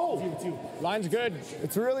gotta go. Line's good.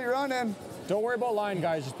 It's really running. Don't worry about line,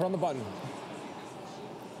 guys. Just put on the button.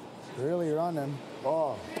 Really running.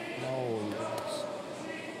 Oh. No.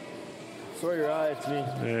 Sorry, your eye, it's me.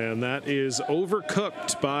 And that is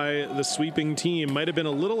overcooked by the sweeping team. Might have been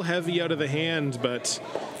a little heavy out of the hand, but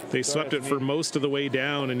they swept it for most of the way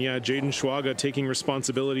down. And yeah, Jaden Schwaga taking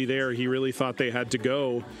responsibility there. He really thought they had to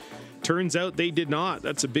go. Turns out they did not.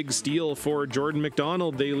 That's a big steal for Jordan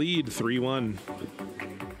McDonald. They lead 3-1.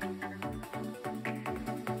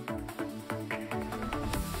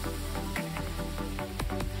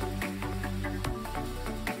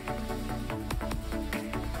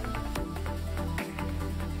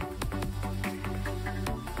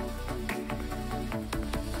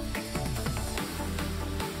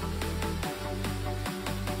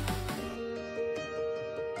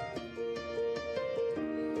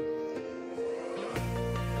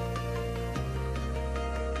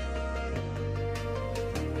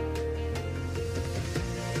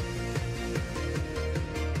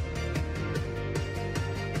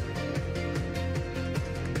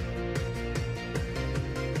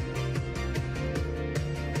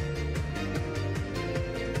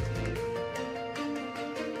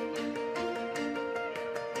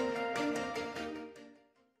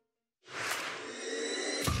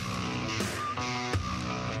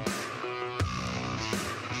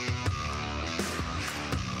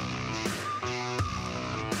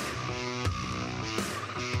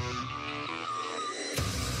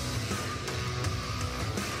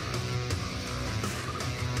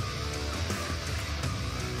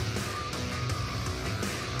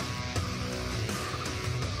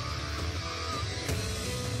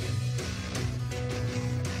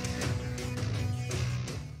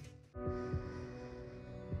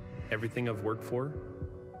 Everything I've worked for,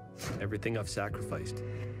 everything I've sacrificed,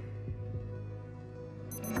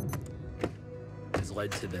 has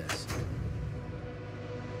led to this.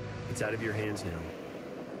 It's out of your hands now.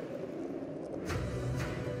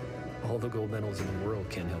 All the gold medals in the world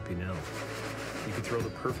can't help you now. You can throw the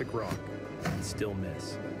perfect rock and still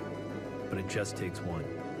miss, but it just takes one.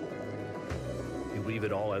 You leave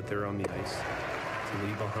it all out there on the ice to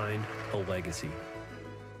leave behind a legacy.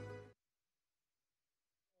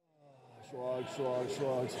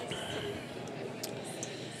 Slugs.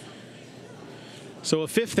 So a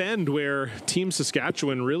fifth end where Team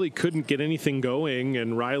Saskatchewan really couldn't get anything going,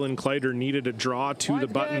 and Rylan Kleiter needed a draw to the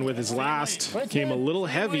button with his last. Came a little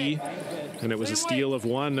heavy, and it was a steal of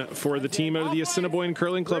one for the team out of the Assiniboine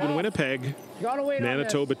Curling Club in Winnipeg.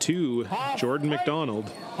 Manitoba 2, Jordan McDonald.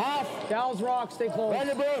 Half, Dal's rock, stay close.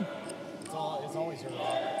 It's always your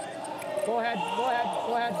rock. Go ahead.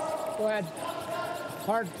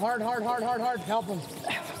 Hard. Help him.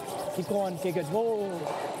 Keep going. Okay, good. Whoa.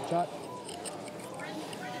 Shot.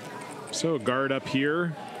 So guard up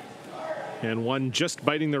here. And one just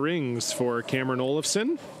biting the rings for Cameron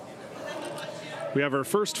Olofsson. We have our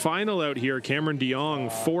first final out here. Cameron DeYoung,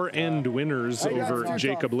 4-end winners over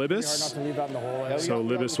Jacob Libis. So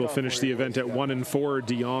Libis will finish the event at 1-4,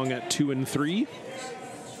 DeYoung at 2-3.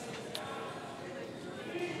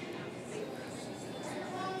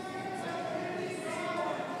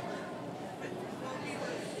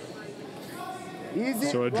 Easy.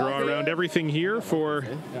 So a draw around everything here for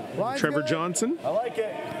Trevor Johnson. I like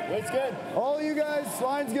it. It's good. All you guys,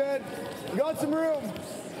 line's good. You got some room.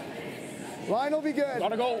 Line will be good.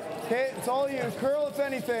 Gotta go. Okay, it's all you. Curl if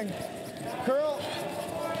anything. Curl.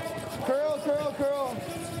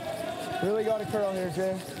 Really got to curl here,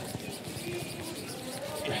 Jay.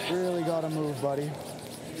 Really got to move, buddy.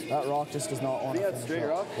 That rock just does not want to finish straight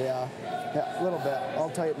rock? Yeah, a little bit. I'll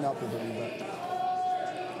tighten up a little bit.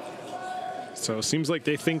 So it seems like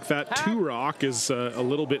they think that 2 rock is a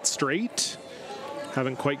little bit straight.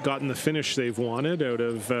 Haven't quite gotten the finish they've wanted out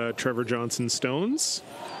of Trevor Johnson's stones.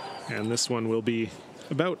 And this one will be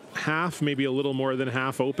about half, maybe a little more than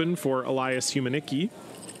half open for Elias Humanicki.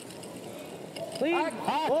 Clean.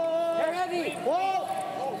 Whoa. They're heavy. Whoa.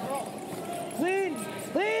 Clean.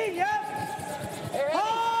 Yep.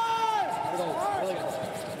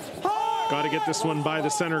 Hard. Got to get this one by the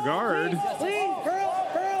center guard. Clean. Curl.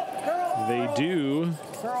 They do.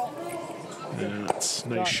 That's a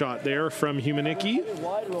nice shot there from Humanicki.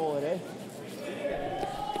 Wide roll it,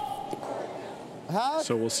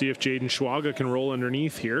 So we'll see if Jaden Schwaga can roll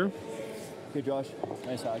underneath here. Okay, Josh.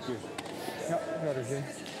 Nice hack here. Yep, got her, Jay.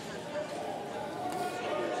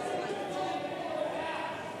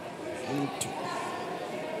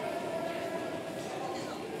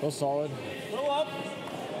 Go solid. Go up.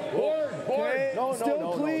 Board. Okay, No,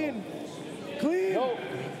 still clean. No. Clean. No.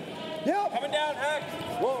 Yep. Coming down, hack.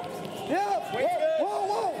 Whoa. Yep. Wait, good.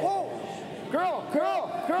 Whoa.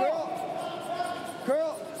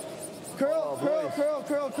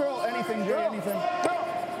 Curl. Anything, Jay, anything.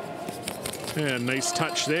 And nice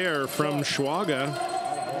touch there from Schwaga.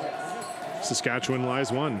 Saskatchewan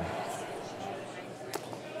lies 1.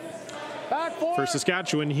 Back 4. For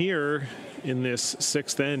Saskatchewan here in this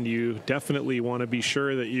 6th end, you definitely want to be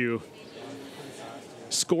sure that you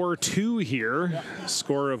score 2 here.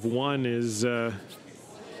 Score of 1 is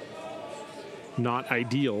not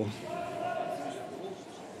ideal.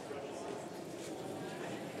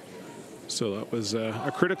 So that was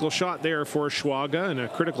a critical shot there for Schwaga and a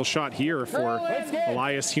critical shot here for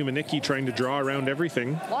Elias Humanicki, trying to draw around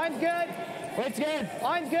everything. Line's good. Weight's good.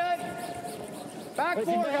 Line's good. Back 4,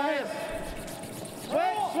 guys. Switch.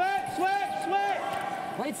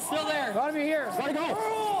 Weight's still there. Gotta be here. Gotta go.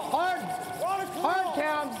 Hard,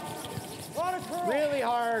 Cam. Really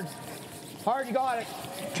hard. Hard, you got it.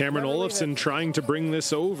 Cameron Olofsson trying to bring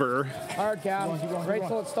this over. Hard, Cam. Right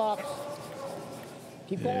till it stops.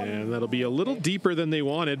 Keep going. And that'll be a little deeper than they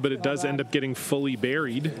wanted, but it does end up getting fully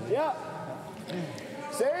buried. Yeah.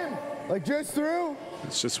 Same. Like just through.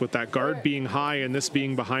 It's just with that guard being high and this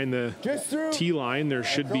being behind the T line, there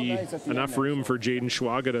should be enough room for Jaden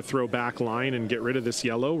Schwaga to throw back line and get rid of this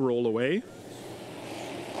yellow, roll away.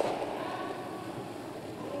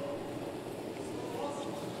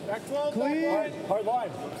 Back 12. Clean. Hard line.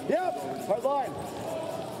 Yep. Hard line.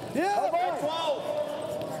 Yep. Back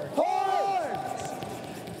 12. Hard.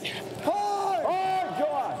 Hard. Hard,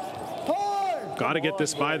 Josh. Hard. Got to get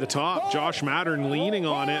this by the top. Josh Mattern leaning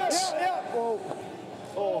on it.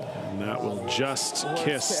 And that will just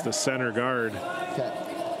kiss the center guard.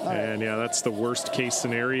 And yeah, that's the worst case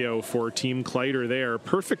scenario for Team Kleiter there.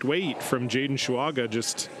 Perfect weight from Jaden Schwaga,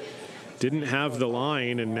 just didn't have the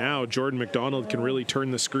line, and now Jordan McDonald can really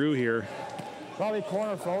turn the screw here. Probably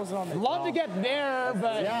corner frozen on the Love to get there,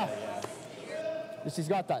 but yeah. Just he's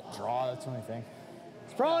got that draw, that's the only thing.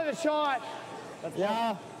 It's probably the shot.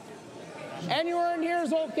 Yeah. Anywhere in here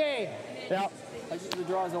is okay. Yeah. Like, the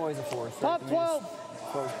draw is always a force. Right? Top 12.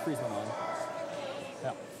 Freeze one on.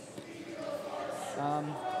 Yeah.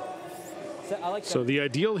 I like so the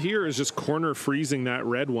ideal here is just corner freezing that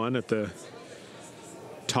red one at the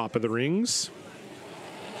top of the rings.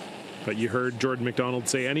 But you heard Jordan McDonald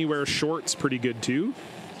say anywhere short's pretty good too.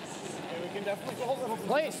 We can definitely go a little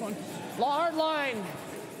Place one. Hard line.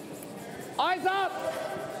 Eyes up.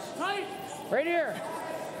 tight. Right here.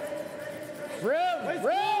 Room.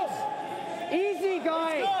 Easy,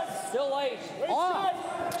 guys. Still light.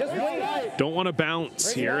 Off. Just wait. Don't want to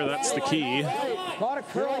bounce here. That's the key. Not a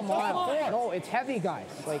curl mile. No, it's heavy, guys.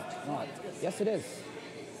 Like, yes, it is.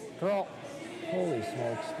 Curl. Holy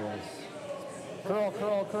smokes, boys.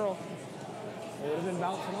 Curl. It would have been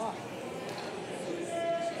bouncing off.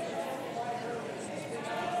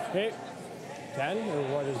 Hey, 10 or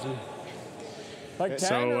what is he? Like 10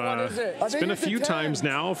 So or what is it? it's been a few times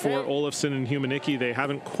now for Olofsson and Humanicki. They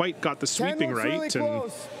haven't quite got the sweeping right,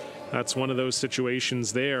 and that's one of those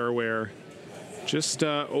situations there where just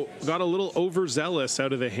got a little overzealous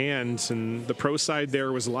out of the hand, and the pro side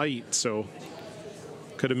there was light, so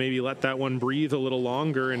could have maybe let that one breathe a little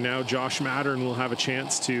longer, and now Josh Mattern will have a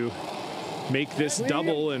chance to make this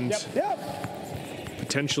double and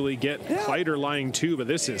potentially get Kleiter lying 2, but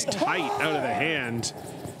this is tight out of the hand.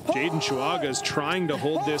 Jaden Schwaga is trying to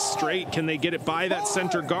hold this straight. Can they get it by that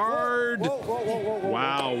center guard?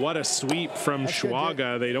 Wow, what a sweep from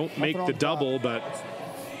Schwaga. They don't make the double, but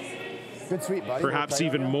good sweep, buddy. Perhaps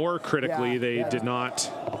even more critically, they did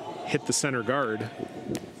not hit the center guard.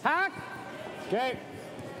 Hack. Okay.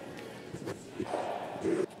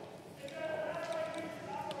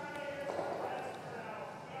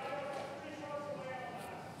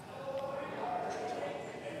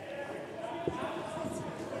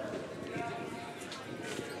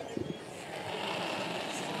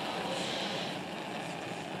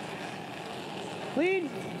 Clean.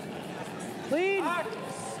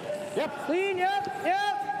 Yep. Clean, yep.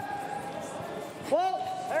 Well,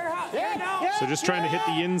 So just trying to hit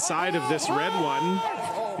the inside of this red one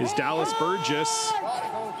is Dallas Burgess.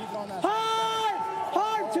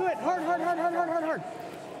 Hard to it. Hard.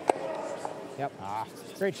 Yep.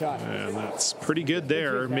 Great shot. And that's pretty good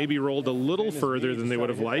there. Maybe rolled a little further than they would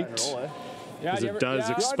have liked, because it does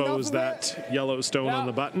expose that yellow stone on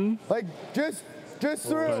the button. Like just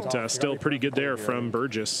through. But still pretty good there from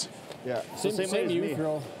Burgess. Yeah, Same weight as you me.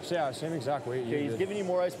 throw. Yeah, same exact weight. Okay, he's giving you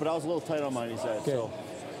more ice, but I was a little tight on mine, he said. Okay. So.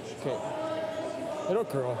 Okay. It'll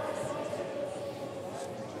curl.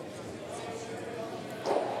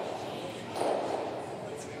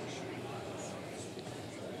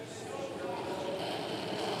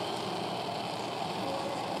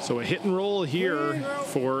 So a hit and roll here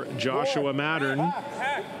for Joshua Mattern.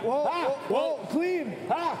 Whoa, clean.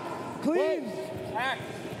 Clean.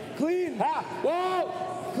 Clean. Whoa.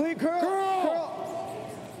 Clean, curl.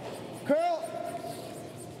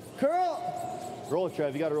 Curl. Roll it,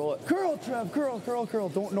 Trev. You got to roll it. Curl, Trev. Curl.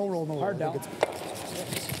 Don't, no roll. Hard down.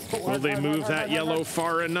 Will they move that yellow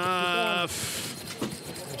far enough?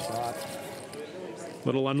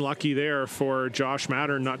 Little unlucky there for Josh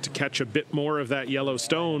Mattern not to catch a bit more of that yellow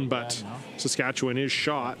stone, but Saskatchewan is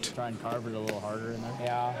shot. Try and carve it a little harder in there.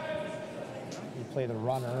 Yeah. You play the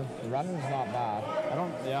runner. The runner's not bad.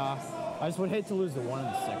 I just would hate to lose the 1 and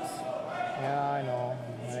the 6. Yeah, I know.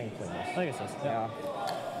 I think you play this. I guess that's, Yeah.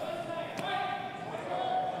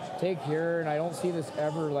 Take here, and I don't see this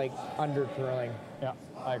ever like under curling. Yeah,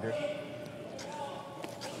 I agree.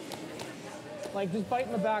 Like just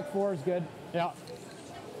biting the back 4 is good. Yeah.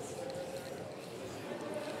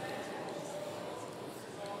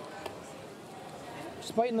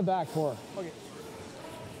 Just biting the back 4. Okay.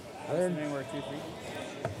 There. Anywhere 2, 3.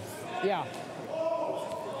 Yeah.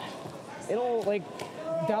 It'll like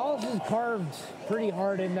Dallas is carved pretty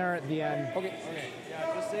hard in there at the end. Okay.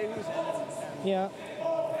 Yeah, just say who's in. Yeah.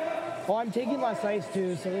 Well, I'm taking less ice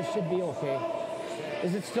too, so this should be okay.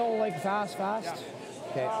 Is it still like fast? Yeah.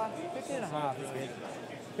 Okay. 15 and a half is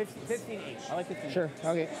good. 15-8. I like 15. Sure.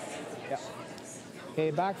 Okay. Yeah. Okay,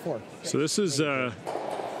 back 4. So this is a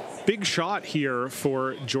big shot here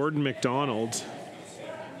for Jordan McDonald.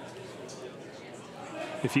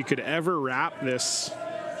 If you could ever wrap this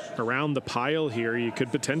around the pile here, you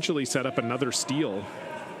could potentially set up another steal.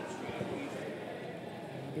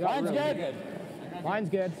 Line's good. Line's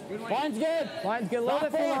good. Line's good. Line's good. A little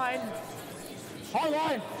bit for line. Hard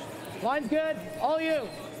line. Line's good. All you.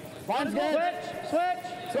 Line's good.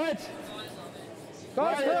 Switch.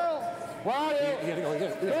 Go, curl. Where are you? You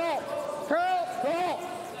gotta go. Curl.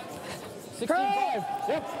 16-5.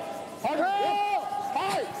 Yep. Hard.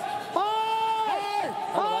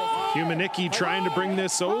 Humanicki trying to bring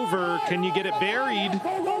this over. Can you get it buried?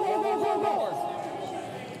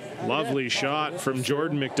 Lovely shot from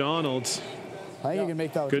Jordan McDonald. I think you can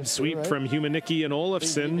make that. Good sweep from Humanicki and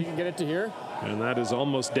Olofsson. You can get it to here. And that is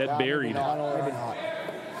almost dead buried. Maybe not.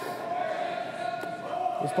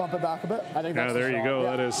 Just bump it back a bit. I think that's there you go.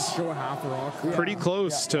 That is show half the rock. pretty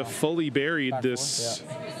close to fully buried. This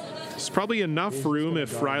is probably enough room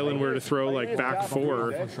if Ryland were to throw like back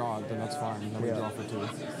 4. For shot, then that's fine. Then we draw for 2.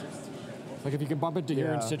 Like if you can bump it to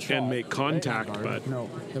here and sit shot and make contact, right? but no,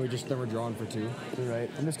 then we're drawing for 2. You're right.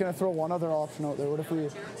 I'm just gonna throw one other option out there. What if we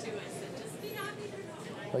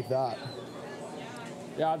like that?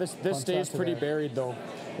 Yeah, this stays pretty buried though.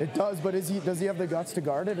 It does, but does he have the guts to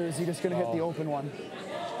guard it, or is he just gonna hit the open one?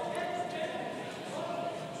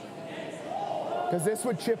 Because this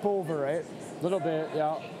would chip over, right? A little bit,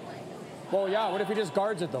 yeah. Well, yeah. What if he just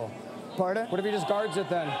guards it though? Pardon? What if he just guards it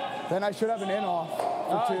then? Then I should have an in off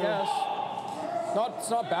for 2. I guess. It's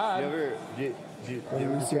not bad. Do you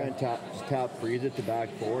ever just try and tap freeze it to back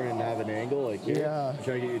 4 and have an angle like here? Yeah.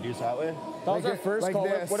 Try to get your deuce that way? That was our first like call.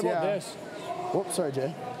 this, What about this? Whoops, sorry,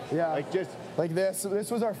 Jay. Yeah. Like just like this.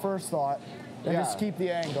 This was our first thought. And just keep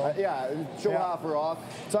the angle. show half or off.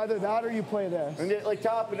 It's either that or you play this. And like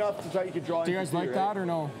tap enough to try you can draw. Do you guys like that or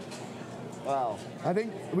no? Wow. I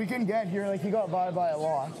think we can get here. Like he got by a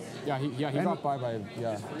lot. Yeah, he got by.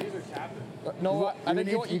 No, I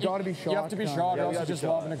think you got to be shot. You have to be shot, or else you're just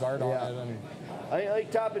lobbing a guard on it. And I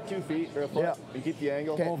like tap it 2 feet or a foot. You keep the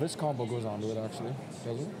angle. Oh, this combo goes onto it actually.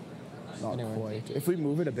 Does it? Not quite. If we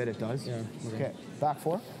move it a bit, it does. Yeah. Okay. Back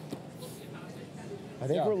 4. I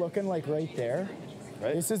think we're looking like right there.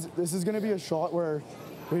 Right. This is going to be a shot where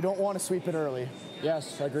we don't want to sweep it early.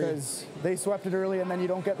 Yes, I agree. Because they swept it early and then you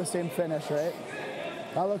don't get the same finish, right?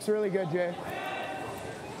 That looks really good, Jay.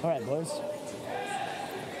 All right, boys.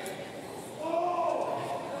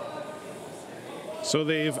 so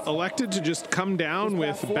they've elected to just come down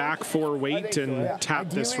with back 4 weight and tap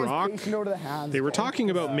this rock. They were talking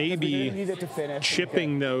about maybe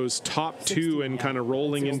chipping those top 2 and kind of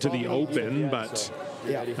rolling into the open, but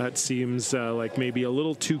that seems like maybe a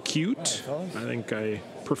little too cute. I think I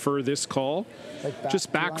prefer this call.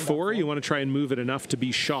 Just back 4, you want to try and move it enough to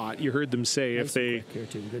be shot. You heard them say if they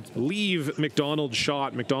leave McDonald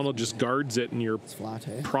shot, McDonald just guards it, and you're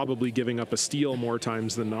probably giving up a steal more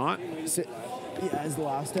times than not. Yeah, is the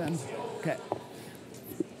last end. Okay.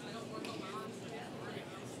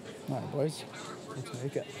 All right, boys. Let's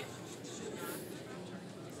make it.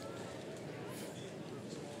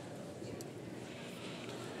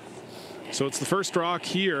 So it's the first rock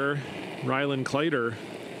here. Ryland Kleiter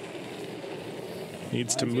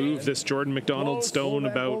needs to move this Jordan McDonald stone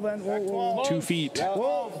about 2 feet.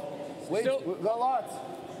 Whoa. Wait, we got lots.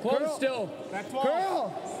 Close still. Back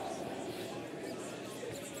 12.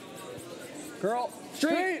 Girl.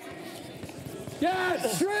 Straight.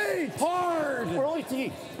 Yes. Straight. Hard. Early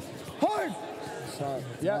tee. Hard. not.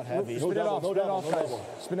 Yeah, not heavy. Spin it off. Spin it off, guys.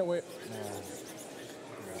 Spin it weight.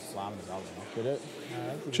 Slam the belt. Did it?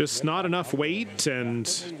 Just not enough weight, and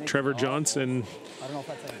Trevor Johnson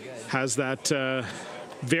has that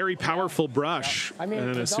very powerful brush. I mean,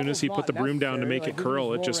 and the as soon as he put the broom down to make it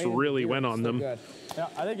curl, it just really went on them. Yeah,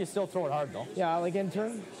 I think you still throw it hard though. Yeah, like in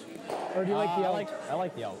turn. Or do you like the out? I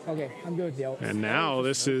like the out. Okay, I'm good with the out. And now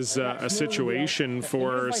this is a situation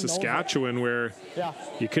for Saskatchewan where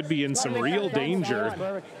you could be in some real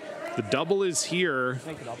danger. The double is here.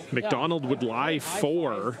 McDonald would lie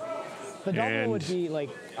 4. The double would be like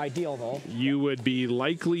ideal though. You would be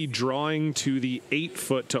likely drawing to the 8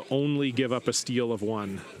 foot to only give up a steal of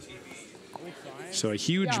 1. So a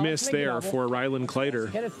huge miss there for Ryland Kleiter.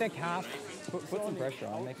 Hit a thick half. Put some pressure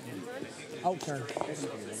on. Make out turn.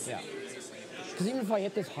 Yeah. Because even if I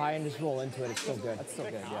hit this high and just roll into it, it's still good. That's still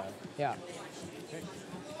good, yeah.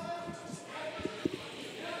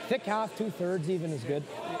 Thick half, 2/3 even is good.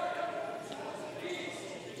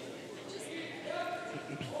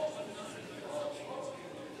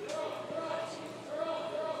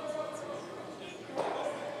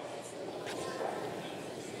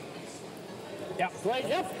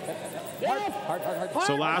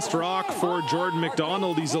 So last rock for Jordan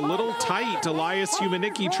McDonald. He's a little tight. Elias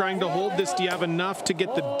Humanicki trying to hold this. Do you have enough to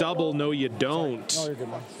get the double? No, you don't.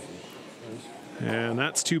 And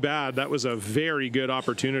that's too bad. That was a very good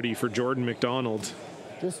opportunity for Jordan McDonald.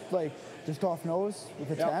 Just off nose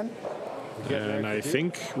with a 10. And I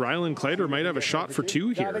think Ryland Kleiter might have a shot for 2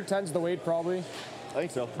 here. Yeah, I think 10's the weight probably. I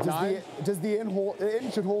think so. Does the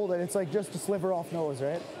in should hold it? It's like just a sliver off nose,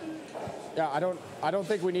 right? Yeah, I don't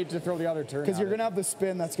think we need to throw the other turn. Because you're gonna have the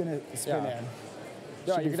spin that's gonna spin in.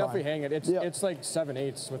 Yeah, you can definitely hang it. It's like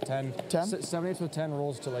 7/8 with 10. 10? 7/8 with 10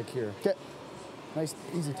 rolls to like here. Okay. Nice,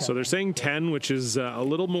 easy 10. So they're saying 10, which is a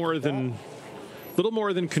little more than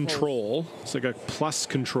control. It's like a plus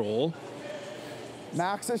control.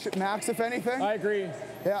 Max if anything. I agree.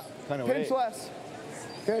 Yeah. Pinch less.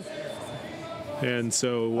 Good. And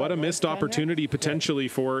so what a missed opportunity potentially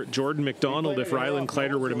for Jordan McDonald if Ryland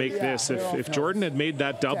Kleiter were to make this. If Jordan had made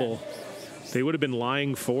that double, they would have been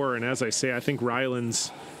lying 4. And as I say, I think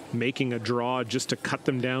Ryland's making a draw just to cut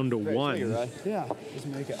them down to 1. Yeah, just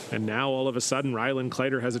make it. And now all of a sudden Ryland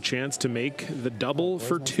Kleiter has a chance to make the double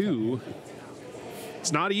for 2.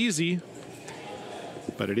 It's not easy,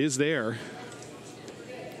 but it is there.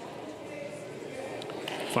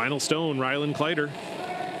 Final stone, Ryland Kleiter.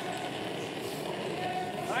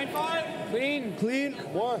 9-5. Clean.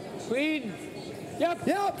 More. Clean. Yep.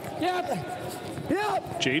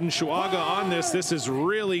 Jaden Schwaga on this. This is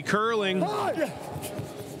really curling. Hard, guys.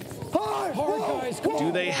 Come on.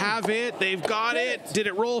 Do they have it? They've got it. Did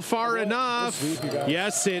it roll far enough?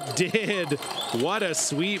 Yes, it did. What a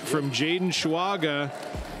sweep from Jaden Schwaga.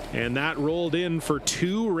 And that rolled in for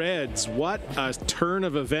 2 reds. What a turn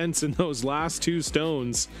of events in those last 2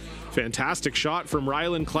 stones. Fantastic shot from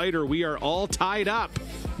Ryland Kleiter. We are all tied up.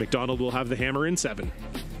 McDonald will have the hammer in 7.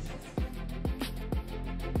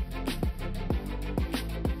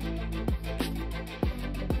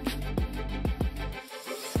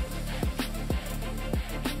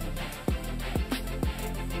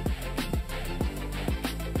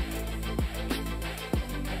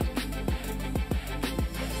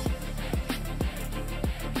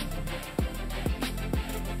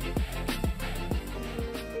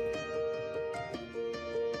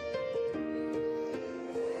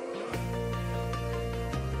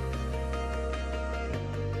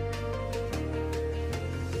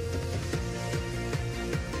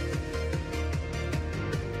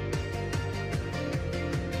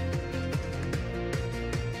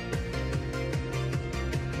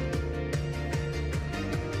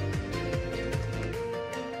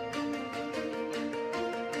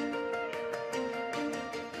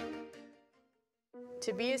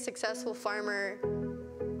 To be a successful farmer,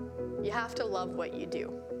 you have to love what you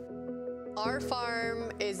do. Our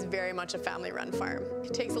farm is very much a family-run farm.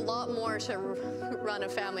 It takes a lot more to run a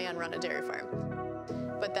family and run a dairy farm.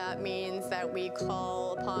 But that means that we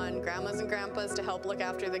call upon grandmas and grandpas to help look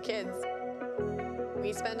after the kids.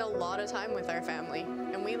 We spend a lot of time with our family,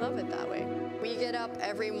 and we love it that way. We get up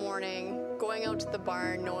every morning, going out to the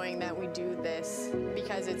barn, knowing that we do this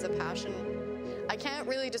because it's a passion. I can't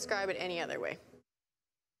really describe it any other way.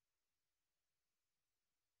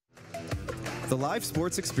 The live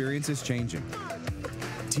sports experience is changing.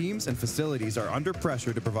 Teams and facilities are under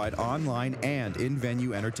pressure to provide online and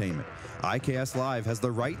in-venue entertainment. IKS Live has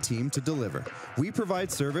the right team to deliver. We provide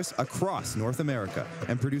service across North America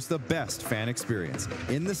and produce the best fan experience,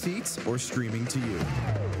 in the seats or streaming to you.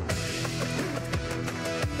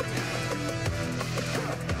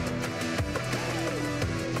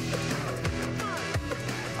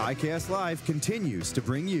 IKS Live continues to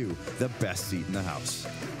bring you the best seat in the house.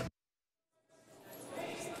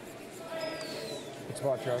 Good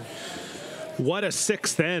spot, Trev. What a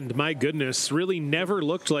sixth end, my goodness. Really never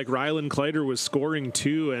looked like Rylan Kleiter was scoring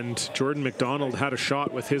two, and Jordan McDonald had a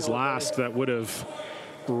shot with his last that would have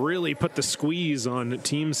really put the squeeze on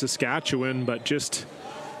Team Saskatchewan, but just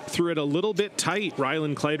threw it a little bit tight.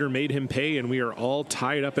 Rylan Kleiter made him pay, and we are all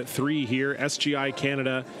tied up at 3 here. SGI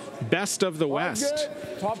Canada, best of the West.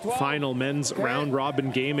 Final men's round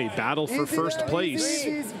robin game, a battle for first place.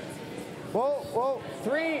 Whoa, whoa.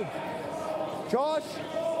 3. Josh.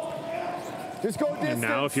 Just go distance. And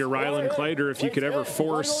now if you're Rylan Kleiter, if you could ever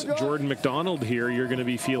force Jordan McDonald here, you're going to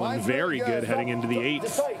be feeling very good heading into the 8th.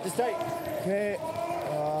 Just tight. Okay.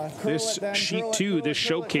 This sheet 2, this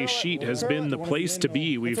showcase sheet has been the place to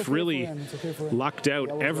be. We've really lucked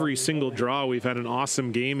out every single draw. We've had an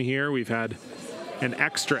awesome game here. We've had an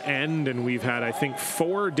extra end, and we've had, I think,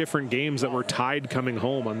 4 different games that were tied coming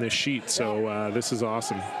home on this sheet. So this is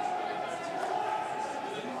awesome.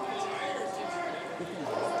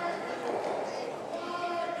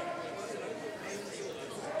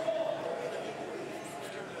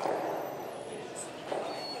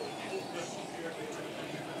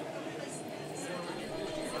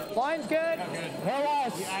 Line's good. Hair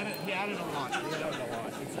loss. He added a lot.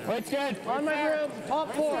 It's good. On my group.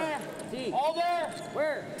 Top 4. T. All there.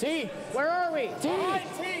 Where? T. Where are we? T. Behind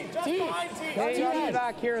T. Just behind T. Okay, you gotta be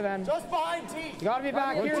back here then. Just behind T. You gotta be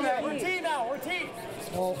back here then. We're T now. We're T.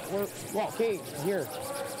 Well, okay, here.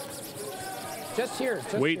 Just here.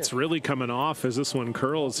 Just Weight's here. really coming off as this one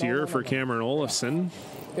curls here for Cameron Olofsson.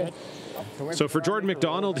 Good. So for Jordan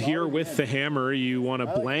McDonald here with the hammer, you want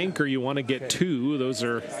to blank or you want to get 2. Those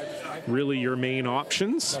are really your main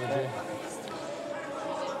options. Okay,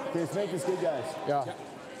 let's make this good, guys. Yeah.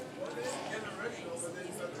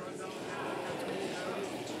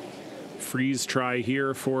 Freeze try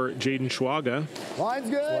here for Jaden Schwaga. Line's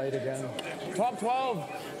good. Light again. Top 12.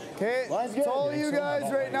 Okay, it's all you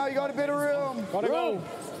guys right now. You got a bit of room. Gotta go.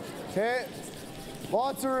 Okay,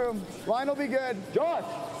 lots of room. Line will be good. Josh.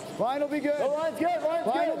 Line will be good. The line's good.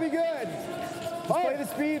 Line will be good. Just play the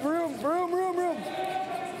speed. Room.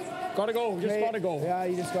 Gotta go. Just gotta go. Yeah,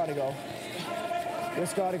 you just gotta go.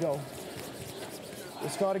 Just gotta go.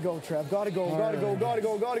 Just gotta go, Trev. Gotta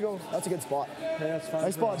go. That's a good spot. Yeah, that's fine.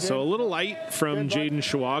 Nice spot, Jay. So a little light from Jaden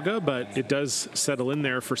Schwaga, but it does settle in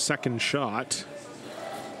there for second shot.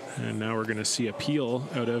 And now we're going to see a peel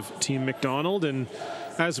out of Team McDonald. And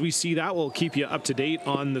as we see that, we'll keep you up to date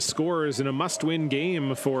on the scores in a must-win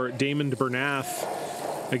game for Damon Bernath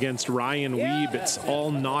against Ryan Wiebe. It's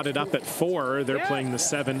all knotted up at 4. They're playing the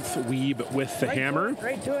 7th. Wiebe with the hammer.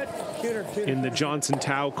 Right to it. Shooter. In the Johnson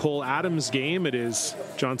Tao Cole Adams game, it is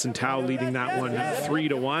Johnson Tao leading that one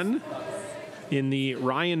 3-1. In the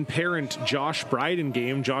Ryan Parent Josh Bryden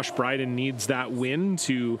game, Josh Bryden needs that win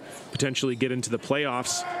to potentially get into the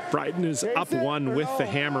playoffs. Bryden is up 1 with the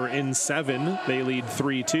hammer in 7. They lead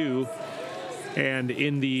 3-2. And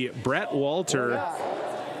in the Brett Walter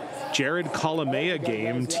Jared Kolomea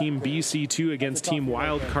game, Team BC2 against Team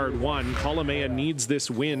Wildcard 1. Kolomea needs this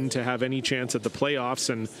win to have any chance at the playoffs,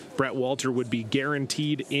 and Brett Walter would be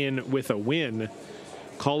guaranteed in with a win.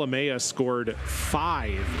 Kolomea scored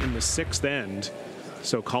 5 in the 6th end.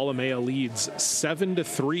 So Kolomea leads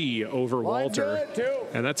 7-3 over Walter.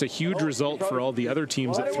 And that's a huge result for all the other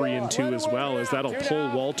teams at 3-2 as well, as that'll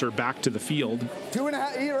pull Walter back to the field.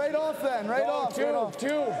 2.5, right off then, right off.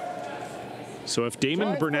 Two. So if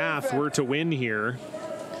Damon Bernath were to win here,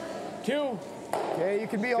 2. Okay, you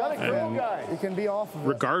can be off. You can be off of it.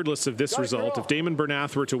 Regardless of this result, if Damon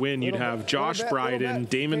Bernath were to win, you'd have Josh Bryden,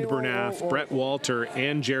 Damon Bernath, Brett Walter,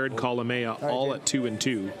 and Jared Kolomea all at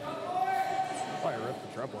 2-2.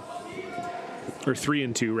 Or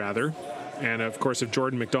 3-2 rather. And of course, if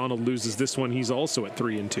Jordan McDonald loses this one, he's also at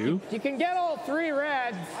 3-2. You can get all 3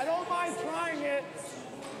 reds. I don't mind trying it.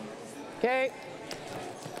 Okay.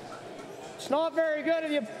 It's not very good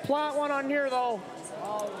if you plant one on here though.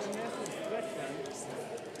 Oh, we missed the switch then.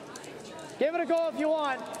 Give it a go if you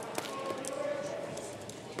want.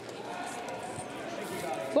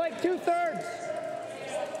 It's like 2/3.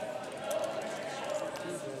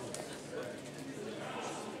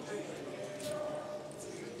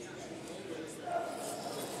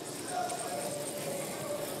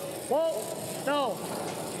 Whoa, no.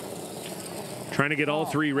 Trying to get all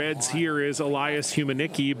 3 reds here is Elias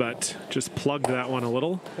Humanicki, but just plugged that one a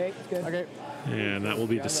little. Okay, good. Okay. And that will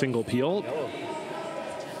be the single peel.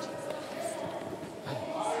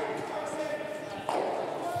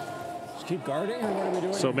 Just keep guarding, or what are we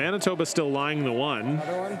doing? So Manitoba still lying the 1.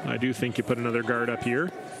 I do think you put another guard up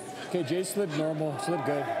here. Okay, Jay slid normal, slid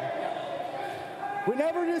good. We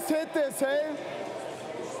never just hit this, hey?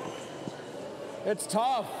 It's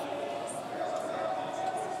tough.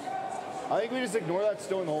 I think we just ignore that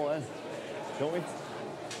stone the whole end, don't we?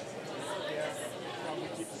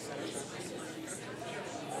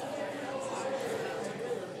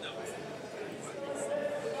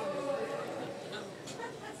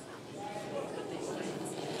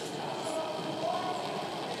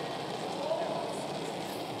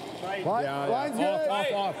 Line's good.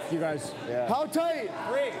 Off, you guys. Yeah. How tight?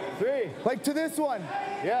 Three. Like to this one?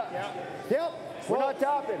 Yeah. Yep. We're not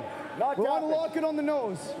tapping. Not We want tapping. to lock it on the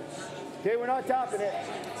nose. Okay, we're not tapping it.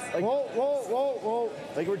 Like, Whoa.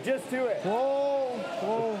 like we're just to it.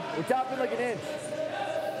 Whoa. We're tapping like an inch.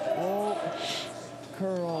 Whoa.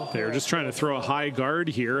 Curl. They're just trying to throw a high guard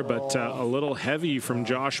here, but a little heavy from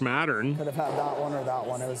Josh Mattern. Could have had that one or that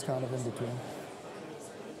one. It was kind of in between.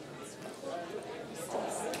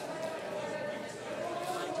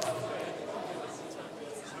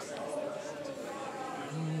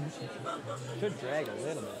 Could drag a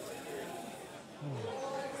little bit.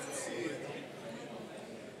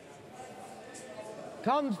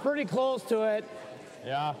 Comes pretty close to it.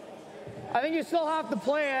 Yeah. I think you still have to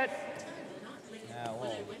play it. Yeah,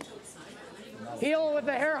 well. Heel with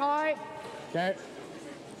the hair high. Okay.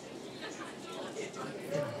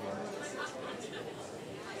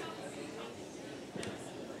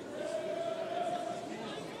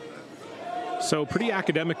 So pretty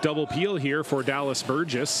academic double peel here for Dallas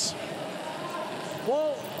Burgess.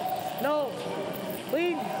 Whoa. No.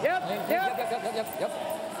 Lead. Yep.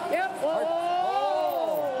 Whoa.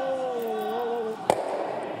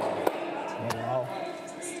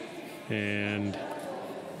 And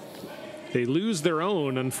they lose their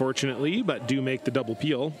own, unfortunately, but do make the double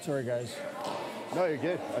peel. Sorry, guys. No, you're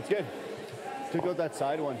good. That's good. Took out that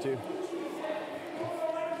side one too.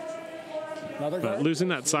 But losing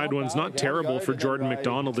that side one's not terrible for Jordan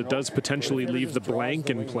McDonald. It does potentially leave the blank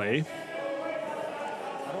in play.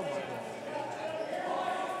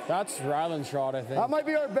 That's Ryland's shot, I think. That might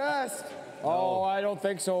be our best. Oh, I don't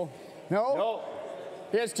think so. No? No.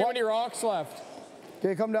 He has too many rocks left.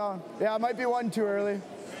 Okay, come down. Yeah, it might be one too early.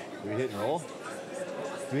 Do we hit and roll? Do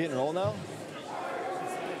we hit and roll now?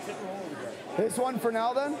 This one for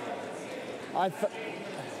now then?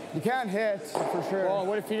 You can't hit, for sure. Oh,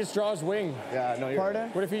 what if he just draws wing? Yeah, no, you're Pardon?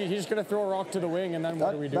 What if he's just going to throw a rock to the wing, and then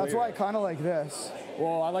what do we do? That's why I kind of like this.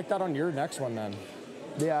 Well, I like that on your next one, then.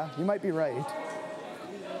 Yeah, you might be right.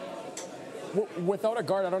 Without a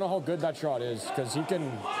guard, I don't know how good that shot is, because he can...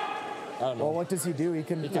 I don't know. Well, what does he do? He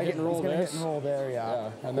can hit and roll He's gonna this. hit and roll there,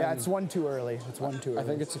 yeah. And Yeah, then- it's one too early. It's one too early. I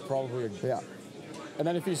think it's probably a... Yeah. And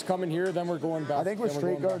then if he's coming here, then we're going back. I think we're then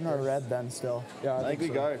straight going guarding back our there. red then still. Yeah, I think we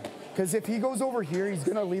so. guard. Because if he goes over here, he's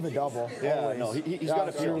going to leave a double. Yeah, always. no, he's Yeah, got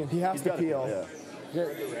to peel. He has to peel. Yeah.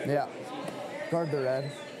 Yeah. Guard the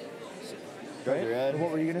red. Guard the red.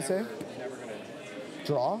 What were you going to say?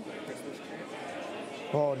 Draw?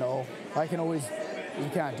 Oh, no. I can always... You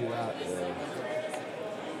can't do that.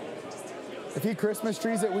 If he Christmas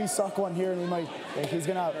trees it, we suck one here, and we might... Like, he's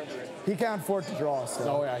going to... He can't afford to draw still.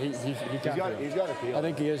 Oh, yeah, he can't. He's got to peel. I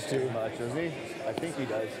think he is, too. Much, doesn't he? I think he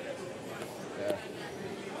does. Yeah.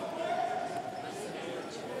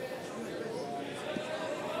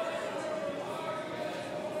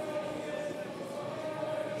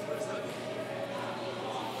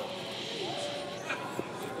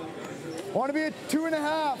 Want to be at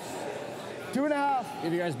 2.5. 2.5.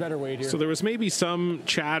 Give you guys better weight here. So there was maybe some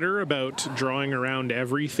chatter about drawing around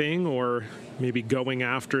everything or maybe going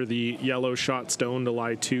after the yellow shot stone to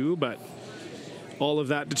lie 2, but all of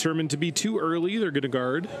that determined to be too early. They're going to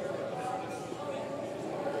guard.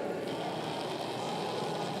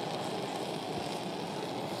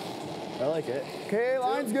 I like it. Okay,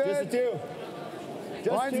 line's good. Just a 2.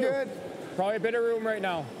 Just Line's 2. good. Probably a bit of room right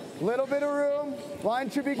now. Little bit of room. Line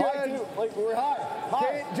should be good. High 2. Like, we're high.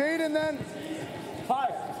 High. Jaden then.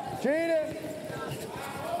 High. Jaden.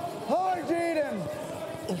 Hard, Jaden.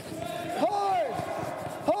 Hard.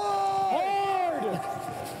 Hard.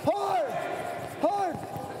 Hard. Hard.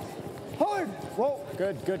 Hard. Whoa.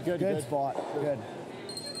 Good. Good spot. Good.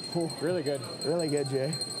 Cool. Really good. Really good,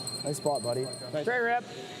 Jay. Nice spot, buddy. Straight rip.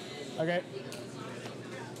 Okay.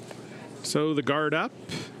 So the guard up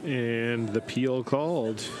and the peel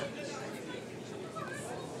called.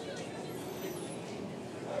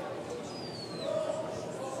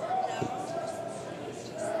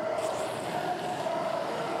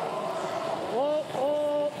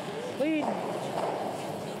 Whoa.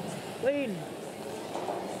 Lead.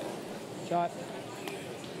 Shot.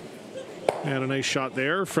 And a nice shot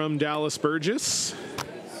there from Dallas Burgess.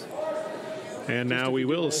 And now we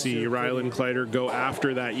will see Ryland Kleiter go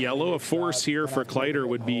after that yellow. A force here for Kleiter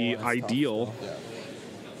would be ideal.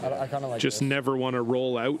 I kind of like Just this. never want to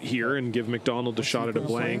roll out here and give McDonald a shot at a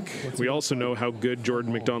blank. We also know how good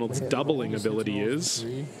Jordan McDonald's doubling ability is.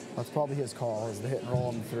 That's probably his call, is the hit and roll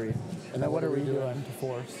on the 3. And then what are we doing to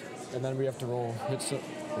force? And then we have to roll.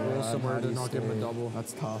 Roll somewhere to not give him a double.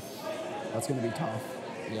 That's tough. That's going to be tough.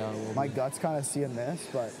 Yeah. My gut's kind of seeing this,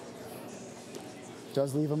 but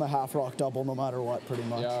does leave him a half rock double no matter what, pretty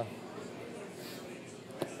much. Yeah.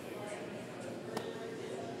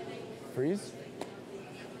 Freeze.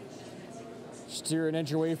 Steer an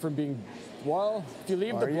inch away from being, well, if you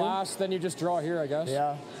leave the blast, then you just draw here, I guess.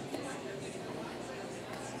 Yeah.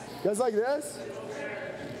 Guys like this?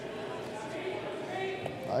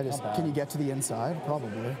 Can you get to the inside?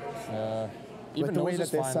 Probably. Even With the way nose that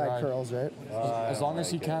is this fine, side right? curls, right? As long as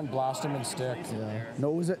he can't blast him and stick. Yeah.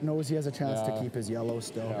 Knows he has a chance to keep his yellow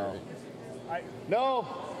still. No.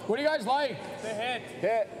 What do you guys like? The hit.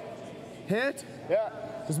 Hit. Hit? Yeah.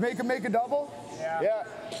 Does make him make a double? Yeah.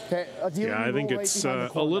 Okay. Yeah, I think it's a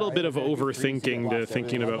little bit of overthinking to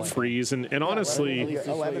thinking about freeze. And honestly,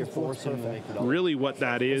 really what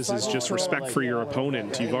that is just respect for your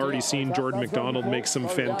opponent. You've already seen Jordan McDonald make some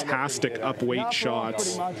fantastic upweight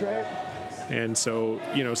shots. And so,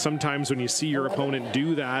 you know, sometimes when you see your opponent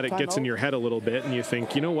do that, it gets in your head a little bit and you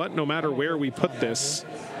think, you know what, no matter where we put this,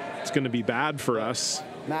 it's going to be bad for us.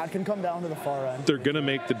 Matt can come down to the far end. They're going to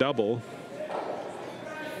make the double.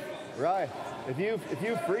 Right. If you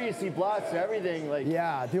freeze, he blasts everything. Like,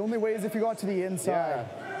 yeah, the only way is if you got to the inside.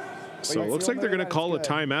 So it looks like they're going to call a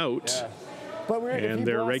timeout. And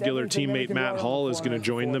their regular teammate Matt Hall is going to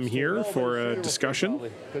join them here for a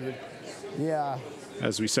discussion. Yeah.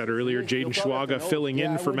 As we said earlier, Jaden Schwaga filling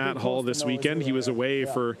in for Matt Hall this weekend. He was away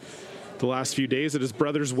for the last few days at his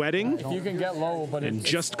brother's wedding. If you can get low, but and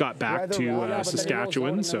just got back to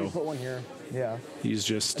Saskatchewan, so he's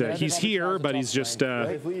just he's here, but he's just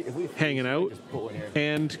hanging out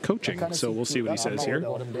and coaching. So we'll see what he says here.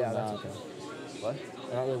 What?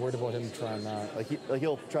 I'm not really worried about him trying that. Like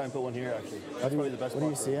he'll try and put one here, actually. That's probably the best What do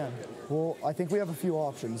you see? Well, I think we have a few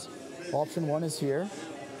options. Option 1 is here.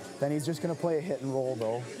 Then he's just going to play a hit and roll,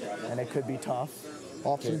 though, and it could be tough.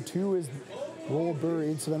 Option 2 is roll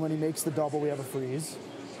buried, so then when he makes the double, we have a freeze.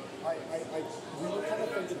 We were kind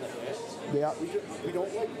of thinking the hit. Yeah. We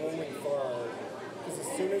don't like rolling far, because as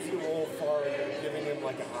soon as you roll far, you're giving him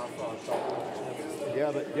like a half rock double.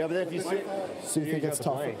 Yeah, but then if you see, so you think it's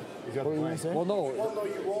tough? What were you going to say? Well, no,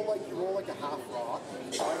 you roll like a half rock.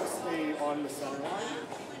 Try to stay on the center line.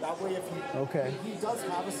 That way, if he does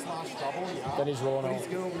have a slash double, then he's rolling out. He's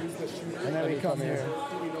going to lose the shooter. And then we come here.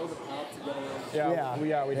 Do we know the path to get around?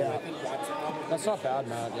 Yeah, we do. I think that's not bad,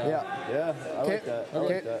 Matt. Yeah, I like that. I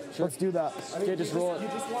like that. Sure. Let's do that. Okay, just roll it. You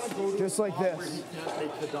just want to go to just like this. where you can't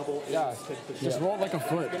take the double. Yeah, just roll it like a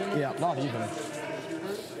foot. Yeah, not even.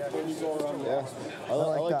 Yeah, then you go around. Yeah, I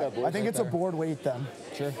like that. I think it's a board weight then.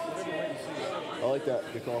 Sure. I like that.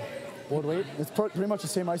 Good call. Board weight? It's pretty much the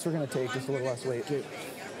same ice we're going to take, just a little less weight.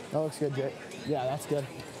 That looks good, Jay. Yeah, that's good.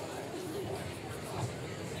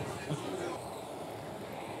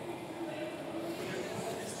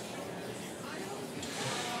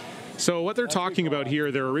 So what they're talking about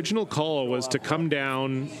here, their original call was to come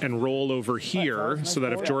down and roll over here so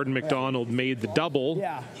that if Jordan McDonald made the double,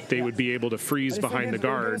 they would be able to freeze behind the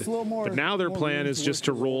guard. But now their plan is just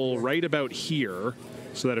to roll right about here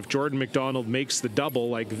so that if Jordan McDonald makes the double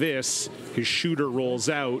like this, his shooter rolls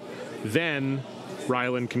out, then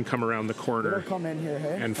Ryland can come around the corner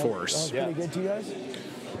and force. That was pretty good to you guys?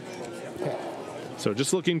 Okay. So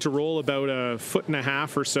just looking to roll about 1.5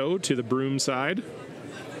 feet or so to the broom side.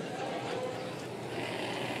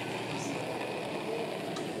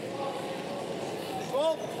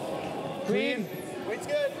 Clean. Weight's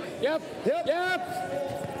good. Yep.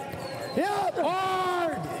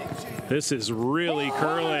 Hard. This is really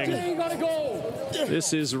curling. You gotta go.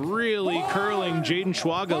 This is really curling. Jaden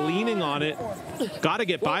Schwaga leaning on it. Got to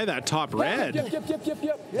get by that top red.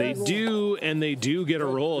 Yep. They do, and they do get a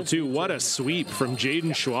roll, too. What a sweep from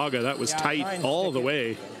Jaden Schwaga. That was tight all the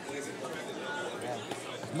way.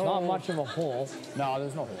 Not much of a hole. No,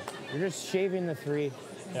 there's no hole. You're just shaving the 3.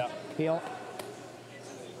 Yeah. Peel.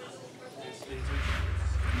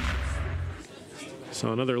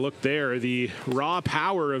 So another look there. The raw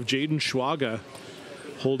power of Jaden Schwaga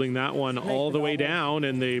holding that one all the way down,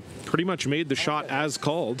 and they pretty much made the shot as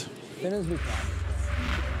called. Thin as we can.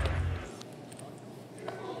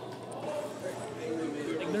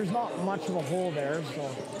 There's not much of a hole there, so.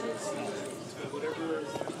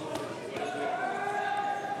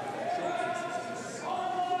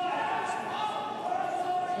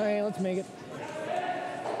 All right, let's make it.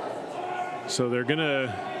 So they're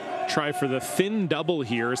gonna try for the thin double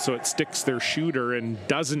here so it sticks their shooter and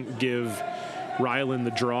doesn't give Ryland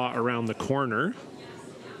the draw around the corner.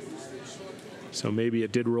 So maybe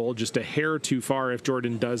it did roll just a hair too far if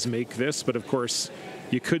Jordan does make this, but of course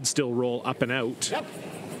you could still roll up and out. Yep.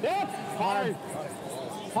 Yep. Hard.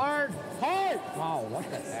 Hard. Hard. Wow,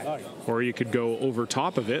 what the heck? Or you could go over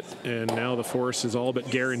top of it, and now the force is all but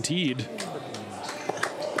guaranteed.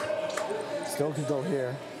 Still could go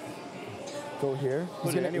here. Go here.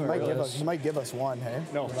 He might give us one, hey?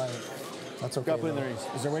 No. That's okay. Got to put in the rings.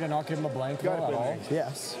 Is there a way to not give him a blank Got to though, put at in the all? rings.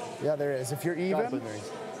 Yes. Yeah, there is. If you're Got to even. put in the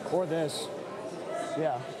rings. Or this.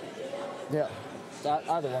 Yeah. Yeah.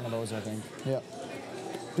 Either one of those, I think. Yeah.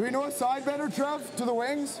 Do we know a side better, Trev, to the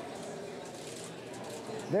wings?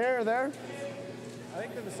 There. I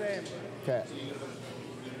think they're the same. Okay.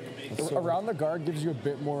 Around the guard gives you a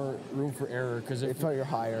bit more room for error because if you're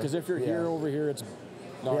higher. Because if you're here over here, it's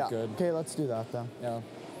not good. Okay, let's do that then. Yeah. All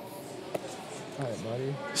right,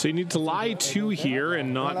 buddy. So you need to lie two here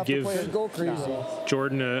and not give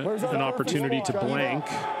Jordan an opportunity to blank.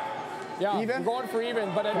 Yeah, we're going for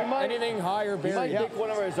even, but anything higher, He might bury. take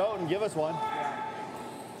one of ours out and give us one.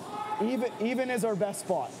 Even is our best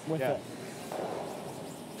spot with it.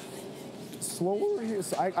 Slower here.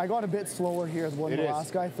 So I got a bit slower here than the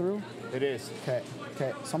last guy threw. It is. Okay.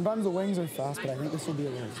 Sometimes the wings are fast, but I think this will be a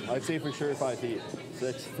little slow. I'd say for sure 5 feet.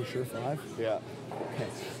 6. For sure 5? Yeah. Okay.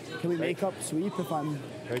 Can we make up sweep if I'm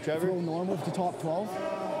throwing normal to top 12?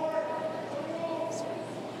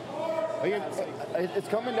 It's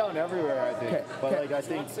coming down everywhere, I think. But like I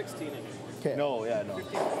think 16 inches. Okay. No.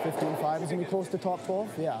 15.5 is gonna be close to top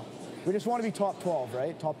 12. Yeah. We just want to be top 12,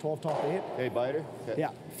 right? Top 12, top 8. Hey, biter. Yeah.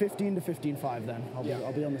 15 to 15.5 then. I'll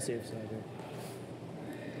be on the safe side here.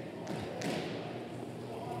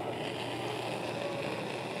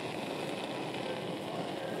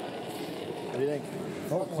 What do you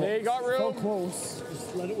think? Hey, got room. So close.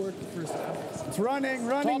 Just let it work the first half. It's running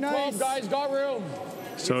Top nice. 12 guys got room.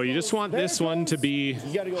 So you just want this one to be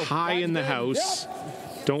high in the house.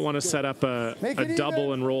 Don't want to set up a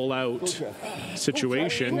double and roll out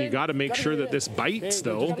situation. You got to make sure that this bites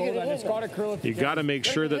though. You got to make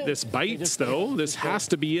sure that this bites though. This has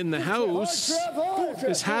to be in the house.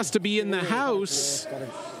 This has to be in the house.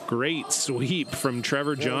 Great sweep from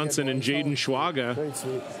Trevor Johnson and Jaden Schwaga.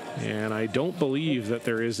 And I don't believe that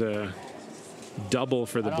there is a double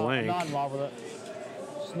for the blank. I'm not in love with it.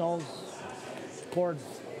 Snows. Cords.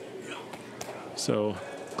 So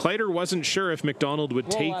Kleiter wasn't sure if McDonald would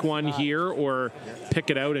take one here or pick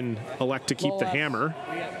it out and elect to keep the hammer.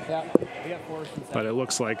 But it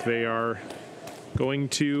looks like they are going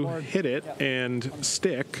to hit it and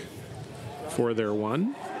stick for their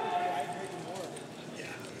one.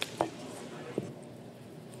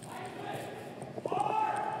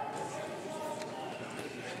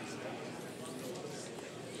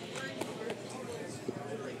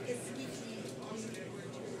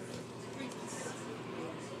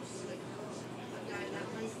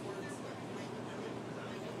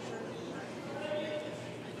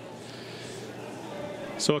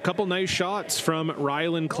 So a couple nice shots from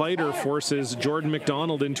Ryland Kleiter forces Jordan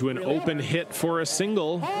McDonald into an open hit for a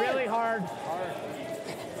single. Really hard.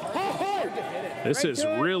 This is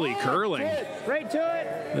really curling. Right to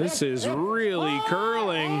it. This is really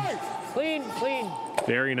curling. Clean.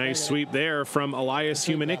 Very nice sweep there from Elias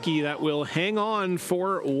Humanicki that will hang on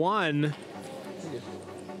for one.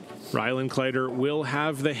 Ryland Kleiter will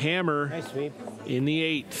have the hammer in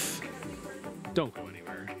the 8th. Don't go anywhere.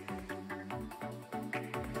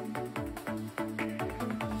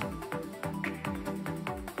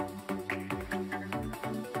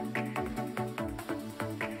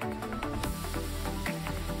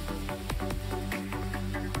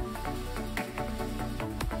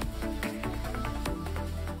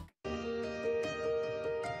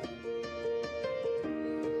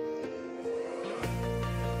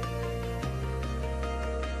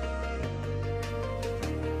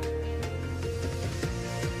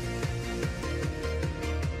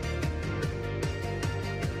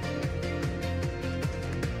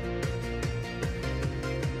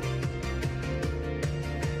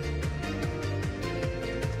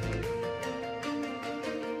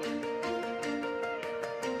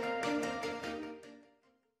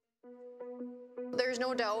 There's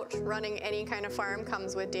no doubt running any kind of farm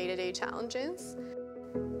comes with day-to-day challenges.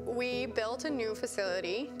 We built a new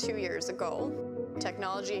facility 2 years ago.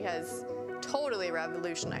 Technology has totally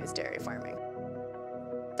revolutionized dairy farming.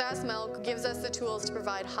 Fast Milk gives us the tools to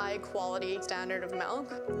provide high quality standard of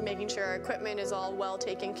milk, making sure our equipment is all well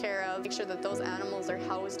taken care of, make sure that those animals are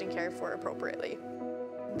housed and cared for appropriately.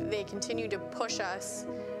 They continue to push us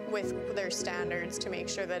with their standards to make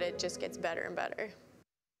sure that it just gets better and better.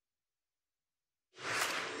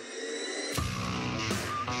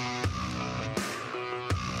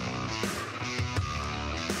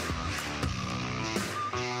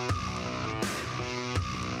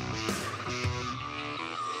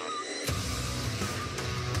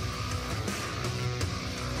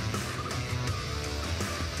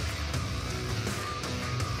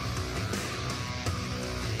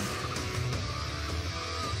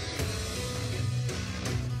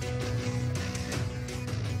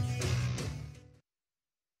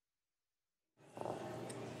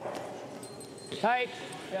 Tight.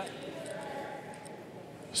 Yeah.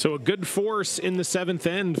 So a good force in the 7th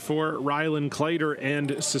end for Ryland Kleiter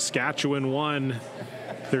and Saskatchewan 1.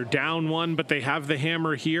 They're down 1, but they have the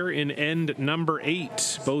hammer here in end number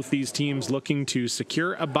 8. Both these teams looking to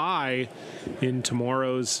secure a bye in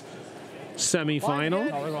tomorrow's semifinal.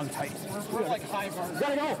 Oh, we're going tight. We're like high guard.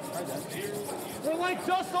 Gotta go. We're like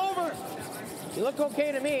just over. You look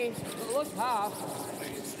okay to me. You look half.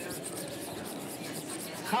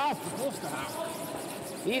 Half. Close to half.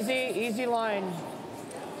 Easy line.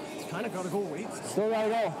 Kind of got to go weight. Still gotta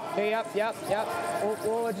go. Okay, yep.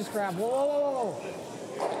 Whoa, just grab. Whoa.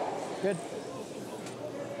 Good.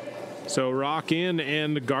 So rock in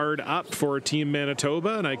and guard up for Team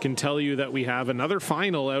Manitoba, and I can tell you that we have another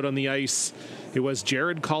final out on the ice. It was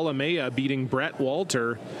Jared Kalamea beating Brett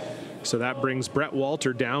Walter. So that brings Brett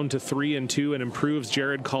Walter down to 3-2 and improves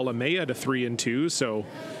Jared Kalamea to 3-2. So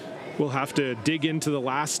we'll have to dig into the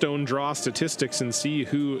last stone draw statistics and see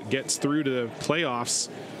who gets through to the playoffs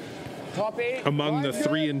among the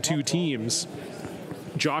 3-2 teams.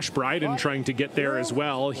 Josh Bryden trying to get there as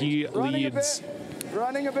well. He leads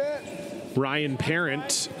Running a bit. Ryan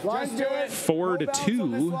Parent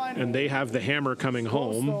 4-2, and they have the hammer coming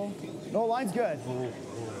home. No, line's good.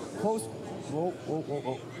 Close.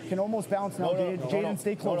 Whoa. Can almost bounce now, Jaden.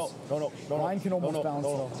 Stay close. No. Line can almost bounce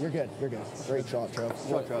though. You're good. Great shot, Trev.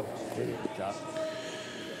 Good shot.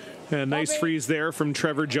 A nice freeze there from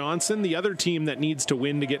Trevor Johnson. The other team that needs to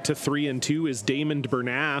win to get to 3-2 is Damon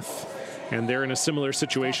Bernath. And they're in a similar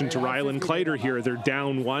situation to Ryland Kleiter here. They're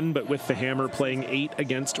down 1, but with the hammer playing 8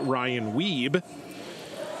 against Ryan Wiebe.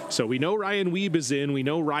 So we know Ryan Wiebe is in. We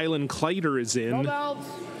know Ryland Kleiter is in.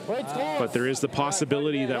 But there is the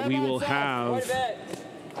possibility that we will have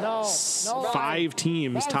 5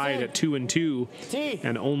 teams tied at 2-2,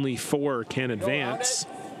 and only 4 can advance.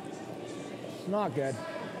 Not good.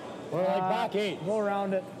 We're like back 8. Go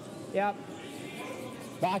around it. Yep.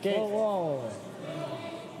 Back 8. Whoa.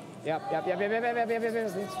 Yep.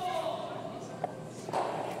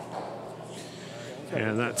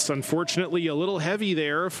 And that's unfortunately a little heavy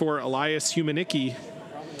there for Elias Humanicki.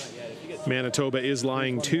 Manitoba is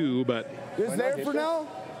lying 2, but is there for now?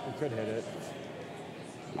 We could hit it.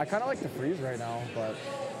 I kind of like the freeze right now, but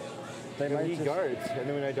they might need guards. And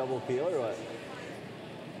then when I double peel or what?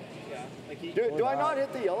 Yeah. Do I not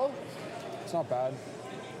hit the yellow? It's not bad.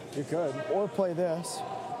 You could. Or play this.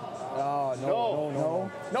 No.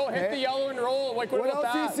 No, hit the yellow and roll. Like, what about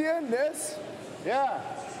else that? do you see in this? Yeah.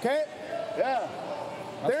 Okay. Yeah.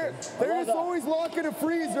 They're just always locking a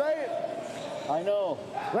freeze, right? I know.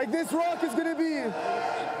 Like this rock is gonna be.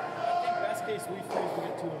 Best case we freeze, we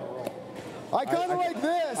get 2 in a row. I kind of like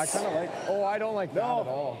this. I kind of like. Oh, I don't like that at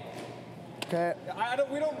all. Okay.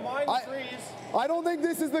 We don't mind the freeze. I don't think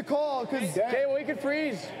this is the call because. Okay, we can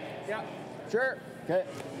freeze. Yeah. Sure. Okay.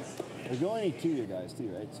 We only need 2 you guys too,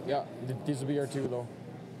 right? So. Yeah. These will be our 2 though.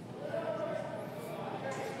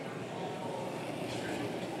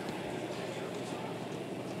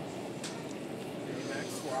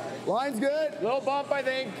 Line's good. Little bump, I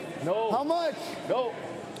think. No. How much? No.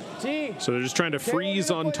 T. So they're just trying to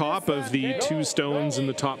freeze on top of the 2 stones in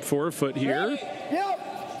the top 4 foot here.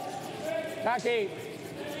 Yep. Back 8.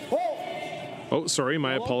 Whoa. Oh, sorry,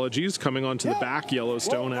 my apologies. Coming onto the back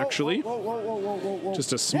Yellowstone, actually. Whoa.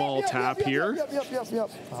 Just a small tap here.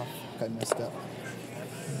 Yep. Oh, I missed that.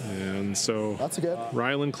 And so That's good.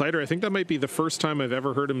 Ryland Kleiter, I think that might be the first time I've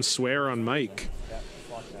ever heard him swear on mic.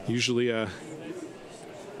 Usually a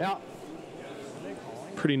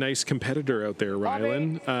pretty nice competitor out there,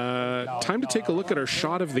 Ryland. Time to take a look at our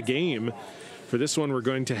shot of the game. For this one, we're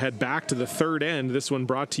going to head back to the 3rd end. This one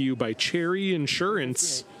brought to you by Cherry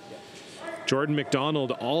Insurance. Jordan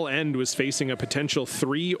McDonald, all end, was facing a potential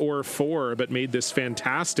 3 or 4, but made this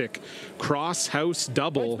fantastic cross-house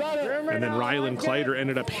double. And then Ryland Kleiter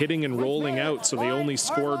ended up hitting and rolling out, so they only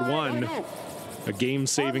scored 1. A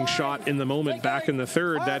game-saving shot in the moment back in the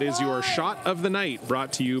 3rd. That is your shot of the night,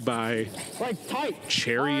 brought to you by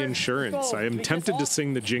Cherry Insurance. I am tempted to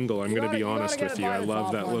sing the jingle, I'm going to be honest with you. I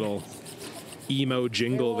love that little emo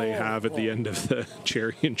jingle they have at the end of the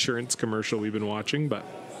Cherry Insurance commercial we've been watching, but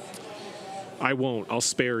I won't. I'll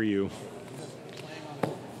spare you.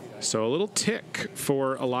 So a little tick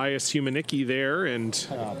for Elias Humanicki there, and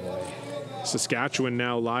Saskatchewan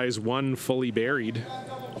now lies one fully buried.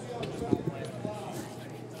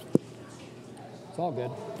 It's all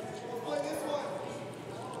good.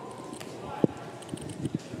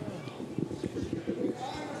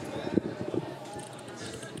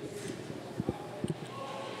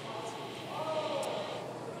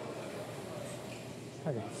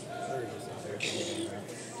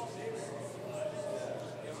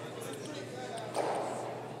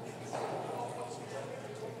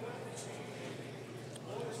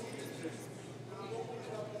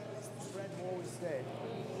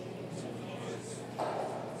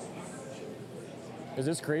 Is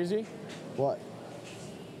this crazy? What?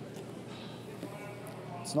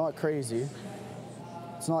 It's not crazy.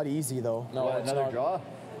 It's not easy though. No, What, it's another not. draw?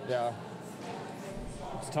 Yeah.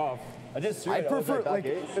 It's tough. I prefer, like,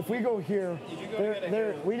 if we go here,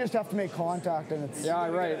 we just have to make contact, and it's... Yeah,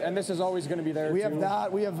 right, and this is always going to be there, We too. have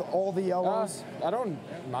that, we have all the yellows. I don't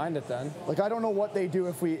mind it then. Like, I don't know what they do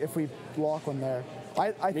if we lock one there.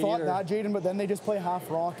 I thought neither. that, Jaden, but then they just play half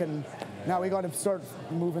rock, and now we got to start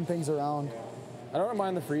moving things around. I don't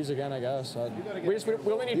mind the freeze again, I guess. We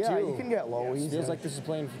only need 2. Yeah, you can get low easy. Feels like this is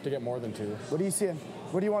playing to get more than 2. What are you seeing?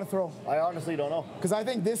 What do you want to throw? I honestly don't know. Because I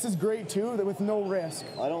think this is great, too, with no risk.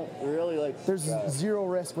 I don't really like... There's zero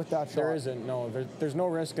risk with that shot. There isn't, no. There's no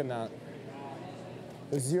risk in that.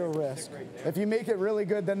 There's zero risk. If you make it really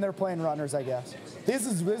good, then they're playing runners, I guess. This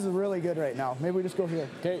is really good right now. Maybe we just go here.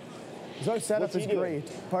 Okay. Our setup is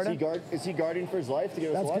great. Pardon? Is he guarding for his life to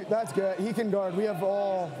get us one? That's good. He can guard. We have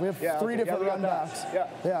 3 different run backs.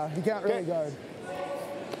 Yeah, he can't really guard.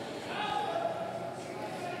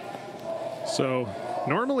 So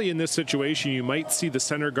normally in this situation, you might see the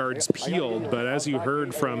center guards peeled, but as you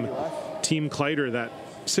heard from Team Kleiter, that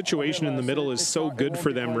situation in the middle is so good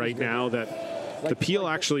for them right now that the peel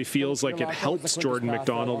actually feels like it helps Jordan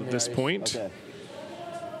McDonald at this point.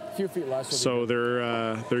 A few feet less. So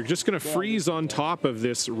they're just going to freeze on top of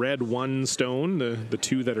this red 1 stone, the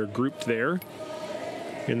 2 that are grouped there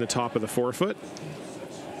in the top of the 4-foot.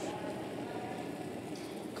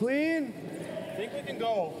 Clean. I think we can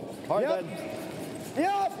go. Hard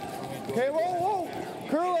Yep. Okay, whoa.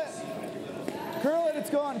 Curl it, it's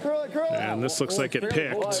gone. Curl it. And this looks like it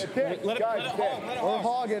picked. Let it hog. Or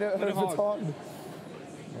hog it if it's hogged.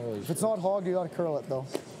 If it's not hogged, you got to curl it, though.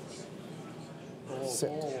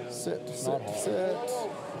 Sit. It's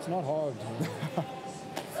not hogged.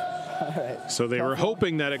 All right. So they were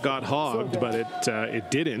hoping that it got hogged, but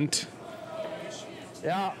it didn't.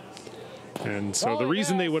 Yeah. And so the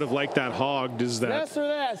reason they would have liked that hogged is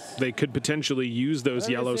that they could potentially use those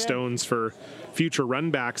yellow stones for future run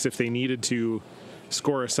backs if they needed to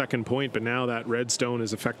score a second point. But now that red stone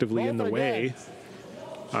is effectively in the way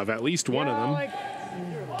of at least one of them.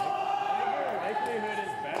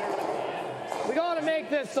 We got to make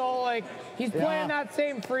this so, like, he's playing that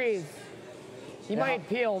same freeze. He might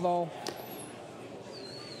peel, though.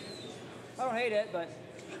 I don't hate it, but...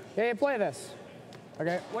 Yeah, you play this.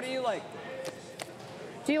 Okay. What do you like?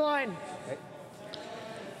 T-line. Okay.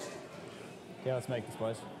 Yeah, let's make this,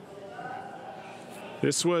 boys.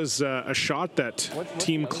 This was a shot that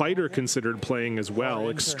Team Kleiter considered playing as well.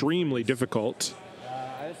 Extremely difficult,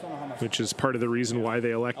 which is part of the reason why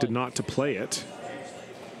they elected not to play it.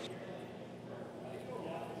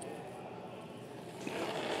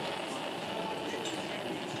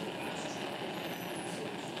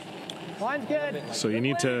 Line's good. So you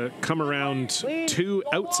need to come around 2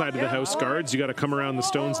 outside of the house guards. You got to come around the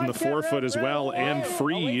stones in the 4-foot as well and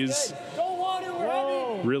freeze.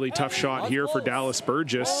 Really tough shot here for Dallas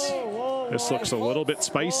Burgess. This looks a little bit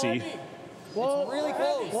spicy. Whoa, really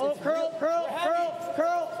close. Whoa, curl.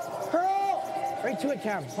 Right to it,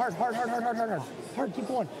 Cam. Hard. Hard, keep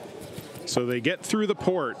going. So they get through the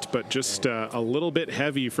port, but just a little bit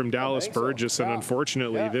heavy from Dallas Burgess, and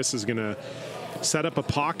unfortunately this is going to set up a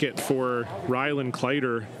pocket for Rylan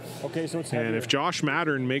Kleiter. Okay, so it's and if Josh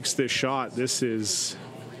Mattern makes this shot, this is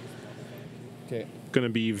going to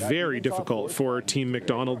be very difficult for Team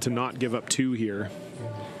McDonald to not give up 2 here.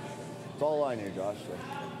 It's all line here, Josh.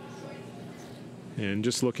 And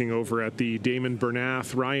just looking over at the Damon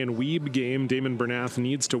Bernath Ryan Wiebe game, Damon Bernath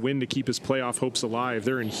needs to win to keep his playoff hopes alive.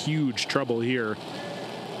 They're in huge trouble here.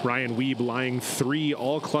 Ryan Wiebe lying 3,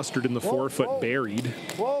 all clustered in the 4-foot, buried.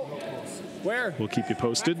 Whoa. Where? We'll keep you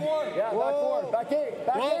posted. Yeah, back 4, back 8,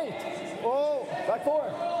 back 8. Whoa, back 4,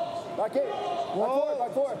 back 8, back 4,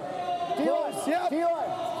 back 4. T-line, T-line.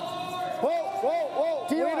 Whoa. Whoa.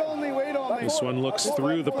 Wait only. This one looks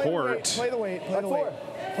through the port. Play the weight.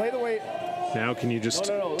 Play the weight. Now can you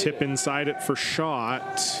just tip inside it for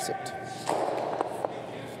shot?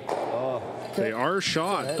 They are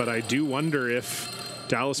shot, but I do wonder if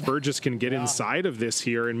Dallas Burgess can get inside of this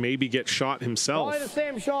here and maybe get shot himself. Probably the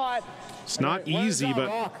same shot. It's not easy,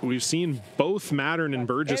 but we've seen both Mattern and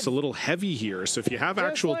Burgess a little heavy here. So if you have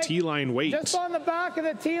actual T-line weight, just on the back of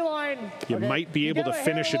the T-line, you might be able to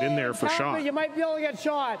finish it in there for shot. You might be able to get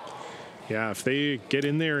shot. Yeah, if they get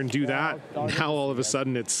in there and do that, now all of a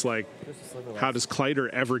sudden it's like, how does Kleiter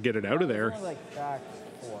ever get it out of there?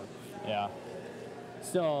 Yeah.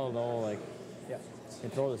 Still, though, like, you can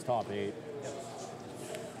throw this top 8.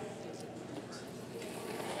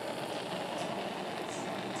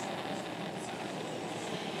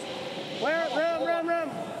 Rim.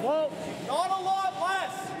 Whoa. Not a lot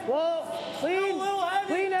less. Whoa. Clean. Still a little heavy.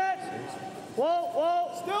 Clean it.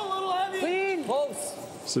 Whoa. Still a little heavy. Clean. Close.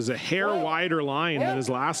 This is a hair wider line than his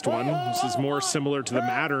last one. This is more similar to the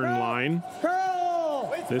Mattern line.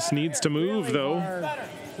 This needs to move, though.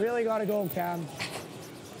 Really got to go, Cam.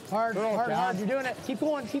 Hard. You're doing it. Keep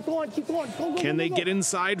going. Go. Can they get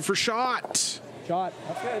inside for shot? Shot.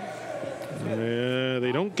 That's good.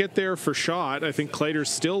 They don't get there for shot. I think Kleiter's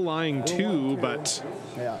still lying 2, but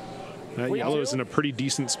that yellow is in a pretty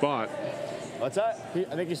decent spot. What's that?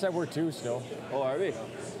 I think you said we're 2 still. Oh, are we?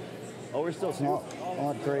 Oh, we're still 2.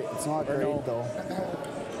 Not great. It's not great, though.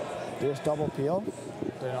 Just double peel.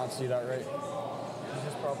 Did not see that right.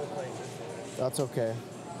 That's okay.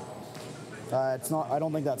 It's not. I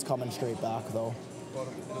don't think that's coming straight back, though.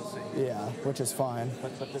 Yeah, which is fine.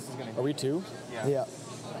 But this is going to Are we 2? Yeah.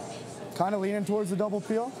 Kind of leaning towards the double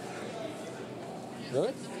peel.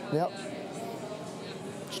 Really? Yep.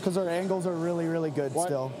 Just because our angles are really, really good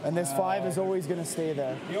still. And this 5 is always going to stay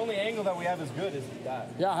there. The only angle that we have is good is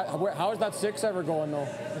that. Yeah, how is that 6 ever going, though?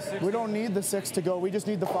 We don't need the 6 to go. We just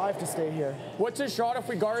need the 5 to stay here. What's his shot if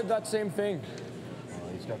we guard that same thing?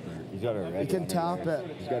 He's got a red. He can tap it.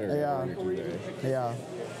 He's got a Yeah.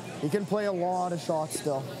 He can play a lot of shots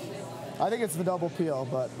still. I think it's the double peel,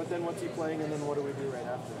 but then what's he playing, and then what do we do right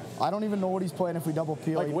after? I don't even know what he's playing if we double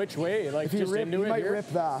peel. Like which way? Like if he just rip, into he it might here? rip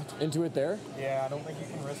that. Into it there? Yeah, I don't think you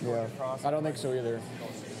can risk going across. I don't think so either.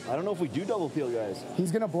 I don't know if we do double peel, guys.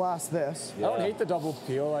 He's gonna blast this. I don't hate the double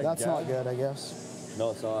peel. That's not good, I guess.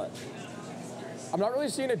 No, it's not. I'm not really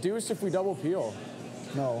seeing a deuce if we double peel.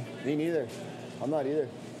 No. Me neither. I'm not either.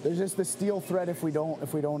 There's just the steel thread if we don't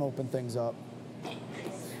open things up.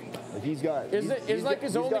 Like he's got. Is like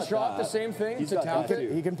his only shot the same thing? He's to got tap that it?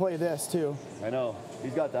 too. He can play this too. I know.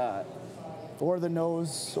 He's got that. Or the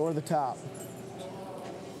nose, or the tap.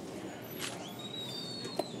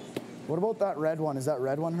 What about that red one? Is that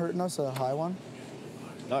red one hurting us, a high one?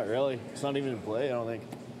 Not really. It's not even in play, I don't think.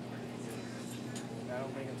 I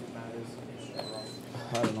don't think it matters.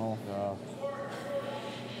 I don't know.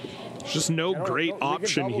 There's just no great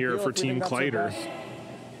option here for Team Kleiter.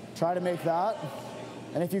 Try to make that.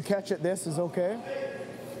 And if you catch it, this is okay.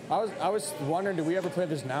 I was wondering, do we ever play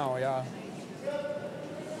this now? Yeah.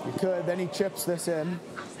 You could. Then he chips this in.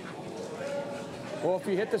 Well, if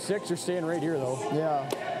you hit the 6, you're staying right here, though. Yeah.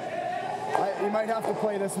 You might have to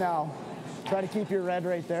play this now. Try to keep your red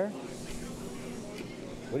right there.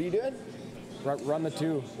 What are you doing? Run the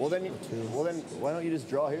 2. Well then, why don't you just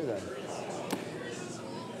draw here then?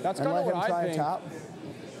 That's kind of what I think. Tap.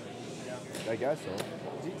 I guess so.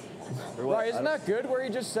 Right, isn't that good where he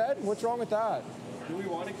just said? What's wrong with that? Do we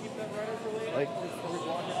want to keep that rider for later? Like,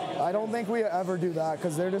 I don't think we ever do that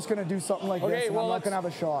because they're just going to do something like this and I'm not going to have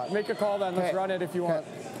a shot. Make a call then. Let's run it if you want.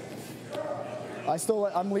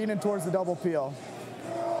 I'm leaning towards the double peel.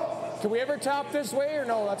 Can we ever tap this way or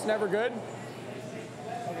no? That's never good.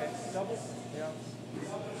 Okay, double. Yeah.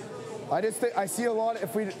 I just think I see a lot.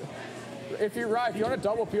 If you want to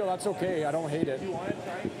double peel, that's okay. I don't hate it. Do you want to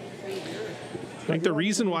try? I think the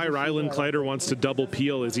reason why Ryland Kleiter wants to double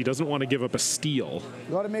peel is he doesn't want to give up a steal.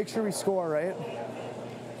 You got to make sure we score, right?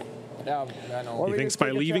 Yeah, I know. He thinks by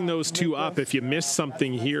leaving those 2 up, if you miss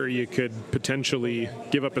something here, you could potentially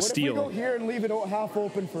give up a steal. What if we go here and leave it half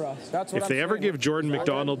open for us? That's what if they ever give Jordan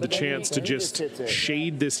McDonald the chance to just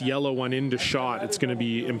shade this yellow one into shot, it's going to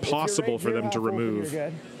be impossible for them to remove. You're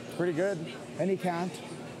good. Pretty good. And he can't.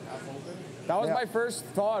 That was my first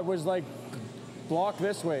thought, was like, block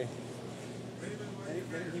this way.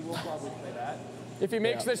 He will probably play that. If he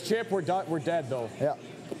makes this chip, we're dead, though. Yeah.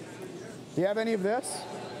 Do you have any of this?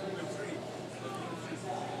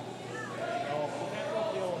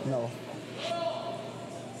 No.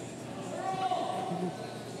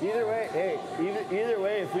 Either way, either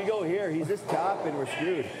way, if we go here, he's just tapping, we're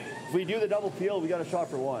screwed. If we do the double peel, we got a shot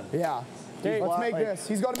for 1. Yeah. Let's make this.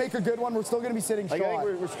 He's got to make a good one. We're still going to be sitting shot. I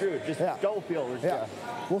think we're screwed. Just double peel.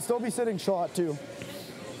 We'll still be sitting shot, too.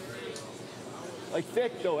 Like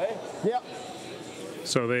thick, though, eh? Yeah.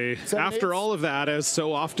 So they, after all of that, as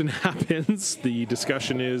so often happens, the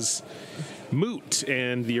discussion is moot,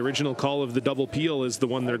 and the original call of the double peel is the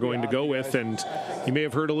one they're going to go with. And you may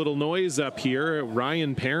have heard a little noise up here.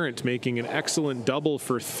 Ryan Parent making an excellent double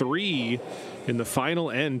for 3 in the final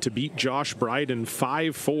end to beat Josh Bryden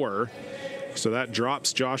 5-4. So that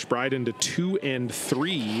drops Josh Bryden to 2 and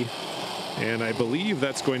 3. And I believe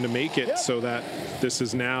that's going to make it so that this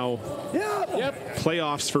is now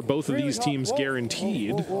playoffs for both of these teams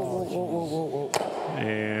guaranteed.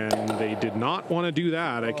 And they did not want to do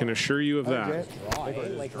that, I can assure you of that.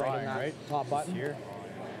 Like right in that top button here.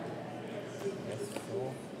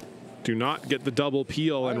 Do not get the double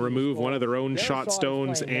peel and remove one of their own shot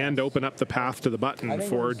stones and open up the path to the button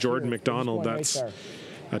for Jordan McDonald. That's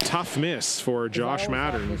a tough miss for Josh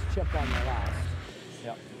Mattern.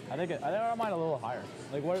 I think I might a little higher.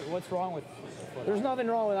 Like, what's wrong with? There's nothing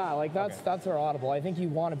wrong with that. Like, that's our audible. I think you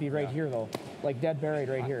want to be right here though, like dead buried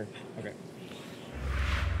right here. Okay.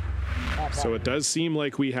 So it does seem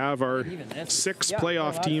like we have our 6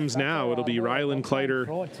 playoff teams now. It'll be Rylan Kleiter,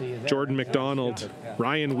 Jordan McDonald,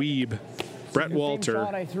 Ryan Wiebe, Brett Walter,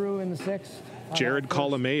 I threw in the 6. Jared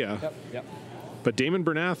Colomea. But Damon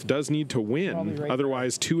Bernath does need to win.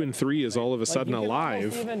 Otherwise, 2 and 3 is all of a sudden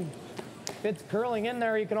alive. If it's curling in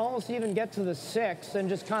there, you can almost even get to the 6 and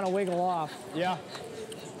just kind of wiggle off. Yeah.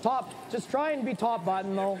 Just try and be top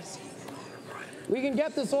button though. We can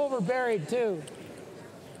get this over buried too.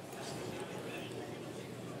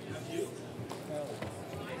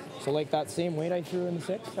 So like that same weight I threw in the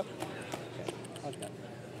 6? Yep. Okay.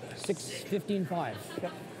 6, 15, 5.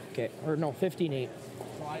 Yep. Okay, or no, 15, 8.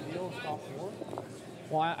 So ideal is top 4?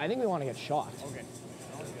 Well, I think we want to get shot. Okay.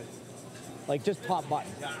 Sounds good. Like just top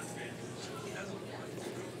button.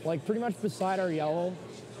 Like pretty much beside our yellow.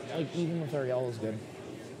 Like even with our yellow is good.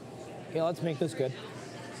 Okay, let's make this good.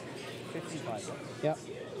 55. Yep.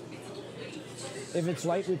 If it's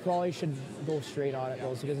light, we probably should go straight on it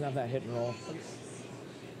though, so he doesn't have that hit and roll.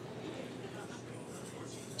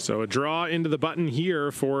 So a draw into the button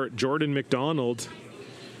here for Jordan McDonald.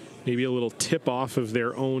 Maybe a little tip off of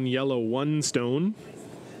their own yellow 1 stone.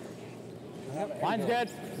 Line's good.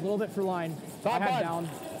 A little bit for line. Top down.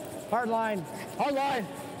 Hard line. Hard line.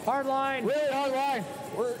 Hard line. Really hard line.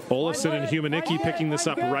 Olafson and Humanicki picking this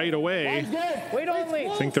up right away. Wait only.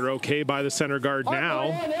 I think they're okay by the center guard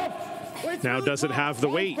now. Now does it have the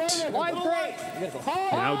weight?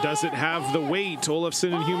 Now does it have the weight?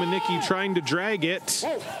 Olafson and Humanicki trying to drag it.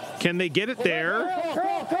 Can they get it there?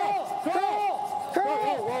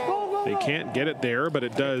 They can't get it there, but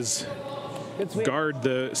it does guard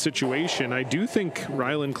the situation. I do think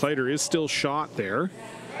Rylan Kleiter is still shot there.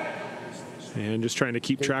 And just trying to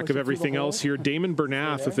keep track of everything else here. Damon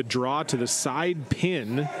Bernath with a draw to the side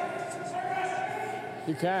pin.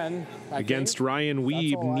 You can. Against Ryan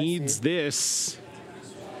Wiebe needs this.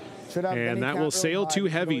 And that will sail too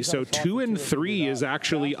heavy. So 2 and 3 is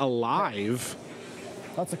actually alive.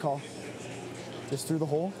 That's a call. Just through the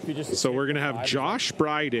hole. So we're going to have Josh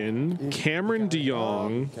Bryden, Cameron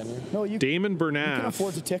DeYoung, Damon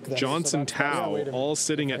Bernath, Johnson Tao, all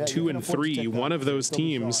sitting at 2 and 3. One of those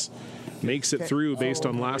teams makes it through based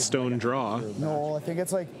on last stone draw. No, I think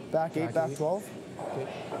it's like back 8, back 12.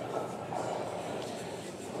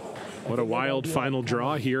 What a wild final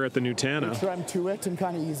draw here at the Nutana. Make sure I'm to it and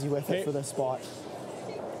kind of easy with it for this spot.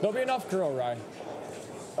 There'll be enough curl, Ryan.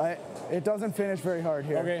 It doesn't finish very hard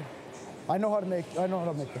here. Okay. I know how to make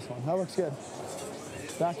this one. That looks good.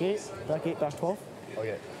 Back 8, back 12.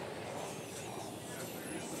 Okay.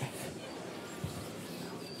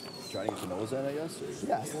 Trying to get the nose in, I guess? Or?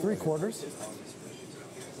 Yeah,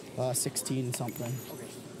 3/4. 16 something.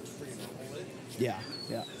 Yeah.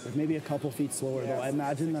 Like maybe a couple feet slower though. I'd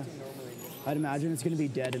imagine it's gonna be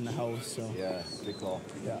dead in the house. So. Yeah, good call.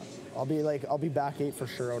 Yeah. I'll be back 8 for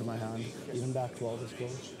sure out of my hand. Even back 12 is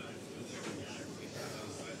close.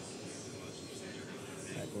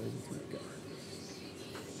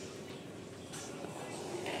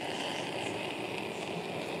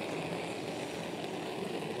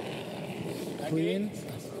 Clean.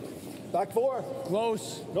 Back 4.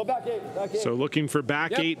 Close. No, back 8. Back 8. So looking for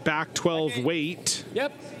back 8, back 12 weight.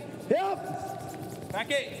 Yep. Back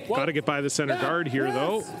 8. Got to get by the center guard here,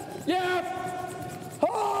 though. Yep.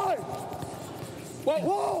 Hard.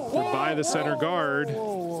 Whoa. They're by the center guard.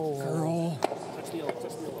 Girl.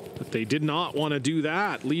 They did not want to do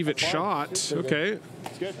that. Leave it shot. Okay.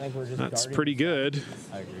 That's pretty good.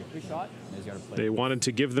 I agree. They wanted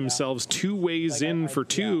to give themselves 2 ways in for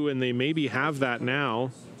 2, and they maybe have that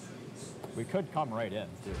now. We could come right in,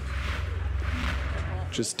 too.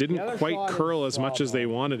 Just didn't quite curl as much as they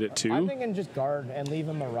wanted it to. I'm thinking just guard and leave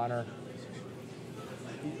him a runner.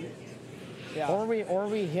 Yeah. Or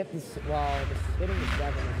we hit the, well, hitting the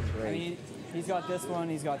 7 isn't great. I mean, he's got this one,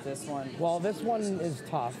 he's got this one. Well, this one is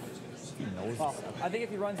tough. He knows. Well, I think if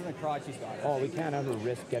he runs in the crotch, he's got it. Oh, we can't ever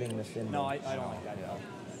risk getting this in. No, I don't like that at all.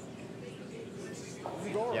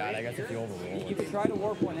 Yeah, I guess if you overroll. You could try to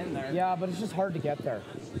warp one in there. Yeah, but it's just hard to get there.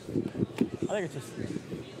 I think it's just.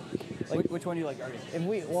 Like, which one do you like guarding? If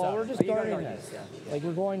we, well, we're just guarding this. Yeah. Like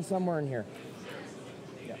we're going somewhere in here.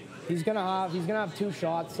 Yeah. He's gonna have 2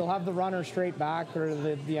 shots. He'll have the runner straight back or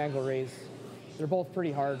the angle raise. They're both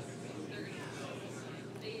pretty hard.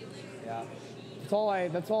 Yeah.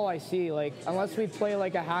 That's all I see. Like unless we play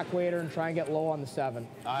like a hack waiter and try and get low on the 7.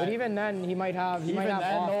 But even then, he might have. Even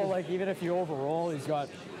if you overroll, he's got.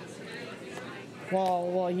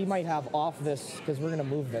 Well, he might have off this because we're gonna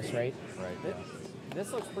move this, right? Right. Yeah.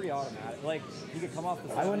 This looks pretty automatic. Like, you could come off the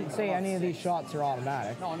 7. I wouldn't say any of these shots are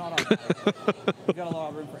automatic. No, not automatic. You got a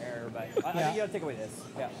lot of room for error, but I think you gotta take away this.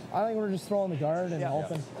 Yeah. I think we're just throwing the guard and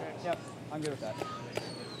hoping. Yep, I'm good with that.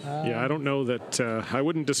 Yeah, I don't know that I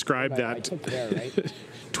wouldn't describe that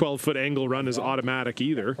 12-foot angle run as automatic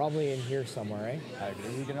either. Probably in here somewhere, right? I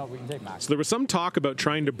agree. We can take max. So there was some talk about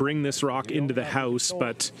trying to bring this rock into the house,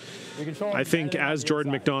 but I think, as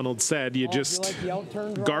Jordan McDonald said, you just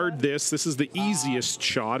guard this. This is the easiest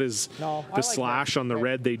shot, is the slash on the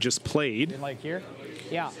red they just played. Like here?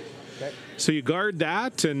 Yeah. Okay. So you guard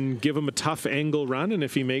that and give him a tough angle run, and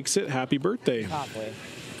if he makes it, happy birthday. Halfway.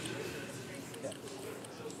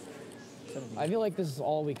 I feel like this is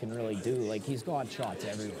all we can really do. Like, he's got shots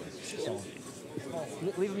everywhere. So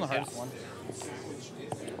leave him the hardest one.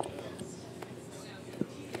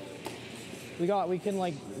 We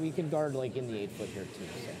can guard like in the 8-foot here too.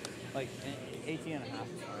 So. Like 18 and a half.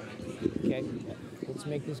 Okay. Yeah. Let's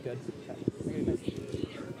make this good.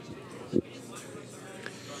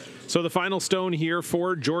 So the final stone here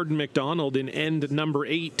for Jordan McDonald in end number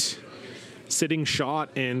 8. Sitting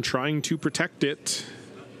shot and trying to protect it.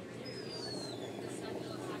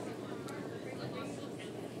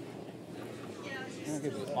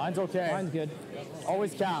 Line's okay. Line's good.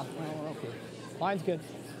 Always calm. Oh, okay. Line's good.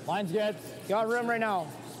 Line's good. Got room right now.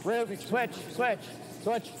 Switch. Switch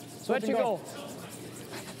and go.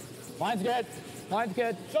 Line's good. Line's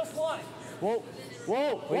good. Just line. Whoa.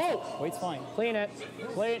 Weight's fine. Clean it.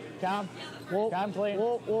 Clean. Calm. Whoa. Calm, clean.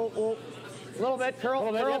 Whoa. A little bit.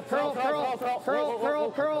 Curl.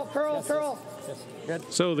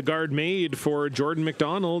 Good. So the guard made for Jordan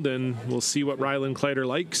McDonald, and we'll see what Ryland Kleiter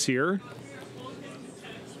likes here.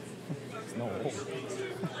 No.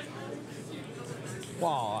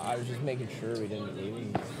 Wow, I was just making sure we didn't leave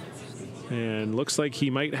him. And looks like he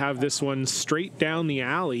might have this one straight down the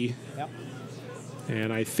alley. Yep.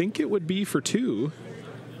 And I think it would be for 2.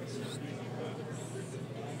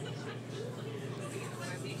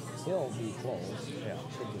 He'll be close. Yeah,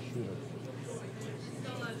 should be shooter.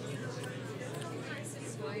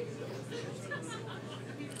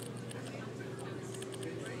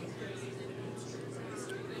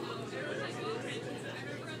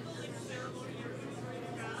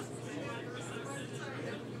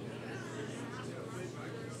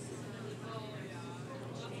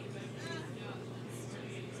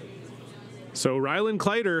 So Ryland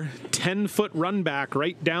Kleiter, 10-foot run back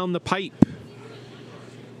right down the pipe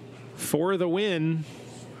for the win.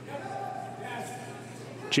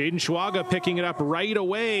 Jaden Schwaga picking it up right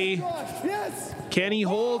away. Yes! Can he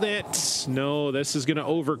hold it? No, this is going to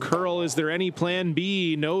over curl. Is there any plan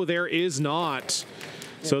B? No, there is not.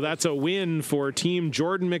 So that's a win for Team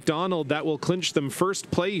Jordan McDonald. That will clinch them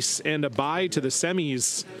first place and a bye to the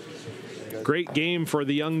semis. Great game for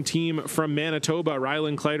the young team from Manitoba.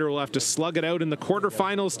 Ryland Kleiter will have to slug it out in the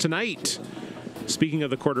quarterfinals tonight. Speaking of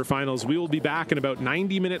the quarterfinals, we will be back in about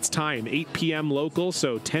 90 minutes time, 8 p.m. local,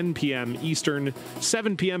 so 10 p.m. Eastern,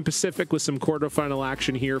 7 p.m. Pacific, with some quarterfinal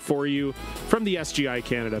action here for you from the SGI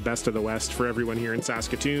Canada Best of the West for everyone here in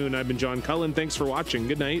Saskatoon. I've been John Cullen. Thanks for watching.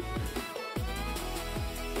 Good night.